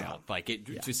 go wild. Like,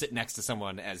 to sit next to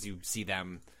someone as you see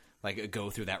them, like, go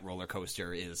through that roller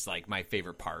coaster is, like, my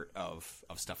favorite part of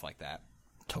stuff like that.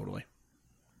 Totally.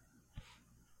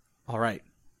 All right.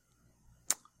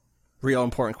 Real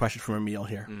important question from Emil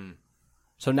here.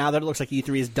 So now that it looks like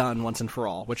E3 is done once and for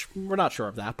all, which we're not sure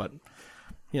of that, but,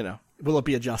 you know, will it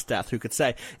be a just death? Who could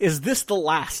say? Is this the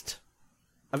last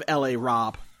of L.A.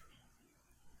 Rob?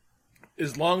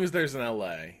 As long as there's an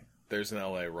L.A., there's an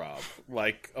L.A. Rob.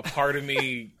 Like, a part of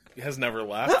me has never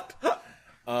left.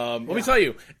 Let me tell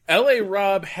you, L.A.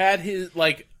 Rob had his,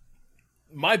 like,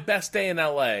 my best day in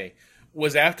L.A.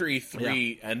 was after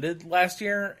E3 ended last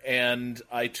year, and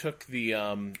I took the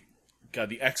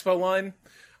Expo line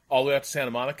all the way out to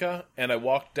Santa Monica, and I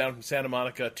walked down from Santa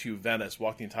Monica to Venice,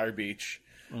 walked the entire beach,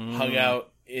 hung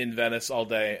out in Venice all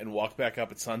day, and walked back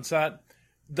up at sunset.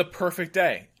 The perfect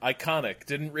day. Iconic.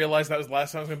 Didn't realize that was the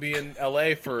last time I was going to be in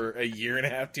LA for a year and a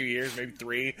half, 2 years, maybe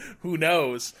 3. Who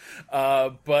knows?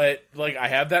 But, like, I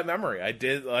have that memory.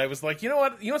 I was like, you know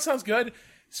what sounds good?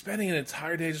 Spending an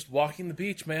entire day just walking the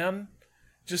beach, man.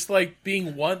 Just, like,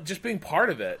 being part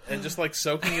of it, and just, like,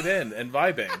 soaking it in and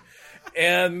vibing.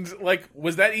 And, like,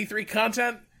 was that E3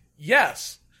 content?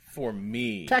 Yes. For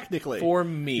me. Technically. For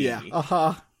me. Yeah.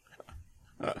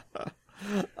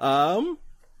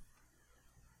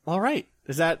 All right.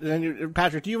 Is that,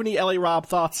 Patrick, do you have any LA Rob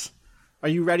thoughts? Are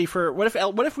you ready for, what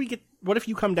if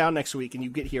you come down next week and you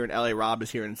get here and LA Rob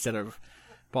is here instead of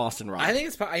Boston Rob? I think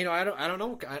it's, you know, I don't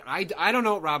know. I don't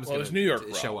know what Rob's going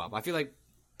to show up. I feel like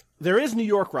there is New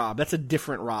York Rob. That's a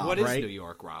different Rob, What is right? New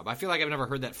York Rob? I feel like I've never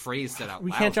heard that phrase said out loud.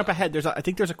 We can't jump ahead. I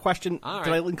think there's a question. Right.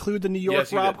 Did I include the New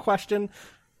York Rob question?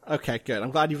 Okay, good.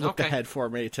 I'm glad you've looked ahead for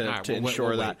me to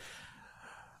ensure that.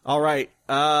 All right.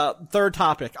 Third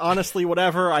topic. Honestly,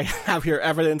 whatever. I have here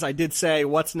evidence. I did say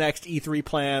what's next, E3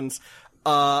 plans.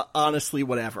 Honestly,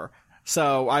 whatever.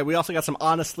 So we also got some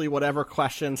honestly whatever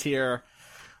questions here.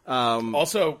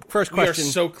 Also, first question. We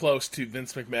are so close to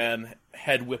Vince McMahon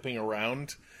head whipping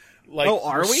around. Like,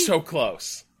 are we? So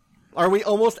close. Are we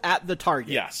almost at the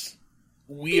target? Yes.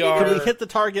 We are. Can we hit the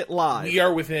target live? We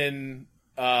are within.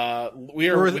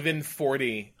 Within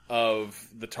 40 of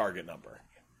the target number.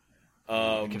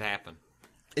 It could happen.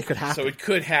 It could happen. So it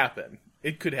could happen.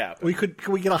 It could happen.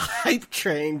 Can we get a hype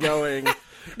train going?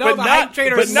 No, but hype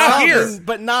train but not here.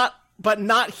 But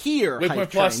not here. Hype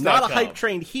train. Not a hype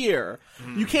train here.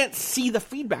 You can't see the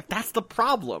feedback. That's the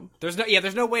problem.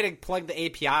 There's no way to plug the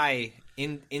API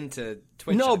into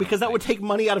Twitch. No, because that would take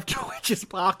money out of Twitch's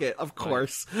pocket, of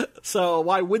course. Right. So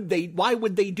why would they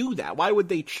do that? Why would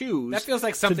they choose? That feels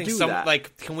like something. That?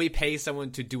 Like, can we pay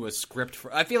someone to do a script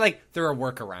for? I feel like there are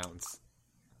workarounds.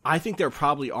 I think there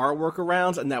probably are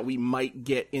workarounds, and that we might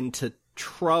get into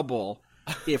trouble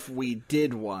if we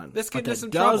did one. Let's get into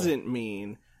some trouble. That doesn't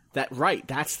mean that. Right?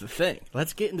 That's the thing.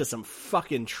 Let's get into some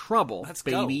fucking trouble,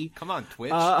 baby. Go. Come on,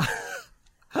 Twitch.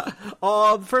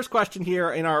 The first question here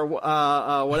in our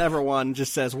whatever one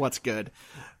just says, what's good?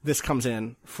 This comes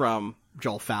in from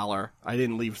Joel Fowler. I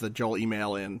didn't leave the Joel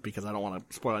email in because I don't want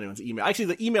to spoil anyone's email.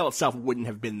 Actually, the email itself wouldn't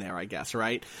have been there, I guess,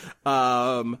 right?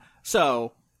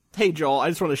 So, hey, Joel, I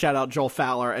just want to shout out Joel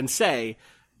Fowler and say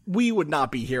we would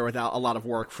not be here without a lot of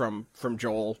work from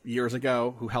Joel years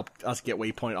ago, who helped us get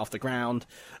Waypoint off the ground.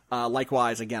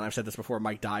 Likewise, again, I've said this before,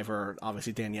 Mike Diver,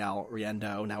 obviously Danielle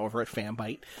Riendo, now over at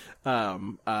Fanbyte,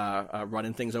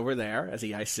 running things over there as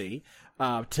EIC,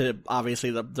 to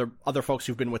obviously the other folks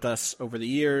who've been with us over the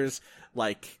years,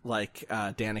 like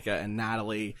Danica and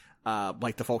Natalie,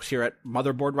 like the folks here at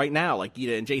Motherboard right now, like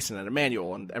Gita and Jason and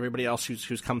Emmanuel and everybody else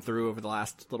who's come through over the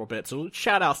last little bit. So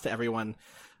shout outs to everyone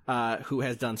who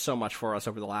has done so much for us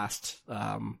over the last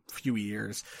few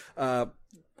years. A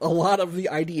lot of the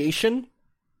ideation,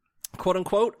 quote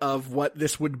unquote, of what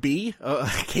this would be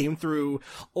came through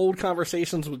old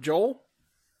conversations with Joel.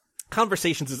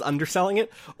 Conversations is underselling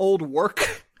it. Old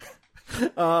work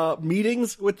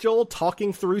meetings with Joel,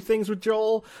 talking through things with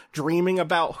Joel, dreaming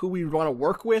about who we want to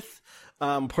work with,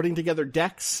 putting together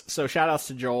decks. So shout outs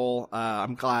to Joel.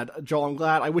 I'm glad.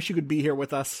 I wish you could be here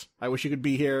with us. I wish you could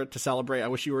be here to celebrate. I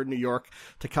wish you were in New York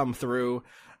to come through.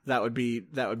 That would be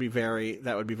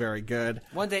very good.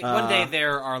 One day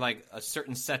there are like a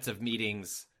certain sets of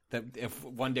meetings that if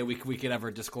one day we could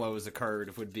ever disclose occurred,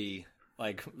 it would be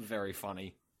like very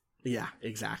funny. Yeah,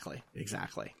 exactly.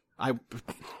 I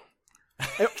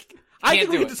think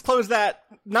we can disclose that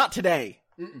not today.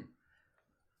 Mm-mm.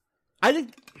 I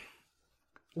think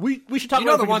we should talk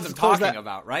about the ones I'm talking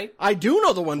about, right? I do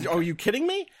know the ones. Okay. Are you kidding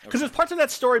me? Because there's parts of that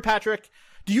story, Patrick.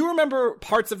 Do you remember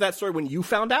parts of that story when you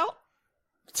found out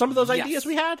some of those ideas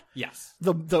we had? Yes.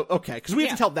 Okay, because we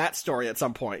have to tell that story at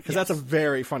some point, because that's a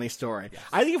very funny story. Yes.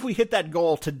 I think if we hit that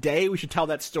goal today, we should tell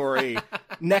that story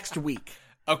next week.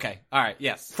 Okay. All right.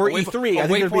 Yes. For E3, I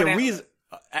think there'd be a reason.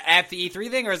 At the E3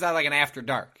 thing, or is that like an after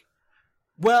dark?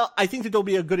 Well, I think that there'll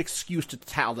be a good excuse to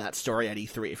tell that story at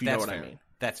E3, if you know what I mean.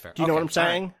 That's fair. Do you know what I'm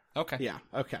saying? Right. Okay. Yeah,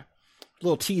 okay.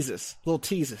 Little teases.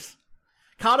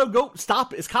 Kato, go,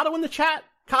 stop. Is Kato in the chat?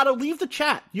 Kato, leave the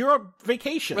chat. You're on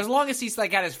vacation. But as long as he's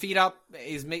like got his feet up,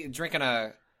 he's drinking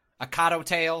a Kato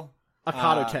tail. A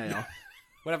Kato tail.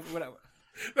 Whatever.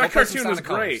 That cartoon was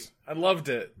great. I loved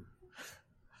it.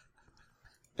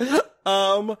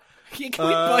 Can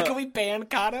we ban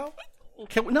Kato?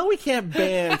 No, we can't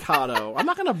ban Kato. I'm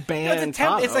not going to ban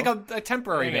Kato. It's like a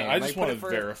temporary ban. I just want to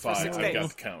verify I've got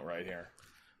the count right here.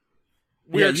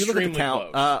 We're extremely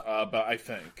close, but I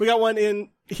think. We got one in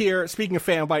here. Speaking of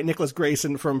Fanbyte, Nicholas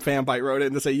Grayson from Fanbyte wrote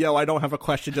in to say, yo, I don't have a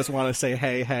question, just want to say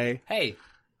hey. Hey.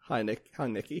 Hi,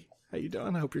 Nikki. How you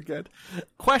doing? I hope you're good.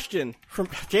 Question from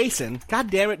Jason. God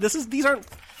damn it. These aren't...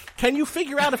 Can you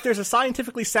figure out if there's a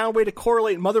scientifically sound way to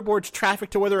correlate Motherboard's traffic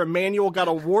to whether Emmanuel got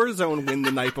a Warzone win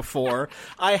the night before?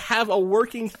 I have a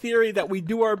working theory that we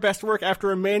do our best work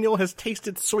after Emmanuel has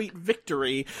tasted sweet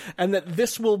victory, and that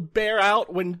this will bear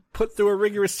out when put through a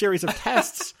rigorous series of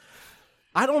tests.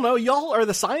 I don't know. Y'all are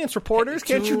the science reporters.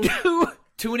 Can't you do...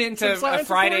 Tune in to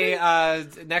Friday,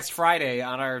 next Friday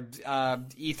on our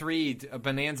E3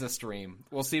 Bonanza stream.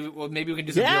 We'll see. Maybe we can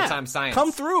do some real-time science.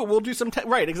 Come through. We'll do some...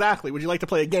 right, exactly. Would you like to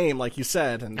play a game, like you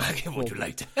said? And would you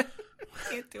like to?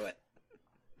 Can't do it.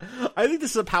 I think this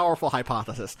is a powerful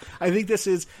hypothesis. I think this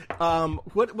is...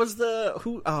 what was the...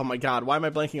 Who? Oh, my God. Why am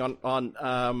I blanking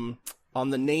on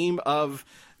the name of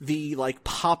the, like,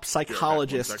 pop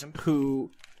psychologist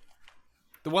who...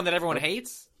 The one that everyone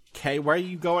hates? okay, where are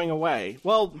you going away?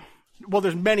 Well,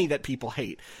 there's many that people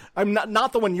hate. I'm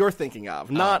not the one you're thinking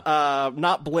of.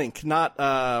 Not Blink.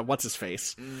 Not what's his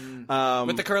face with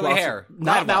the curly hair.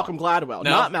 Not Malcolm Gladwell.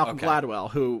 No? Not Malcolm Gladwell.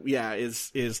 Who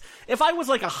is if I was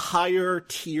like a higher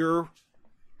tier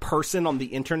person on the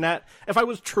internet, if I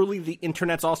was truly the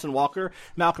internet's Austin Walker,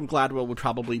 Malcolm Gladwell would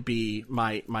probably be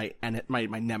my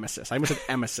nemesis. I almost said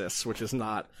emesis, which is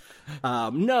not.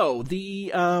 Oh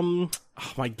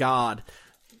my god.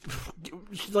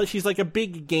 She's like a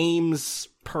big games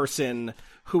person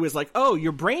who is like, oh,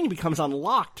 your brain becomes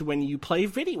unlocked when you play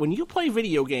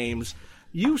video games.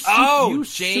 Jane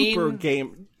super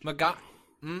game.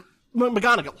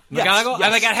 McGonagall. Yes,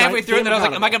 I got halfway through it, and then I was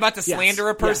like, am I about to yes, slander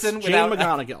a person? Jane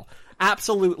McGonagall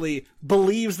absolutely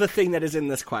believes the thing that is in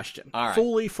this question. All right.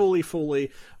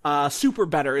 Fully. Super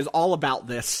Better is all about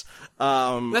this.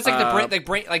 That's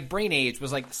like Brain Age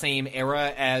was like the same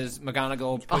era as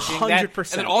McGonagall pushing 100%. that.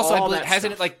 And then also, I believe,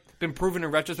 hasn't it like been proven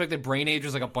in retrospect that Brain Age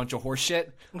was like a bunch of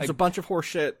horseshit? It's a bunch of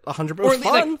horseshit. 100%. Or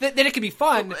fun. Then it could be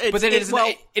fun, but then it is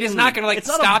not going to like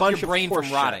stop your brain from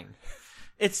rotting.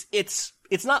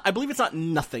 It's not. I believe it's not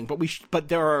nothing, but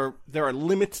there are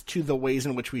limits to the ways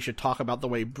in which we should talk about the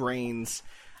way brains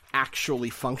actually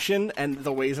function and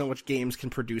the ways in which games can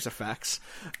produce effects,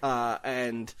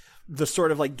 and the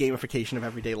sort of like gamification of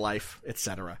everyday life,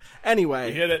 etc.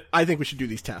 Anyway, we hit it. I think we should do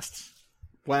these tests.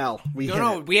 Well, we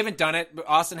we haven't done it.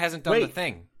 Austin hasn't done the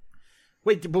thing.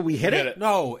 Wait, but we hit it?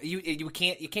 No, you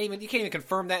can't even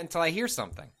confirm that until I hear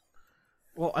something.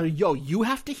 Well, you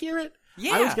have to hear it.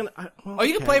 Yeah. I was gonna.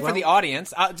 You can play it for the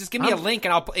audience. Just give me a link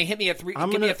and hit me a 3.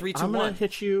 Give me a 3, 2, 1.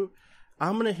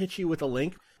 I'm gonna hit you with a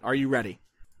link. Are you ready?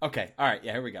 Okay. All right.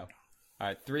 Yeah. Here we go. All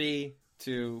right. 3,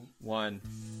 2, 1.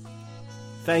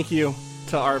 Thank you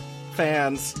to our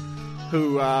fans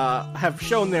who have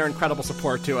shown their incredible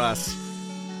support to us.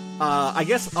 I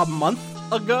guess a month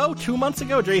ago, 2 months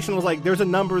ago, Jason was like, "There's a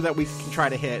number that we can try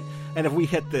to hit, and if we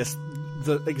hit this,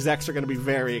 the execs are going to be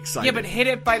very excited." Yeah, but hit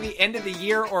it by the end of the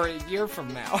year or a year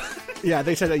from now. Yeah,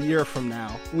 they said a year from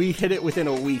now. We hit it within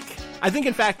a week. I think,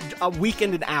 in fact, a week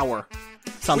and an hour.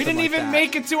 We didn't even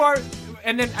make it to our...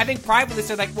 And then I think privately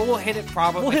said, like, well, we'll hit it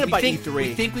probably. We'll hit it by E3.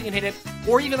 We think we can hit it.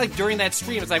 Or even, like, during that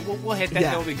stream, it's like, we'll hit that. Yeah.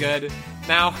 That'll be good.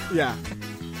 Now... Yeah.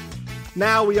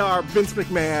 Now we are Vince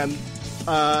McMahon...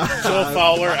 Joel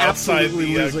Fowler outside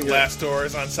the glass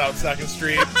doors on South 2nd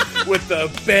Street with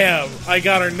the bam, I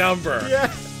got her number.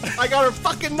 Yeah, I got her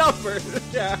fucking number.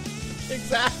 Yeah,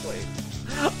 exactly.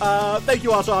 Thank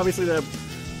you also, obviously, to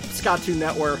Scott2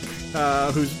 Network,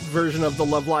 whose version of the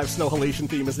Love Live Snow Halation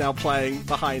theme is now playing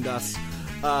behind us,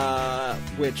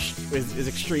 which is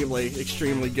extremely,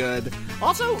 extremely good.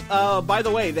 Also, by the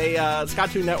way, they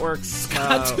Scott2 Network's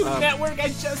Network. I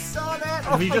just saw that.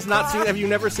 Have you just not seen? Have you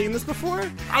never seen this before?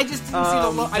 I just didn't see the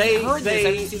logo. I've heard this.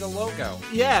 I didn't see the logo.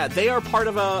 Yeah, they are part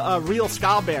of a real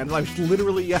ska band. I was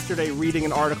literally yesterday reading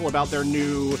an article about their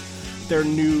new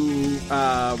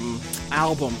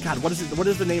album. God, what is it? What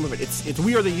is the name of it? It's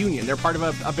We Are the Union. They're part of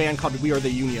a band called We Are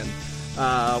the Union.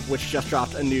 Which just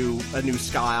dropped a new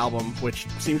ska album, which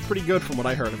seems pretty good from what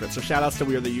I heard of it. So shout outs to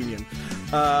We Are the Union,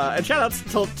 and shout outs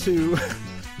to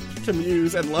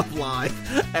Muse and Love Live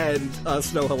and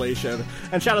Snow Halation,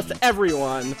 and shout outs to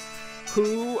everyone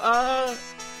who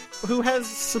has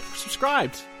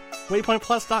subscribed.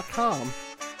 WaypointPlus.com.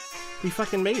 We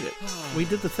fucking made it. We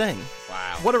did the thing.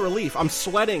 Wow. What a relief. I'm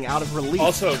sweating out of relief.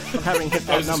 Also, of having hit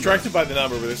that I was distracted by the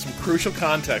number, but there's some crucial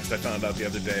context I found out the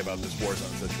other day about this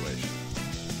Warzone situation.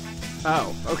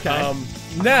 Oh, okay.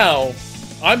 Now,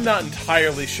 I'm not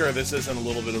entirely sure this isn't a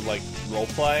little bit of, like,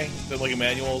 roleplay that, like,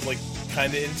 Emmanuel is, like,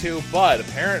 kind of into, but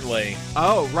apparently...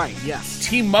 Oh, right, yes.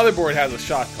 Team Motherboard has a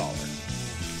shot caller.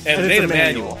 And it ain't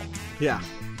Emmanuel. Yeah.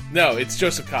 No, it's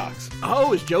Joseph Cox.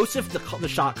 Oh, is Joseph the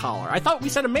shot caller? I thought we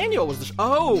said Emmanuel was the...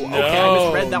 okay, I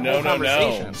misread that whole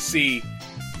conversation. No. See,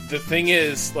 the thing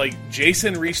is, like,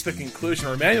 Jason reached the conclusion,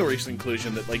 or Emmanuel reached the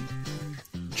conclusion that, like,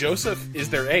 Joseph is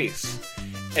their ace.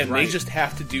 And they just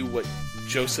have to do what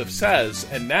Joseph says,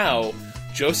 and now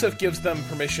Joseph gives them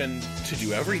permission to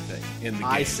do everything in the game.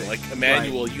 I see. Like,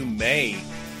 Emmanuel, you may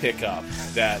pick up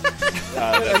that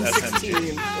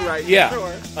SMG. Right, yeah.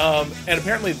 Sure. And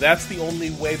apparently that's the only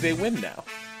way they win now.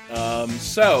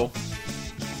 So,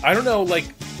 I don't know, like,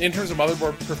 in terms of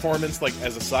Motherboard performance, like,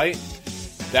 as a site,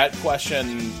 that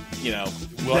question, you know,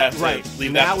 we'll have to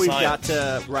leave that now to we've science.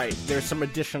 got to, there's some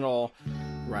additional,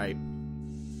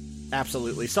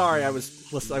 absolutely. Sorry, I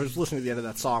was listening to the end of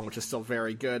that song, which is still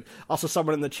very good. Also,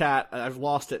 someone in the chat, I've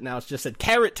lost it now, it's just said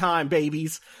carrot time,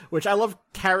 babies, which I love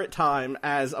carrot time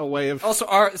as a way of also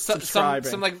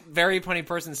some like very funny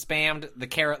person spammed the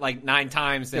carrot like 9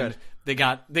 times and They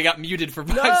got muted for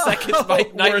 5 seconds by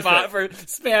Nightbot for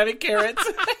spamming carrots.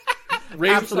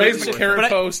 Raise the carrot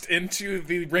post into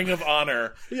the Ring of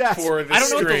Honor for the I don't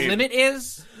know stream. what the limit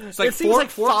is. It's like it seems like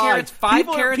four carrots, 5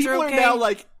 carrots people are okay. People are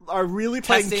now are really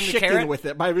playing Testing the chicken carrot? with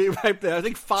it. I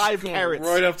think 5 carrots.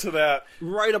 Right up to that.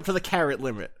 Right up to the carrot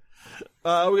limit. We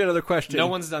got another question. No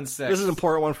one's done 6. This is an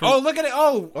important one. Oh, look at it!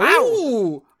 Oh, wow!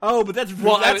 Ooh. Oh, but that's a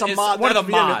mod. One of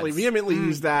the vehemently mods.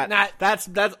 use that. That's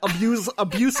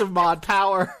abusive mod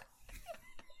power.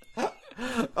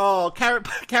 Oh,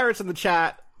 carrots in the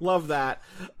chat. Love that.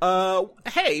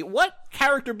 Hey, what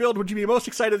character build would you be most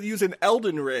excited to use in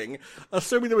Elden Ring?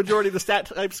 Assuming the majority of the stat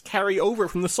types carry over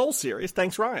from the Soul series.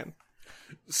 Thanks, Ryan.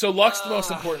 So Luck's the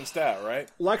most important stat, right?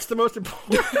 Luck's the most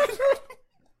important.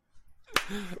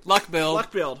 Luck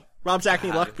build. Rob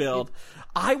Zachney luck build.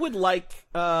 I would like,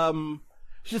 the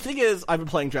thing is, I've been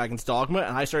playing Dragon's Dogma,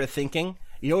 and I started thinking,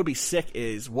 you know what would be sick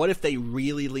is, what if they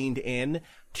really leaned in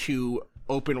to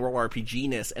open world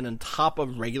RPG-ness, and on top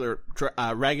of regular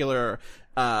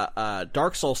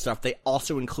Dark Souls stuff, they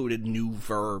also included new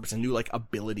verbs and new,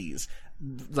 abilities.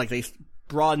 Like, they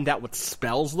broadened out what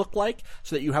spells look like,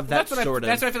 so that you have that That's what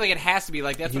I feel like it has to be.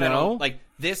 Like, that's what I don't, like,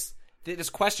 this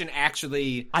question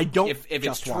actually, I don't if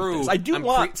it's want true, this. I do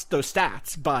want those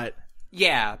stats, but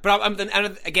yeah, but I'm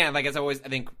again, like, as I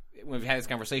think when we've had these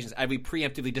conversations, I'd be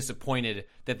preemptively disappointed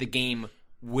that the game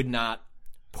would not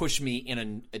push me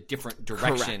in a different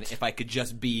direction. Correct. If I could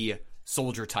just be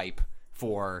soldier type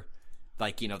for, the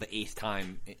 8th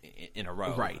time in a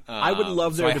row. Right. I would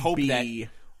love there to be...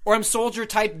 Or I'm soldier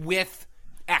type with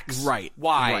X,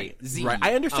 Y, Z. Right.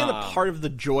 I understand that part of the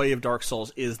joy of Dark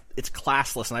Souls is it's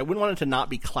classless, and I wouldn't want it to not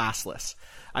be classless.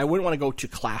 I wouldn't want to go to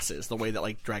classes the way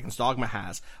that Dragon's Dogma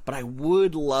has, but I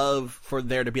would love for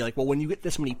there to be well, when you get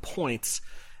this many points,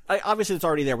 obviously it's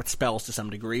already there with spells to some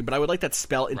degree, but I would like that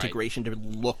spell integration to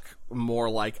look more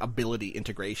like ability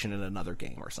integration in another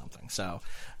game or something. So,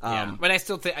 but I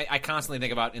still think I constantly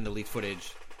think about in the leaked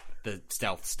footage the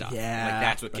stealth stuff. Yeah,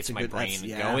 that's what gets my brain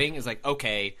going. Is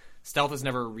okay. Stealth has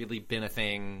never really been a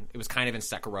thing. It was kind of in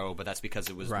Sekiro, but that's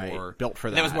because it was more built for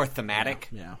that. That was more thematic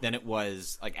than it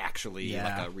was actually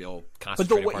a real but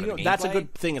concentrated part of the that's a gameplay.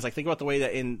 good thing. Is think about the way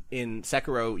that in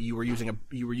Sekiro you were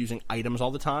using items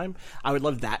all the time. I would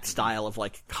love that style of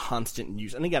constant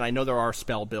use. And again, I know there are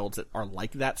spell builds that are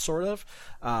like that sort of,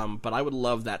 but I would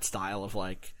love that style of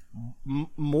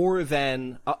more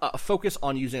than a focus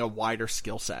on using a wider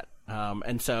skill set.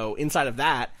 And so inside of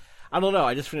that, I don't know.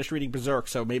 I just finished reading Berserk,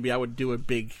 so maybe I would do a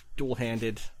big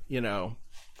dual-handed,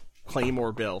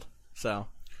 Claymore build. So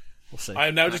we'll see.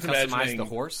 I'm now just imagining the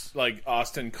horse,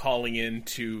 Austin calling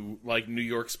into New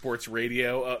York sports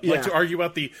radio, to argue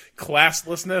about the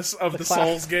classlessness of the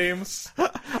Souls games.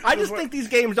 I just think these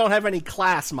games don't have any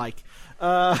class, Mike.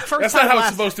 That's not how it's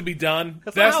supposed to be done.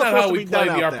 That's not how we play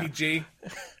the RPG.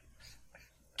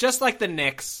 Just like the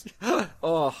Knicks. R.I.P.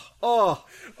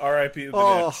 to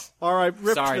the Knicks. All right,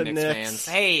 rip Sorry, to the Knicks Knicks. fans.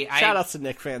 Hey, shout out to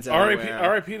Knicks fans everywhere.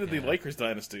 R.I.P. to the Lakers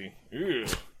dynasty. Ooh,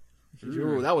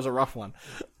 that was a rough one.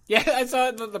 Yeah, I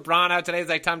saw LeBron out today.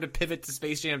 It's time to pivot to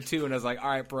Space Jam 2, and I was like, all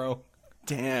right, bro.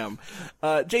 Damn.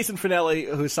 Jason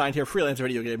Finelli, who's signed here, freelance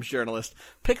video games journalist,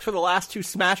 picked for the last 2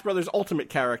 Smash Brothers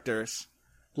Ultimate characters,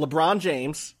 LeBron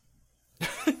James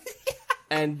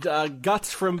and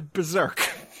Guts from Berserk.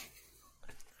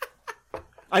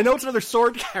 I know it's another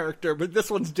sword character, but this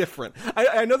one's different.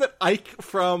 I know that Ike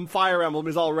from Fire Emblem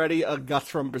is already a Guts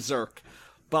from Berserk,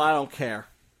 but I don't care.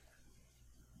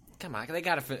 Come on, they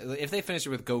gotta. If they finish it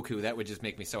with Goku, that would just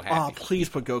make me so happy. Oh, please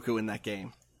put Goku in that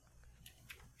game.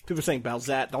 People are saying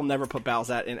Bowsette. They'll never put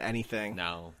Bowsette in anything.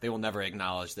 No, they will never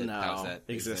acknowledge that Bowsette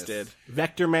existed. exists.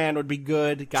 Vector Man would be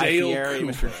good. Guy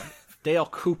Fieri, Dale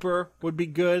Cooper would be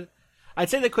good. I'd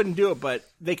say they couldn't do it, but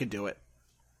they could do it.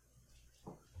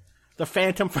 The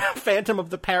Phantom of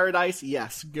the Paradise,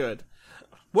 yes, good.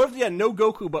 What if no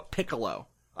Goku but Piccolo?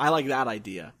 I like that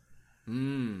idea.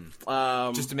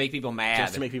 Just to make people mad.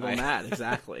 Just to make people mad,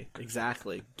 exactly. Gex,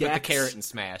 Put the carrot in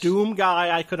Smash. Doom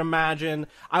Guy, I could imagine.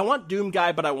 I want Doom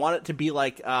Guy, but I want it to be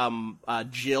like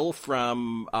Jill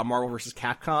from Marvel vs.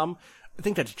 Capcom. I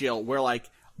think that's Jill, where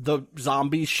the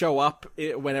zombies show up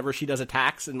whenever she does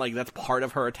attacks, and that's part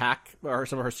of her attack, or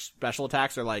some of her special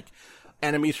attacks are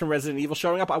enemies from Resident Evil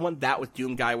showing up. I want that with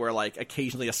Doom Guy, where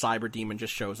occasionally a cyber demon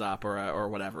just shows up or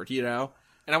whatever. Do you know?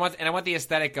 And I want the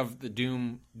aesthetic of the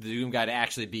Doom Guy to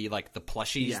actually be the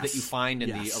plushies that you find in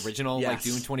the original Doom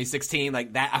 2016.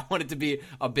 That I want it to be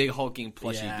a big hulking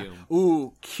plushie Doom.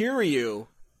 Ooh, Kiryu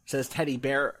says Teddy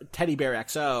Bear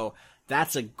XO.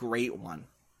 That's a great one.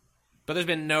 But there's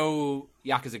been no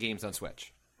Yakuza games on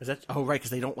Switch. Is that? Oh, right,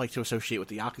 because they don't like to associate with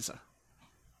the Yakuza.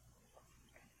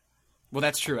 Well,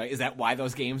 that's true. Is that why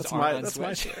those games aren't on Switch?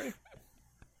 That's my theory.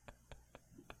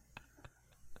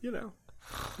 You know,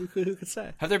 who could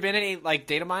say? Have there been any like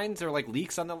data mines or like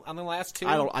leaks on the last two?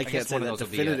 I can't say that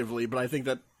definitively, but I think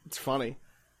that it's funny.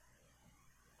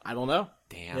 I don't know.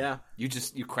 Damn. Yeah.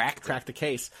 You cracked the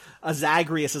case.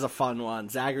 Zagreus is a fun one.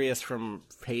 Zagreus from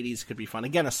Hades could be fun.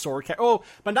 Again, a sword character. Oh,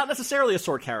 but not necessarily a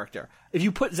sword character. If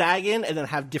you put Zag in and then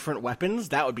have different weapons,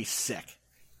 that would be sick.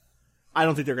 I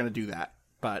don't think they're going to do that,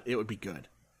 but it would be good.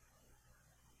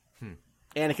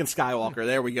 Anakin Skywalker.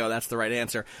 There we go. That's the right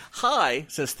answer. Hi,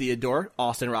 says Theodore,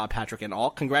 Austin, Rob, Patrick, and all.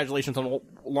 Congratulations on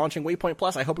launching Waypoint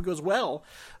Plus. I hope it goes well.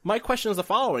 My question is the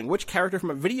following. Which character from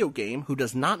a video game who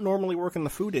does not normally work in the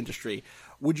food industry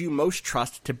would you most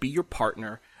trust to be your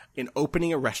partner in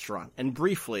opening a restaurant? And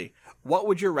briefly, what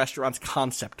would your restaurant's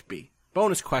concept be?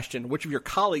 Bonus question. Which of your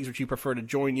colleagues would you prefer to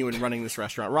join you in running this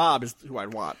restaurant? Rob is who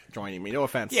I'd want joining me. No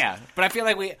offense. Yeah, but I feel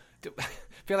like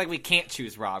we can't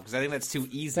choose Rob because I think that's too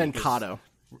easy. Then Kato.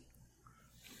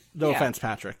 No offense,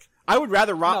 Patrick. I would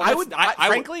rather Rob.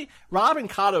 Frankly, Rob and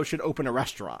Kato should open a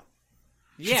restaurant.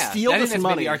 Yeah, steal this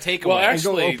money. Our takeaway. Well,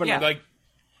 actually,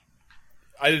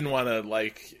 I didn't want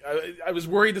to I was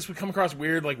worried this would come across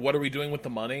weird. Like, what are we doing with the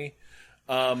money?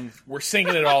 We're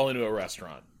sinking it all into a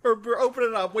restaurant. We're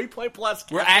opening up Waypoint Plus.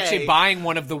 We're actually buying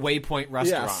one of the Waypoint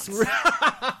restaurants.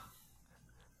 Yes.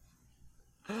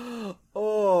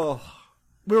 Oh,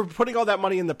 we were putting all that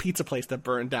money in the pizza place that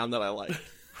burned down that I like.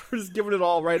 We're just giving it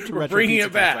all right to Retro bringing Pizza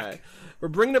it back. Cafe. We're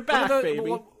bringing it back,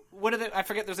 baby. What are the? I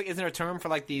forget. Isn't there a term for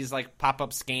like these like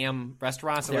pop-up scam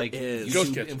restaurants? There like is.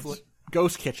 Ghost kitchens.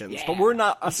 Ghost kitchens, Yeah. but we're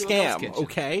not a scam,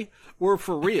 okay? We're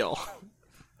for real.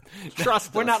 Trust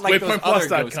us. We're not like those other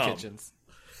ghost kitchens.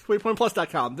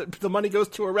 WaypointPlus.com. The money goes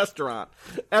to a restaurant.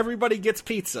 Everybody gets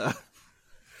pizza.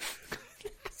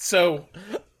 So,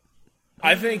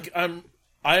 I think I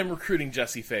am recruiting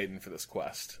Jesse Faden for this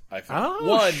quest. I think.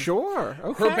 Oh, sure.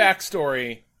 Okay. Her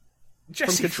backstory.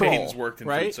 Jesse Control, Faden's worked in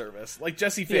right? food service. Like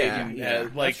Jesse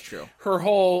Faden, that's true. Her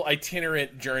whole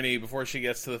itinerant journey before she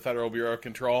gets to the Federal Bureau of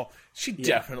Control, she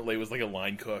definitely was like a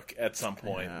line cook at some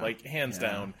point, like hands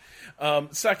down.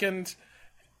 Second,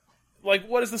 like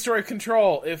what is the story of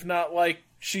Control if not like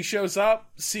she shows up,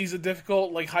 sees a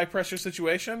difficult, like high pressure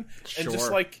situation, and just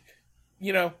like,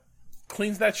 you know,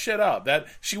 cleans that shit up. That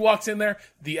she walks in there,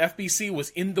 the FBC was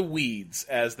in the weeds,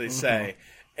 as they say.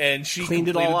 And she cleaned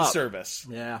it all completed up. the service.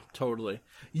 Yeah, totally.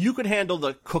 You could handle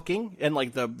the cooking and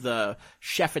like the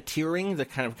chefeteering, the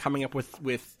kind of coming up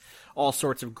with all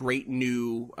sorts of great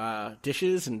new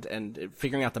dishes and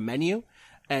figuring out the menu.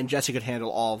 And Jesse could handle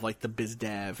all of like the biz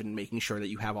dev and making sure that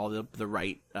you have all the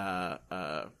right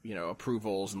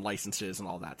approvals and licenses and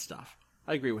all that stuff.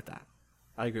 I agree with that.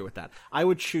 I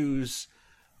would choose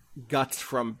Guts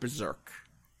from Berserk.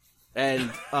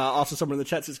 And also someone in the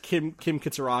chat says Kim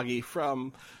Kitsuragi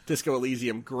from Disco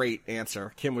Elysium. Great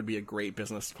answer. Kim would be a great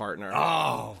business partner.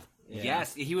 Oh,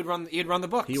 yes. He'd run the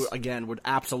books. He, again, would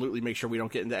absolutely make sure we don't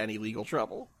get into any legal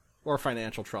trouble or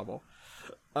financial trouble.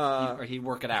 Or he'd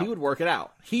work it out. He would work it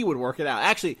out.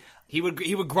 Actually, he would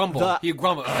grumble. He would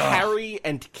grumble. Harry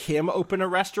and Kim open a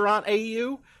restaurant,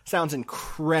 AU? Sounds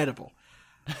incredible.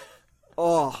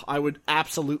 Oh, I would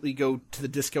absolutely go to the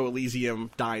Disco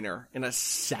Elysium diner in a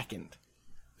second.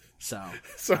 So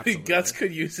Guts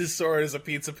could use his sword as a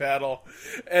pizza paddle,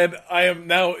 and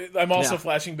I'm also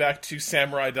flashing back to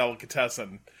Samurai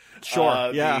Delicatessen.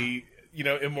 Sure, the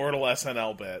immortal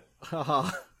SNL bit,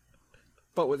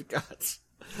 but with Guts.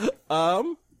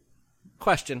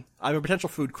 Question: I have a potential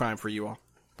food crime for you all.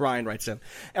 Brian writes in,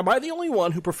 am I the only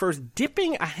one who prefers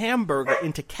dipping a hamburger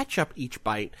into ketchup each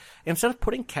bite instead of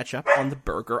putting ketchup on the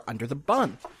burger under the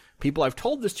bun? People I've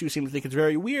told this to seem to think it's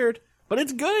very weird, but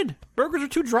it's good. Burgers are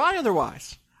too dry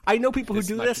otherwise. I know people who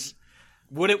do this.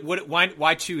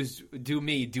 Why choose do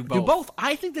both? Do both.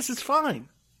 I think this is fine.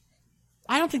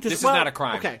 I don't think this is not a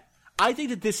crime. Okay. I think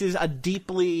that this is a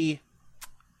deeply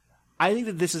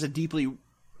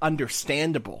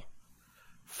understandable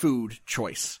food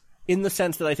choice. In the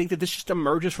sense that I think that this just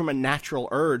emerges from a natural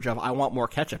urge of I want more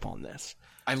ketchup on this.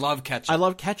 I love ketchup.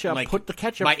 Like, put the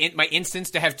ketchup. My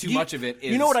instance to have too much of it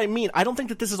is. You know what I mean? I don't think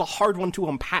that this is a hard one to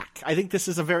unpack. I think this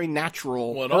is a very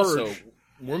natural urge. Also,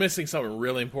 we're missing something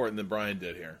really important that Brian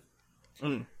did here.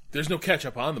 There's no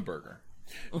ketchup on the burger.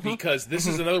 Because this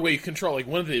is another way you control. Like,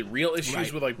 one of the real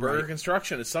issues with like burger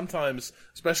construction is sometimes,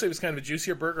 especially if it's kind of a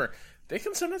juicier burger, they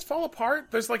can sometimes fall apart.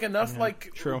 There's like enough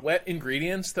wet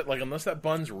ingredients that like unless that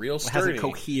bun's real sturdy, it hasn't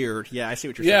cohered. Yeah, I see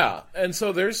what you're saying. Yeah, and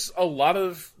so there's a lot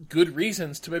of good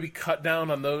reasons to maybe cut down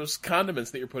on those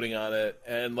condiments that you're putting on it,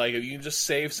 and like if you can just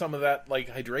save some of that like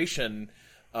hydration,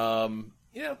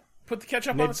 put the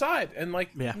ketchup on the side and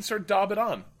and sort of daub it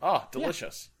on. Oh,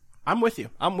 delicious. Yeah. I'm with you.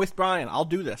 I'm with Brian. I'll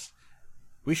do this.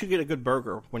 We should get a good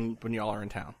burger when y'all are in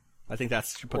town. I think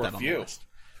should put that on the list.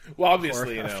 Well,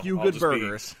 obviously, a few good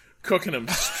burgers. Cooking them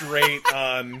straight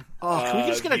on. Can we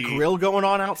just get a grill going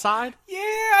on outside? Yeah,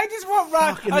 I just want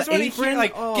Ron. I was wondering,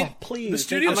 please. The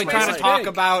studio's I'm trying to talk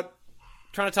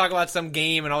about some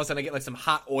game, and all of a sudden I get some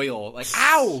hot oil.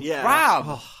 Ow, yeah.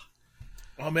 Rob.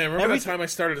 Oh man, remember that time I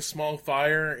started a small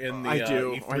fire in the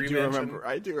E3 mansion?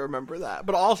 I do remember that.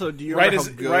 But also, do you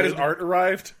remember right as Art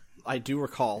arrived? I do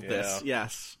recall this.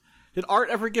 Yes. Did Art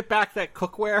ever get back that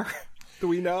cookware? Do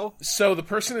we know? So the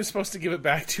person who's supposed to give it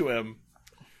back to him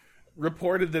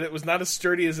reported that it was not as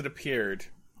sturdy as it appeared,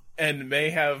 and may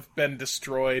have been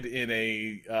destroyed in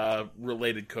a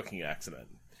related cooking accident.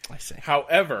 I see.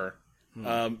 However,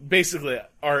 basically,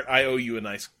 Art, I owe you a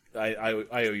nice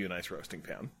roasting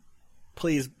pan.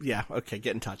 Please, get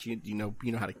in touch. You know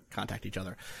how to contact each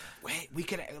other. Wait, we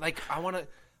could I want to,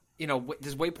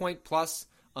 does Waypoint Plus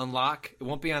unlock? It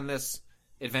won't be on this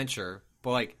adventure,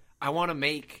 but I want to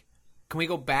make. Can we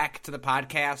go back to the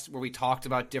podcast where we talked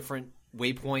about different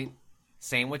Waypoint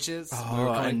sandwiches?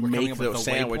 And make those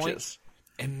sandwiches.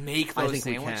 And make those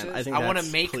sandwiches. I think I want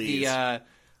to make the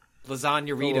lasagna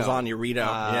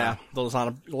burrito. The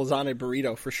lasagna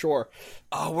burrito for sure.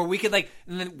 Oh, where we could and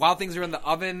then while things are in the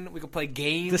oven, we could play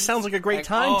games. This sounds like a great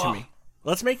time to me.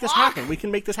 Let's make this happen. We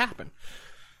can make this happen.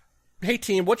 Hey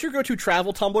team, what's your go-to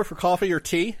travel tumbler for coffee or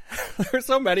tea? There's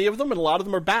so many of them, and a lot of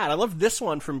them are bad. I love this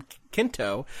one from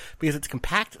Kinto because it's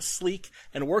compact, sleek,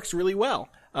 and works really well.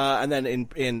 And then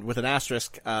in with an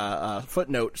asterisk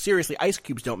footnote, seriously, ice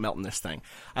cubes don't melt in this thing.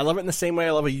 I love it in the same way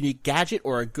I love a unique gadget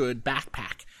or a good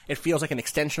backpack. It feels like an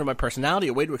extension of my personality,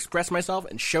 a way to express myself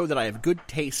and show that I have good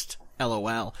taste.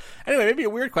 LOL. Anyway, maybe a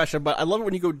weird question, but I love it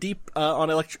when you go deep on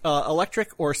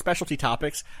electric or specialty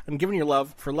topics. And given your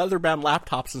love for leather-bound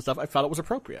laptops and stuff, I felt it was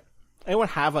appropriate. Anyone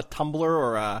have a tumbler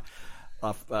or a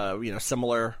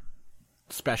similar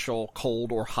special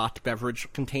cold or hot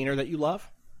beverage container that you love?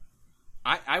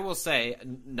 I will say,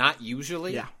 not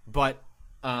usually, but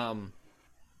Nintendo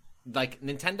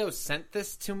sent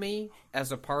this to me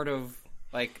as a part of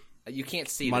you can't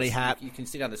see Money this. Hat. You can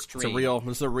see it on the stream.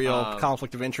 This is a real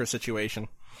conflict of interest situation.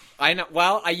 I know.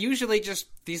 Well, I usually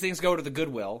these things go to the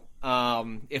Goodwill.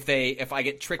 If I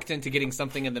get tricked into getting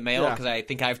something in the mail because I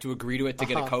think I have to agree to it to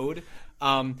get a code.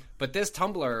 But this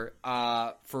tumbler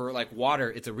for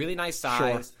water, it's a really nice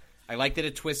size. Sure. I like that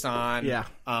it twists on. Yeah.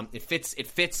 It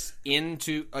fits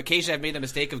into. Occasionally, I've made the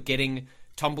mistake of getting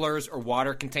tumblers or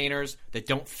water containers that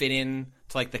don't fit in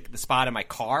to the spot in my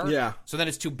car. Yeah. So then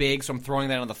it's too big, so I'm throwing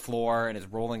that on the floor and it's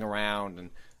rolling around, and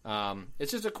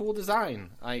it's just a cool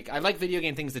design. I like video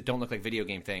game things that don't look like video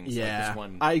game things. Yeah, this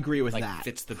one, I agree with that.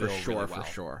 Fits the bill for really well.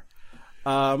 For sure.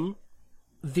 A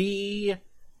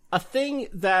thing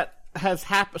that has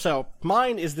happened. So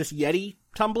mine is this Yeti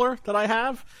tumbler that I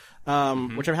have,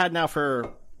 which I've had now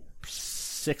for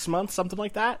 6 months, something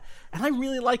like that, and I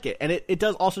really like it. And it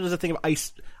does a thing of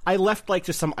ice. I left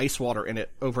just some ice water in it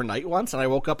overnight once, and I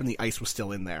woke up and the ice was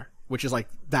still in there, which is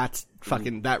that's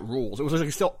fucking that rules. It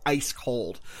was still ice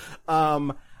cold.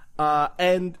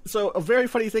 And so a very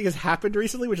funny thing has happened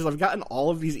recently, which is I've gotten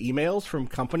all of these emails from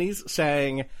companies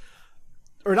saying,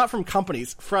 or not from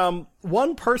companies, from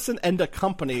one person and a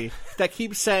company that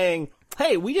keeps saying,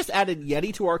 hey, we just added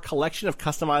Yeti to our collection of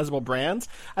customizable brands.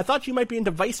 I thought you might be into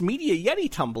Vice Media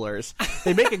Yeti tumblers.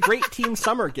 They make a great team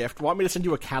summer gift. Want me to send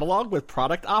you a catalog with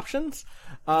product options?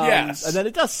 Yes. And then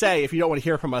it does say, if you don't want to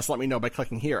hear from us, let me know by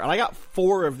clicking here. And I got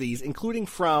 4 of these, including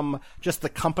from just the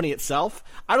company itself.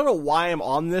 I don't know why I'm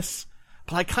on this,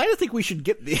 but I kind of think we should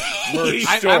get these.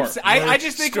 I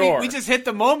just think we just hit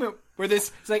the moment where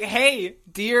it's hey,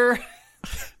 dear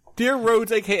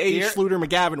Rhodes, aka Schluter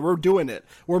McGavin, we're doing it.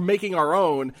 We're making our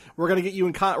own. We're gonna get you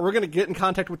we're gonna get in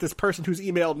contact with this person who's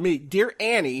emailed me, dear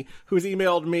Annie, who's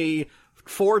emailed me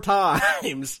 4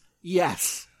 times.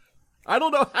 Yes, I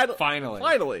don't know. Finally.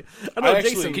 I don't know,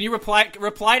 Jason, can you reply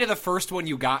to the first one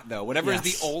you got though? Whatever is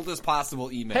the oldest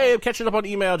possible email. Hey, I'm catching up on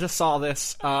email. Just saw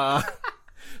this.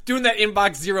 Doing that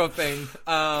inbox 0 thing.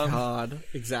 God,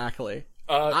 exactly.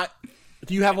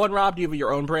 Do you have one, Rob? Do you have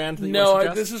your own brand?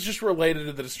 No, this is just related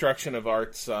to the destruction of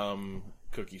Art's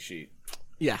cookie sheet.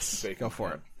 Yes, go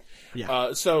for it.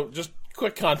 Yeah. So, just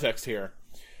quick context here.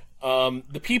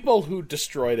 The people who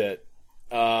destroyed it,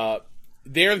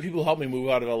 they're the people who helped me move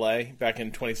out of LA back in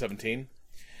 2017.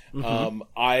 Mm-hmm.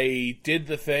 I did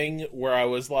the thing where I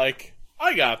was like,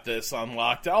 I got this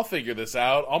unlocked. I'll figure this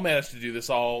out. I'll manage to do this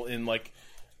all in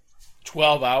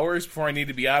 12 hours before I need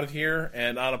to be out of here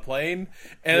and on a plane.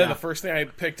 And then the first thing I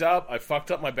picked up, I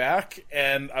fucked up my back,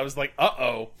 and I was like,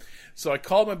 uh-oh. So I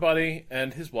called my buddy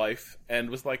and his wife and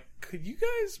was like, could you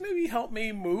guys maybe help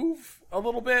me move a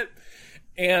little bit?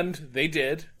 And they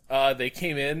did. They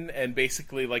came in and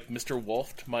basically, like, Mr.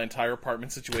 Wolfed my entire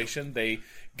apartment situation. They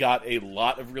got a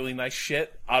lot of really nice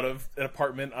shit out of an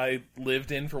apartment I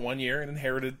lived in for 1 year and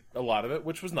inherited a lot of it,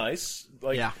 which was nice.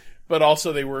 But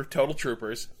also they were total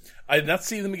troopers. I did not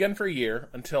see them again for a year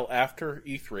until after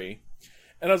E3.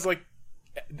 And I was like,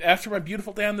 after my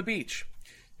beautiful day on the beach.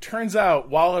 Turns out,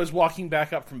 while I was walking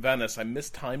back up from Venice, I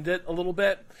mistimed it a little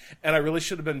bit. And I really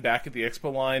should have been back at the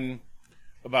expo line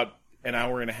about an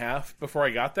hour and a half before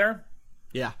I got there.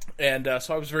 Yeah. And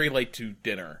so I was very late to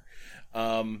dinner.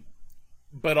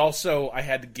 But also, I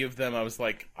had to give them, I was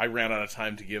like, I ran out of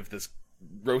time to give this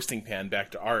roasting pan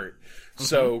back to Art. Mm-hmm.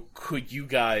 So could you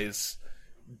guys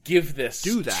give this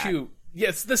to... Yeah,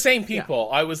 it's the same people.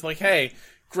 Yeah. I was like, hey,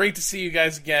 great to see you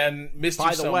guys again. Missed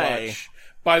you so much.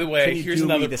 By the way, here's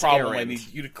another problem I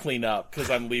need you to clean up because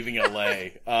I'm leaving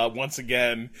LA once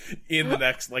again in the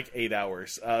next 8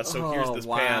 hours. So here's this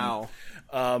pan.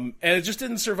 And it just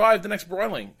didn't survive the next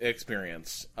broiling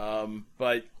experience.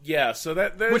 But yeah, so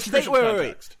that there's which they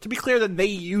wait. To be clear, that they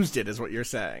used it is what you're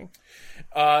saying.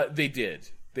 They did.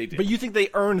 But you think they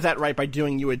earned that right by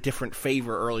doing you a different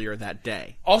favor earlier that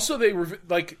day? Also, they were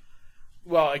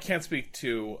well, I can't speak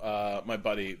to my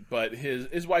buddy, but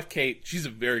his wife Kate, she's a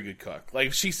very good cook. Like,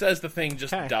 if she says the thing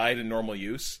just died in normal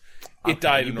use, it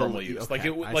died in normal use.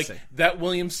 Okay, that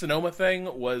Williams-Sonoma thing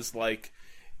was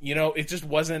it just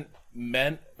wasn't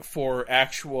meant for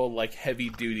actual heavy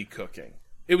duty cooking.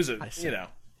 It was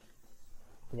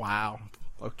Wow.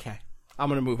 Okay, I'm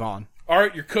gonna move on.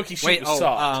 Art, your cookie sheet was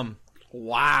soft.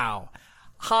 Wow.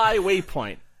 High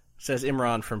waypoint, says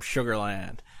Imran from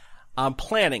Sugarland. I'm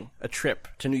planning a trip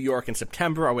to New York in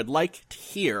September. I would like to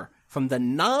hear from the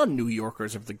non-New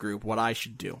Yorkers of the group what I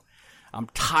should do. I'm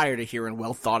tired of hearing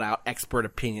well-thought-out expert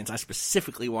opinions. I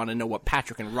specifically want to know what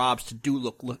Patrick and Rob's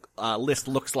to-do list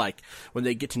looks like when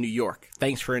they get to New York.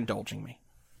 Thanks for indulging me.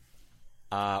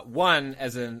 One,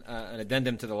 as an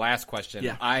addendum to the last question,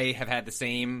 I have had the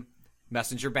same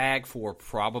messenger bag for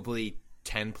probably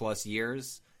 10-plus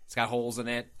years. It's got holes in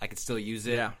it. I could still use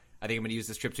it. Yeah. I think I'm going to use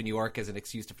this trip to New York as an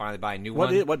excuse to finally buy a new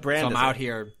one. What brand is it? So I'm out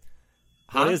here.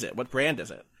 What is it? What brand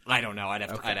is it? I don't know. I'd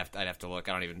have to look.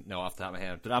 I don't even know off the top of my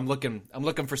head. But I'm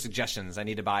looking for suggestions. I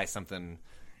need to buy something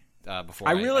before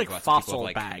I really like fossil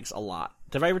bags a lot.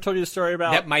 Have I ever told you the story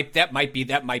about that? Might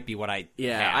be what I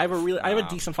have. I have a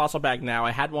decent fossil bag now.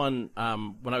 I had one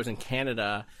when I was in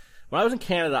Canada. When I was in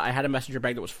Canada, I had a messenger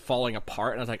bag that was falling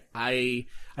apart, and I was like, I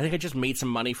think I just made some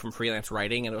money from freelance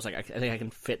writing, and it was like, I think I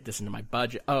can fit this into my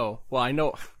budget. Oh, well, I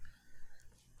know.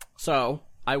 So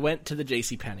I went to the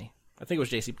JCPenney. I think it was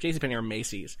JCPenney or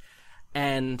Macy's,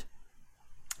 and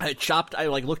I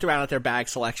looked around at their bag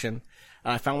selection,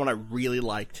 and I found one I really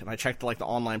liked, and I checked the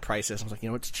online prices. I was like,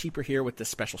 it's cheaper here with this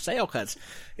special sale because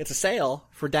it's a sale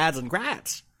for dads and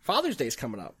grats. Father's Day's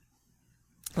coming up.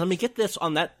 Let me get this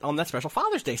on that special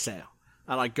Father's Day sale.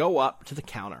 And I go up to the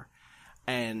counter,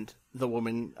 and the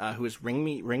woman who is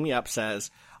ringing me up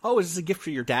says, "Oh, is this a gift for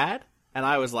your dad?" And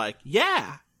I was like,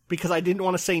 "Yeah," because I didn't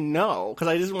want to say no, because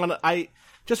I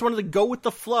just wanted to go with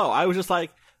the flow. I was just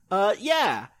like,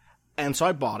 "Yeah," and so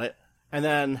I bought it. And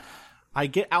then I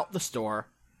get out the store,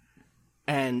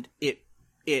 and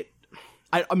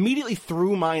I immediately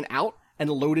threw mine out and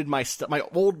loaded my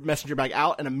old messenger bag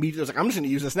out, and immediately was like, I'm just going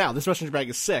to use this now. This messenger bag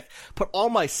is sick. Put all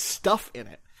my stuff in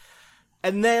it.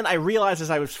 And then I realized as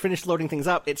I was finished loading things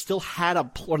up, it still had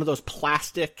one of those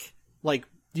plastic,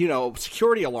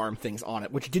 security alarm things on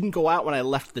it, which didn't go out when I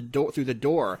left through the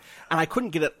door, and I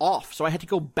couldn't get it off. So I had to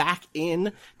go back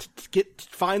in to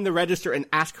find the register and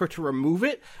ask her to remove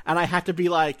it, and I had to be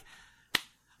like,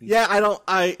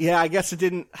 I guess it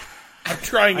didn't. I'm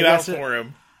trying it out for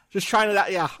him. Just trying it out,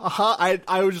 yeah.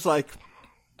 I was just like,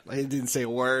 I didn't say a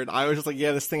word. I was just like,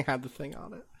 yeah, this thing had the thing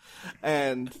on it.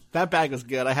 And that bag was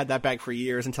good. I had that bag for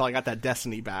years until I got that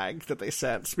Destiny bag that they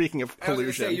sent. Speaking of collusion. I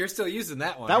was gonna say, you're still using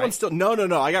that one, That right? one's still, no,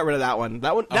 I got rid of that one.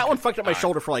 That one fucked up my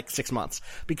shoulder for 6 months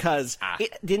because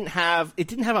it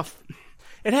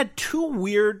had two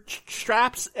weird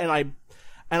straps and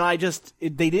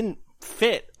they didn't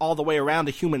fit all the way around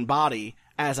a human body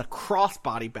as a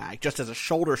crossbody bag, just as a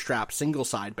shoulder strap single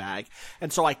side bag.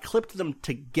 And so I clipped them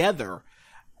together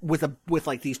with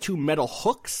these two metal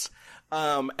hooks,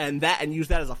 and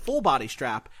used that as a full body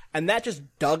strap. And that just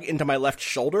dug into my left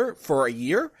shoulder for a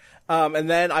year. And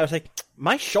then I was like,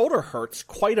 my shoulder hurts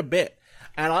quite a bit.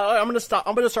 And I'm going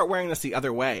to start wearing this the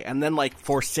other way. And then, like,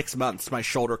 for 6 months, my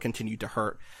shoulder continued to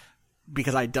hurt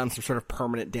because I'd done some sort of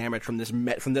permanent damage from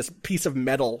this piece of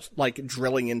metal, like,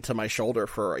 drilling into my shoulder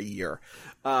for a year.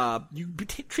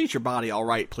 Treat your body all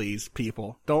right, please,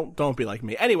 people. Don't be like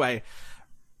me. Anyway,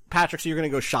 Patrick, so you're going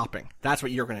to go shopping. That's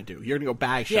what you're going to do. You're going to go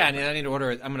bag shopping. Yeah, I need to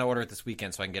order it. I'm going to order it this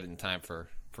weekend so I can get it in time for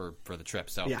the trip.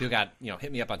 So if you got,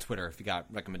 hit me up on Twitter if you got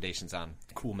recommendations on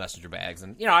cool messenger bags.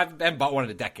 And, I haven't bought one in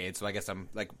a decade, so I guess I'm,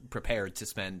 like, prepared to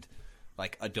spend,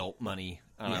 like, adult money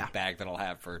on a bag that I'll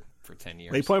have for 10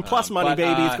 years. Waypoint Plus money,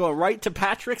 baby. It's going right to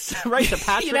Patrick's new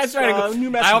messenger I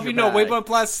hope you know, bag. Waypoint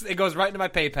Plus, it goes right into my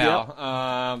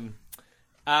PayPal.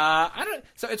 Yep.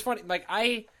 So it's funny, like,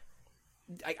 I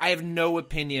have no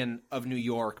opinion of New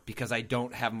York because I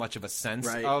don't have much of a sense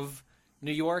of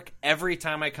New York. Every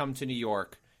time I come to New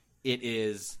York, it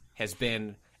has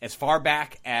been as far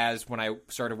back as when I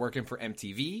started working for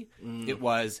MTV. It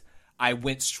was, I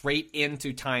went straight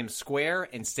into Times Square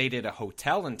and stayed at a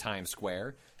hotel in Times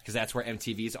Square because that's where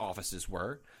MTV's offices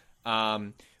were.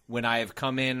 When I have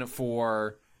come in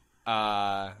for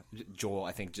Joel,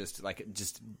 I think just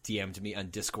DM'd me on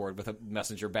Discord with a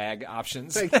messenger bag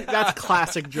options. That's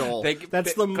classic Joel.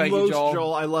 That's the most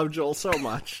Joel. I love Joel so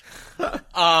much.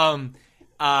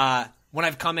 When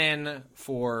I've come in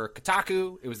for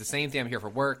Kotaku, it was the same thing. I'm here for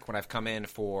work. When I've come in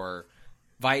for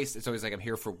Vice, it's always like I'm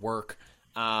here for work.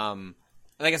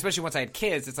 Like, especially once I had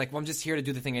kids, it's like, well, I'm just here to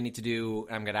do the thing I need to do,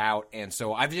 and I'm get out. And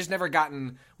so I've just never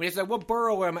gotten, when it's like, what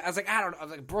borough am I? I was like, I don't know. I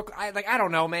was like, Brooklyn. I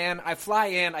don't know, man. I fly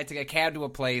in, I take a cab to a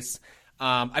place.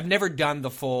 I've never done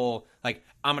the full, like,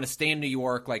 I'm going to stay in New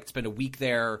York, like, spend a week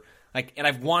there. Like, and I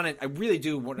really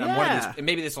do want to, and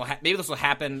maybe this will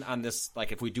happen on this,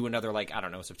 like, if we do another, like, I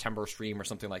don't know, September stream or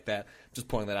something like that. I'm just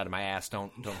pulling that out of my ass.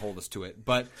 Don't hold us to it.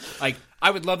 But, like,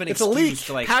 I would love an excuse to, like... It's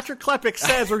a leak. Patrick Klepek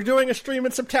says we're doing a stream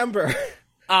in September.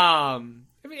 I mean,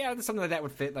 yeah, something like that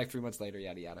would fit, like, 3 months later,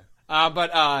 yada yada.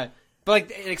 But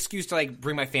like an excuse to, like,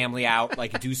 bring my family out,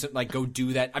 like, do some, like, go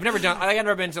do that. I've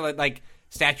never been to like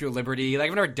Statue of Liberty. Like,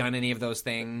 I've never done any of those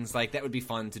things. Like, that would be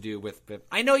fun to do with.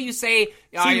 I know you say,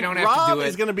 you don't have Rob to do it. Rob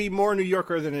is going to be more New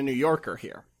Yorker than a New Yorker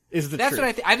here. Is the That's truth. what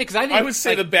I think. I think I would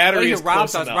say, like, the battery is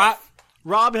close enough.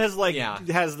 Rob has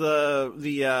has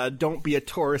the don't be a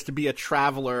tourist, be a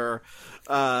traveler,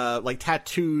 like,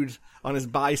 tattooed on his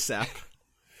bicep.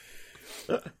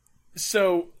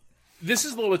 So, this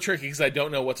is a little bit tricky because I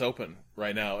don't know what's open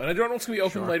right now. And I don't know what's going to be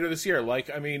open later this year. Like,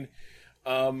 I mean,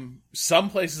 some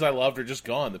places I loved are just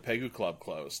gone. The Pegu Club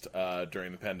closed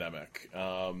during the pandemic.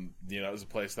 It was a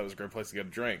place that was a great place to get a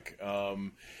drink.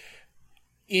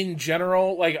 In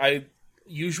general, like, I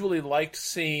usually liked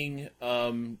seeing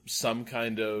some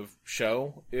kind of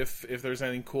show if there's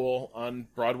anything cool on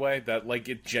Broadway that, like,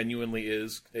 it genuinely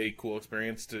is a cool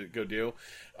experience to go do.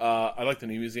 I like the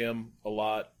New Museum a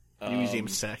lot. New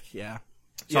Museum's sick, yeah.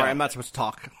 Sorry, I'm not supposed to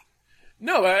talk.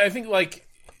 No, I think, like,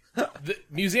 the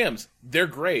museums, they're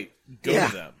great. Go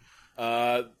to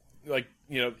them.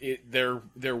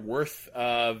 They're worth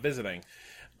visiting.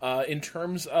 In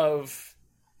terms of,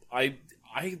 I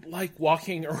like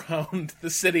walking around the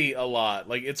city a lot.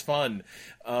 Like, it's fun.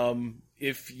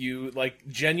 If you, like,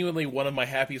 genuinely one of my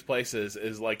happiest places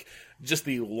is, like, just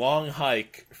the long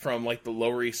hike from, like, the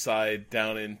Lower East Side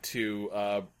down into,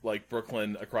 like,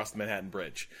 Brooklyn across the Manhattan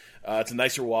Bridge. It's a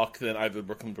nicer walk than either the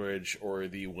Brooklyn Bridge or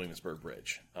the Williamsburg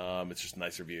Bridge. It's just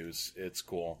nicer views. It's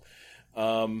cool.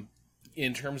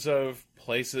 In terms of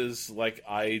places, like,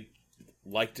 I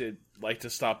like to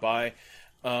stop by,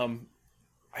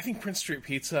 I think Prince Street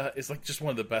Pizza is, like, just one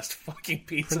of the best fucking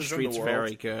pizzas Prince Street's in the world.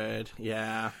 Very good,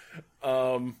 yeah.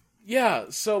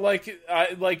 So,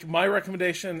 like, my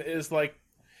recommendation is, like,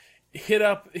 hit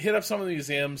up some of the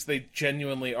museums. They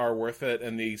genuinely are worth it,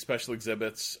 and the special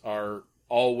exhibits are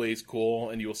always cool,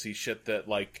 and you will see shit that,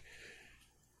 like,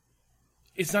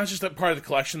 it's not just a part of the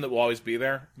collection that will always be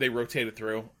there. They rotate it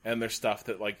through, and there's stuff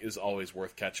that, like, is always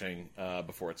worth catching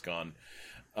before it's gone.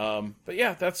 But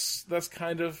yeah, that's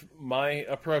kind of my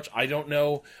approach. I don't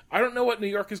know what New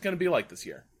York is going to be like this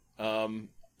year. When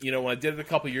I did it a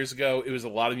couple years ago, it was a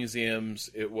lot of museums.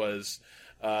 It was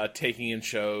taking in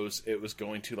shows. It was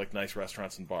going to, like, nice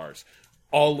restaurants and bars.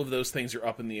 All of those things are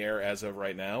up in the air as of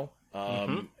right now.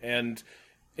 And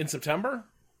in September,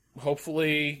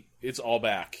 hopefully it's all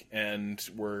back and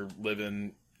we're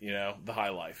living, the high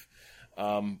life.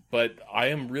 But I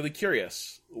am really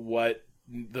curious what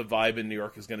the vibe in New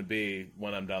York is going to be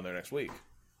when I'm down there next week.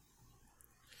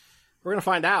 We're going to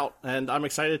find out, and I'm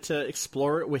excited to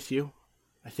explore it with you.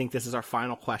 I think this is our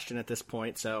final question at this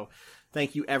point, so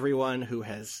thank you everyone who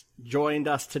has joined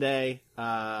us today.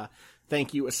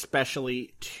 Thank you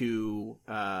especially to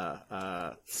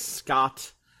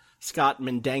Scott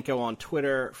Mendenko on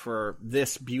Twitter for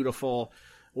this beautiful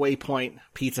Waypoint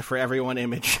Pizza for Everyone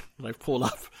image that I've pulled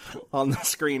up on the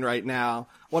screen right now.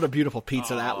 What a beautiful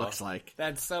pizza that looks like.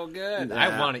 That's so good.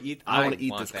 I want to eat. I want to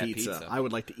eat this pizza. I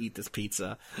would like to eat this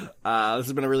pizza. This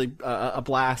has been a really a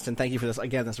blast, and thank you for this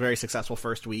again. This very successful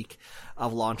first week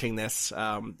of launching this.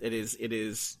 It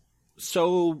is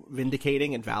so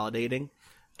vindicating and validating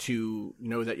to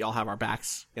know that y'all have our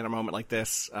backs in a moment like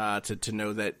this, to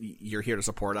know that you're here to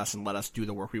support us and let us do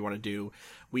the work we want to do.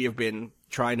 We have been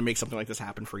trying to make something like this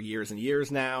happen for years and years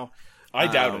now. I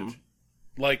doubted.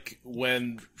 Like,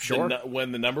 when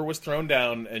the number was thrown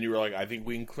down and you were like, I think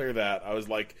we can clear that, I was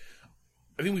like,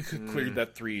 I think we could clear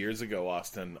that 3 years ago,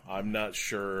 Austin. I'm not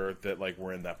sure that, like,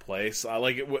 we're in that place.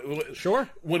 Sure.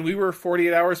 When we were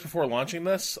 48 hours before launching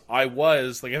this, I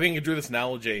was, like, I think I drew this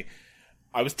analogy.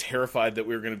 I was terrified that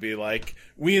we were going to be like,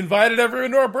 we invited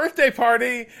everyone to our birthday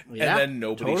party, and then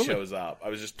nobody shows up. I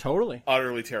was just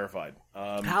utterly terrified.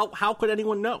 How could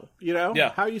anyone know? You know?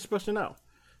 Yeah. How are you supposed to know?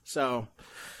 So,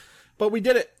 but we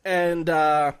did it, and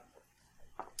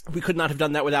we could not have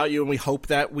done that without you, and we hope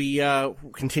that we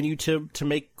continue to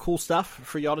make cool stuff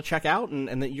for y'all to check out,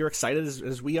 and that you're excited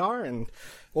as we are, and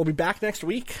we'll be back next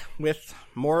week with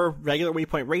more regular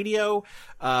Waypoint Radio,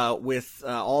 with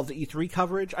all of the E3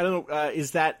 coverage. I don't know,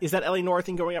 is that LA Noire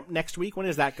thing going up next week? When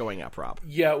is that going up, Rob?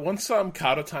 Yeah, once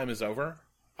Kato time is over,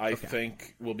 I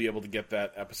think we'll be able to get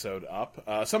that episode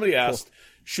up. Somebody asked,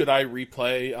 should I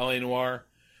replay LA Noire?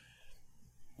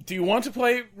 Do you want to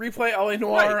replay LA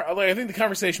Noire? Right. I think the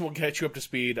conversation will get you up to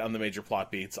speed on the major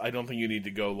plot beats. I don't think you need to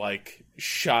go, like,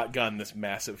 shotgun this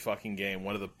massive fucking game.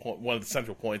 One of the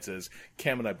central points is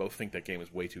Cam and I both think that game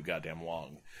is way too goddamn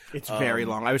long. It's very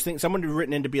long. I was thinking someone had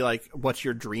written in to be like, "What's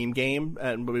your dream game?"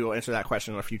 And we will answer that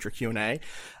question in a future Q&A.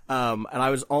 And I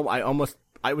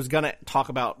was gonna talk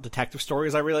about detective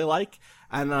stories I really like,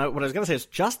 and what I was gonna say is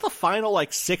just the final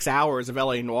 6 hours of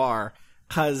LA Noire,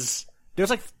 because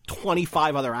there's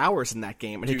 25 other hours in that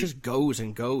game, and it just goes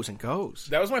and goes and goes.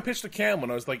 That was my pitch to Cam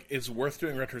when I was like, it's worth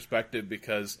doing retrospective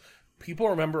because people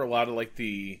remember a lot of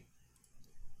the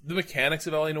mechanics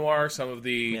of LA Noire, some of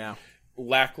the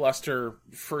lackluster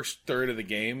first third of the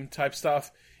game type stuff.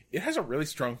 It has a really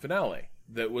strong finale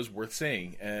that was worth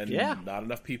seeing, and not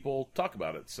enough people talk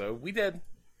about it, so we did.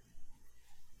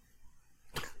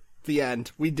 The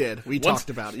end. We did. We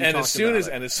talked about it. As soon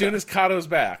as Kato's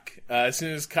back, as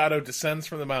soon as Kato descends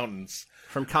from the mountains,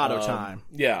 from Kato time,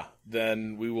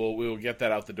 then we will get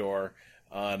that out the door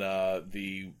on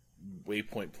the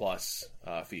Waypoint Plus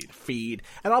feed.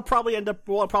 And we'll probably end up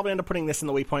putting this in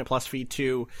the Waypoint Plus feed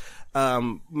too.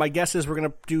 My guess is we're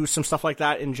going to do some stuff like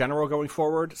that in general going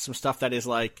forward. Some stuff that is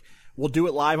we'll do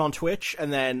it live on Twitch,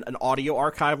 and then an audio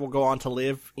archive will go on to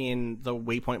live in the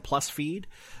Waypoint Plus feed.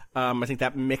 I think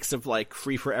that mix of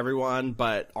free for everyone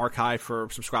but archive for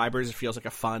subscribers, it feels like a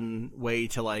fun way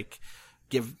to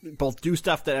do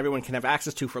stuff that everyone can have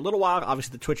access to for a little while.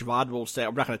 Obviously, the Twitch VOD will stay.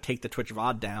 I'm not going to take the Twitch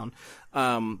VOD down,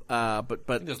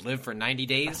 but just live for 90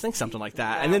 days. I think something like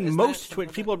that. And then most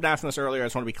Twitch people have been asking this earlier. I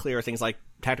just want to be clear. Things like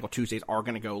Tactical Tuesdays are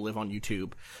going to go live on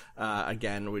YouTube.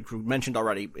 Again, we mentioned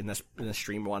already in this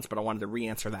stream once, but I wanted to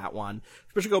re-answer that one.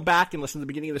 Especially go back and listen to the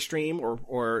beginning of the stream,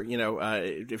 or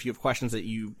if you have questions that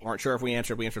you aren't sure if we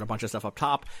answered a bunch of stuff up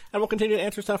top, and we'll continue to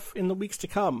answer stuff in the weeks to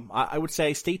come. I would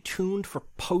say stay tuned for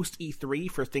post E3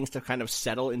 for things to kind of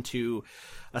settle into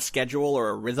a schedule or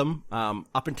a rhythm.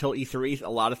 Up until E3, a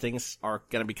lot of things are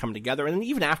going to be coming together, and then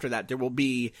even after that, there will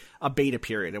be a beta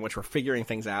period in which we're figuring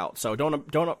things out. So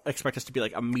don't expect us to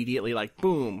be immediately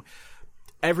boom,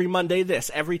 every Monday this,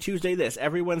 every Tuesday this,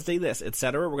 every Wednesday this,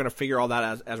 etc. We're going to figure all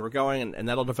that as we're going, and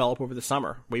that'll develop over the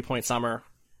summer. Waypoint Summer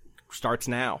starts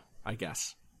now, I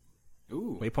guess.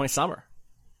 Ooh, Waypoint Summer.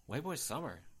 Waypoint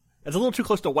Summer. It's a little too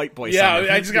close to White Boy Summer.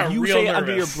 Yeah, I just got real nervous. You say it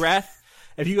under your breath.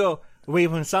 If you go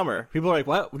Waypoint Summer, people are like,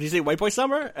 "What? Did you say White Boy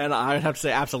Summer?" And I would have to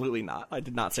say, absolutely not. I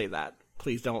did not say that.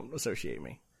 Please don't associate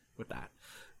me with that.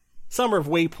 Summer of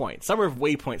Waypoint. Summer of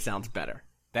Waypoint sounds better.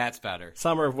 That's better.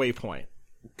 Summer of Waypoint.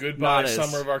 Goodbye,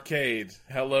 Summer of Arcade.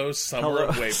 Hello, Summer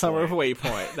of Waypoint. Summer of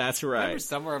Waypoint. That's right. Remember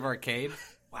Summer of Arcade?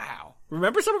 Wow.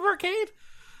 Remember Summer of Arcade?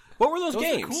 What were those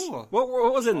games? Cool.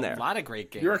 What was in there? A lot of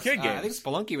great games. Your arcade games. I think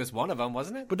Spelunky was one of them,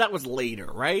 wasn't it? But that was later,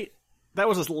 right? That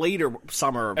was a later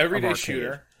summer. Everyday of arcade.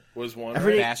 Shooter was one.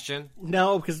 Bastion.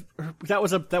 No, because that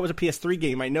was a PS3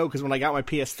 game. I know, because when I got my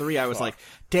PS3, I was like,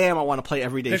 "Damn, I want to play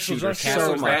Everyday Shooter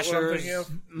so much."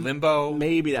 Limbo.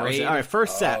 Maybe that was it. All right,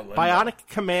 first set: Bionic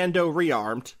Commando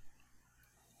Rearmed,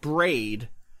 Braid,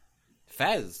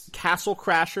 Fez, Castle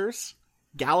Crashers,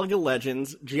 Galaga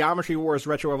Legends, Geometry Wars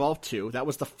Retro Evolved 2. That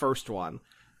was the first one.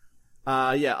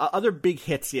 Other big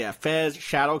hits, Fez,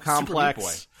 Shadow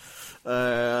Complex,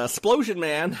 Explosion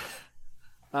Man,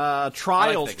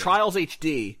 Trials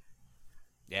HD.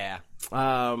 Yeah.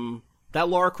 That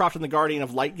Lara Croft and the Guardian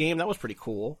of Light game, that was pretty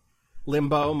cool.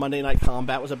 Limbo, Monday Night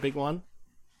Combat was a big one.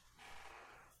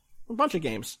 A bunch of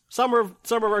games. Summer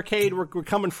of Arcade, we're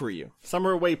coming for you.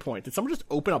 Summer of Waypoint. Did someone just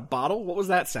open a bottle? What was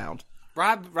that sound?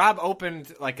 Rob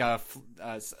opened like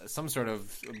some sort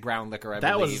of brown liquor,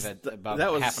 believe, about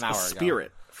half an hour ago.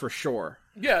 Spirit, for sure.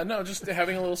 Yeah, no, just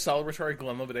having a little celebratory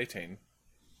Glenlivet 18.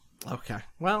 Okay,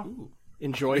 well,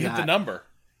 enjoy that. We hit the number.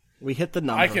 We hit the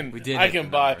number. I can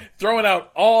buy. Throwing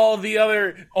out all the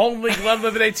other only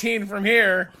Glenlivet 18 from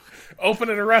here,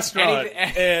 opening a restaurant,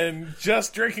 and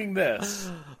just drinking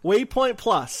this. Waypoint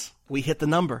Plus. We hit the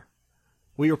number.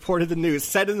 We reported the news.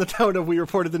 Set in the tone of we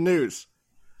reported the news.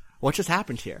 What just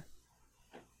happened here?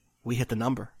 We hit the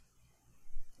number.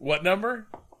 What number?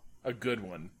 A good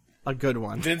one. A good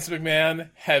one. Vince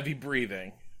McMahon, heavy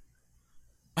breathing.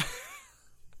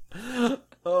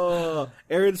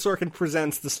 Aaron Sorkin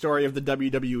presents the story of the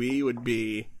WWE would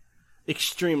be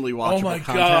extremely watchable. Oh my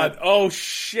god. Oh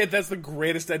shit, that's the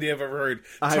greatest idea I've ever heard.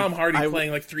 Tom Hardy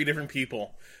playing like 3 different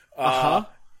people.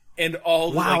 And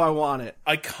all the I want it.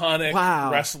 Iconic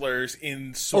wrestlers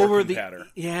in Sorkin pattern.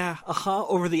 Yeah,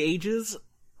 over the ages.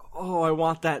 Oh, I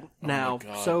want that now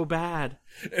so bad.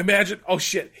 Imagine,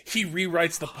 he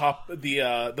rewrites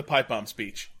the pipe bomb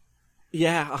speech.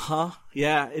 Yeah,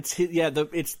 yeah, it's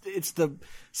the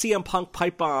CM Punk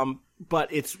pipe bomb,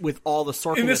 but it's with all the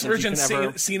Sorkin. In this version,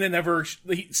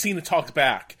 Cena talks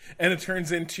back, and it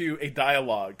turns into a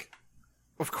dialogue.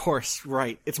 Of course,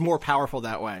 right. It's more powerful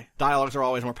that way. Dialogues are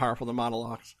always more powerful than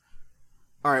monologues.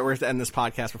 All right, we're going to end this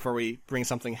podcast before we bring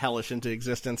something hellish into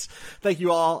existence. Thank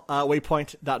you all.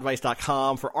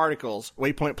 Waypoint.vice.com for articles.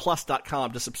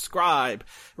 WaypointPlus.com to subscribe.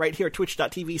 Right here,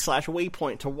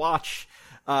 twitch.tv/Waypoint to watch.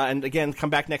 And again, come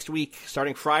back next week,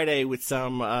 starting Friday, with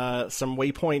some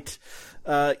Waypoint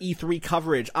E3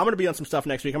 coverage. I'm going to be on some stuff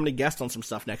next week. I'm going to guest on some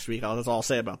stuff next week. That's all I'll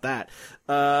say about that.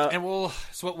 And what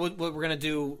we're going to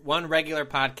do, one regular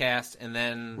podcast, and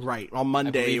then... Right, on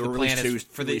Monday, or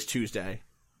release Tuesday.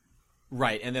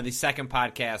 Right, and then the second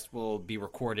podcast will be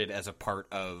recorded as a part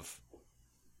of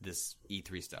this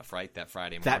E3 stuff, right? That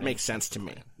Friday morning. That makes sense to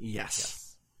me.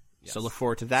 Yes. So look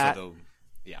forward to that.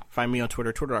 Find me on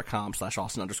Twitter,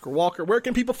 twitter.com/Austin_Walker. Where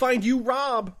can people find you,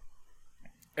 Rob?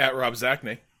 At Rob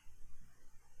Zachney.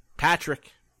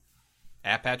 Patrick.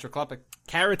 At Patrick Klepek.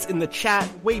 Carrots in the chat.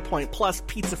 Waypoint Plus,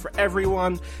 pizza for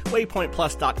everyone.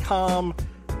 WaypointPlus.com.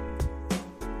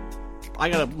 I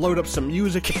gotta load up some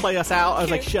music to play us out. I was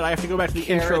like, shit, I have to go back to the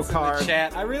intro card. In the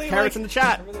chat. I really Carrots in the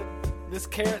chat. This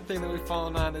carrot thing that we've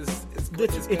fallen on is good.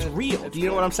 It's real. Do you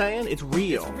know what I'm saying? It's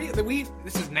real. It's real.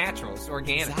 This is natural. It's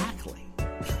organic. Exactly.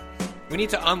 We need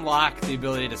to unlock the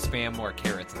ability to spam more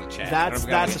carrots in the chat.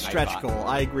 That's a stretch goal.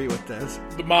 I agree with this.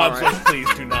 The mods, please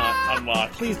do not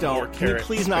unlock. Please don't. More carrots.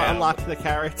 Please not unlock the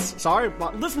carrots. Sorry,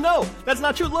 listen. No, that's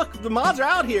not true. Look, the mods are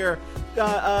out here.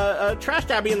 Trash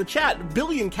Tabby in the chat.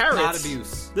 Billion carrots. Not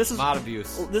abuse. This is not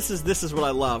abuse. This is what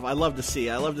I love. I love to see.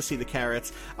 I love to see the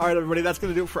carrots. All right, everybody. That's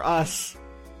going to do it for us.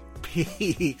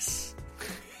 Peace.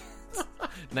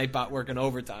 Nightbot working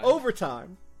overtime.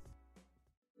 Overtime.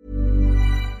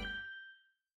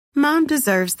 Mom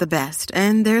deserves the best,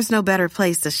 and there's no better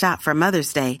place to shop for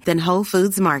Mother's Day than Whole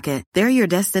Foods Market. They're your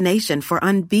destination for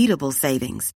unbeatable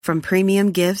savings, from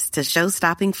premium gifts to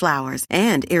show-stopping flowers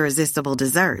and irresistible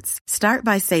desserts. Start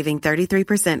by saving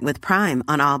 33% with Prime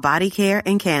on all body care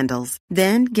and candles.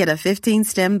 Then get a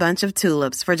 15-stem bunch of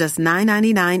tulips for just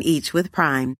 $9.99 each with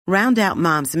Prime. Round out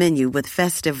Mom's menu with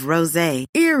festive rosé,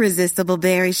 irresistible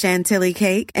berry chantilly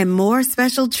cake, and more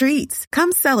special treats.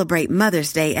 Come celebrate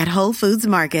Mother's Day at Whole Foods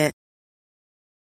Market.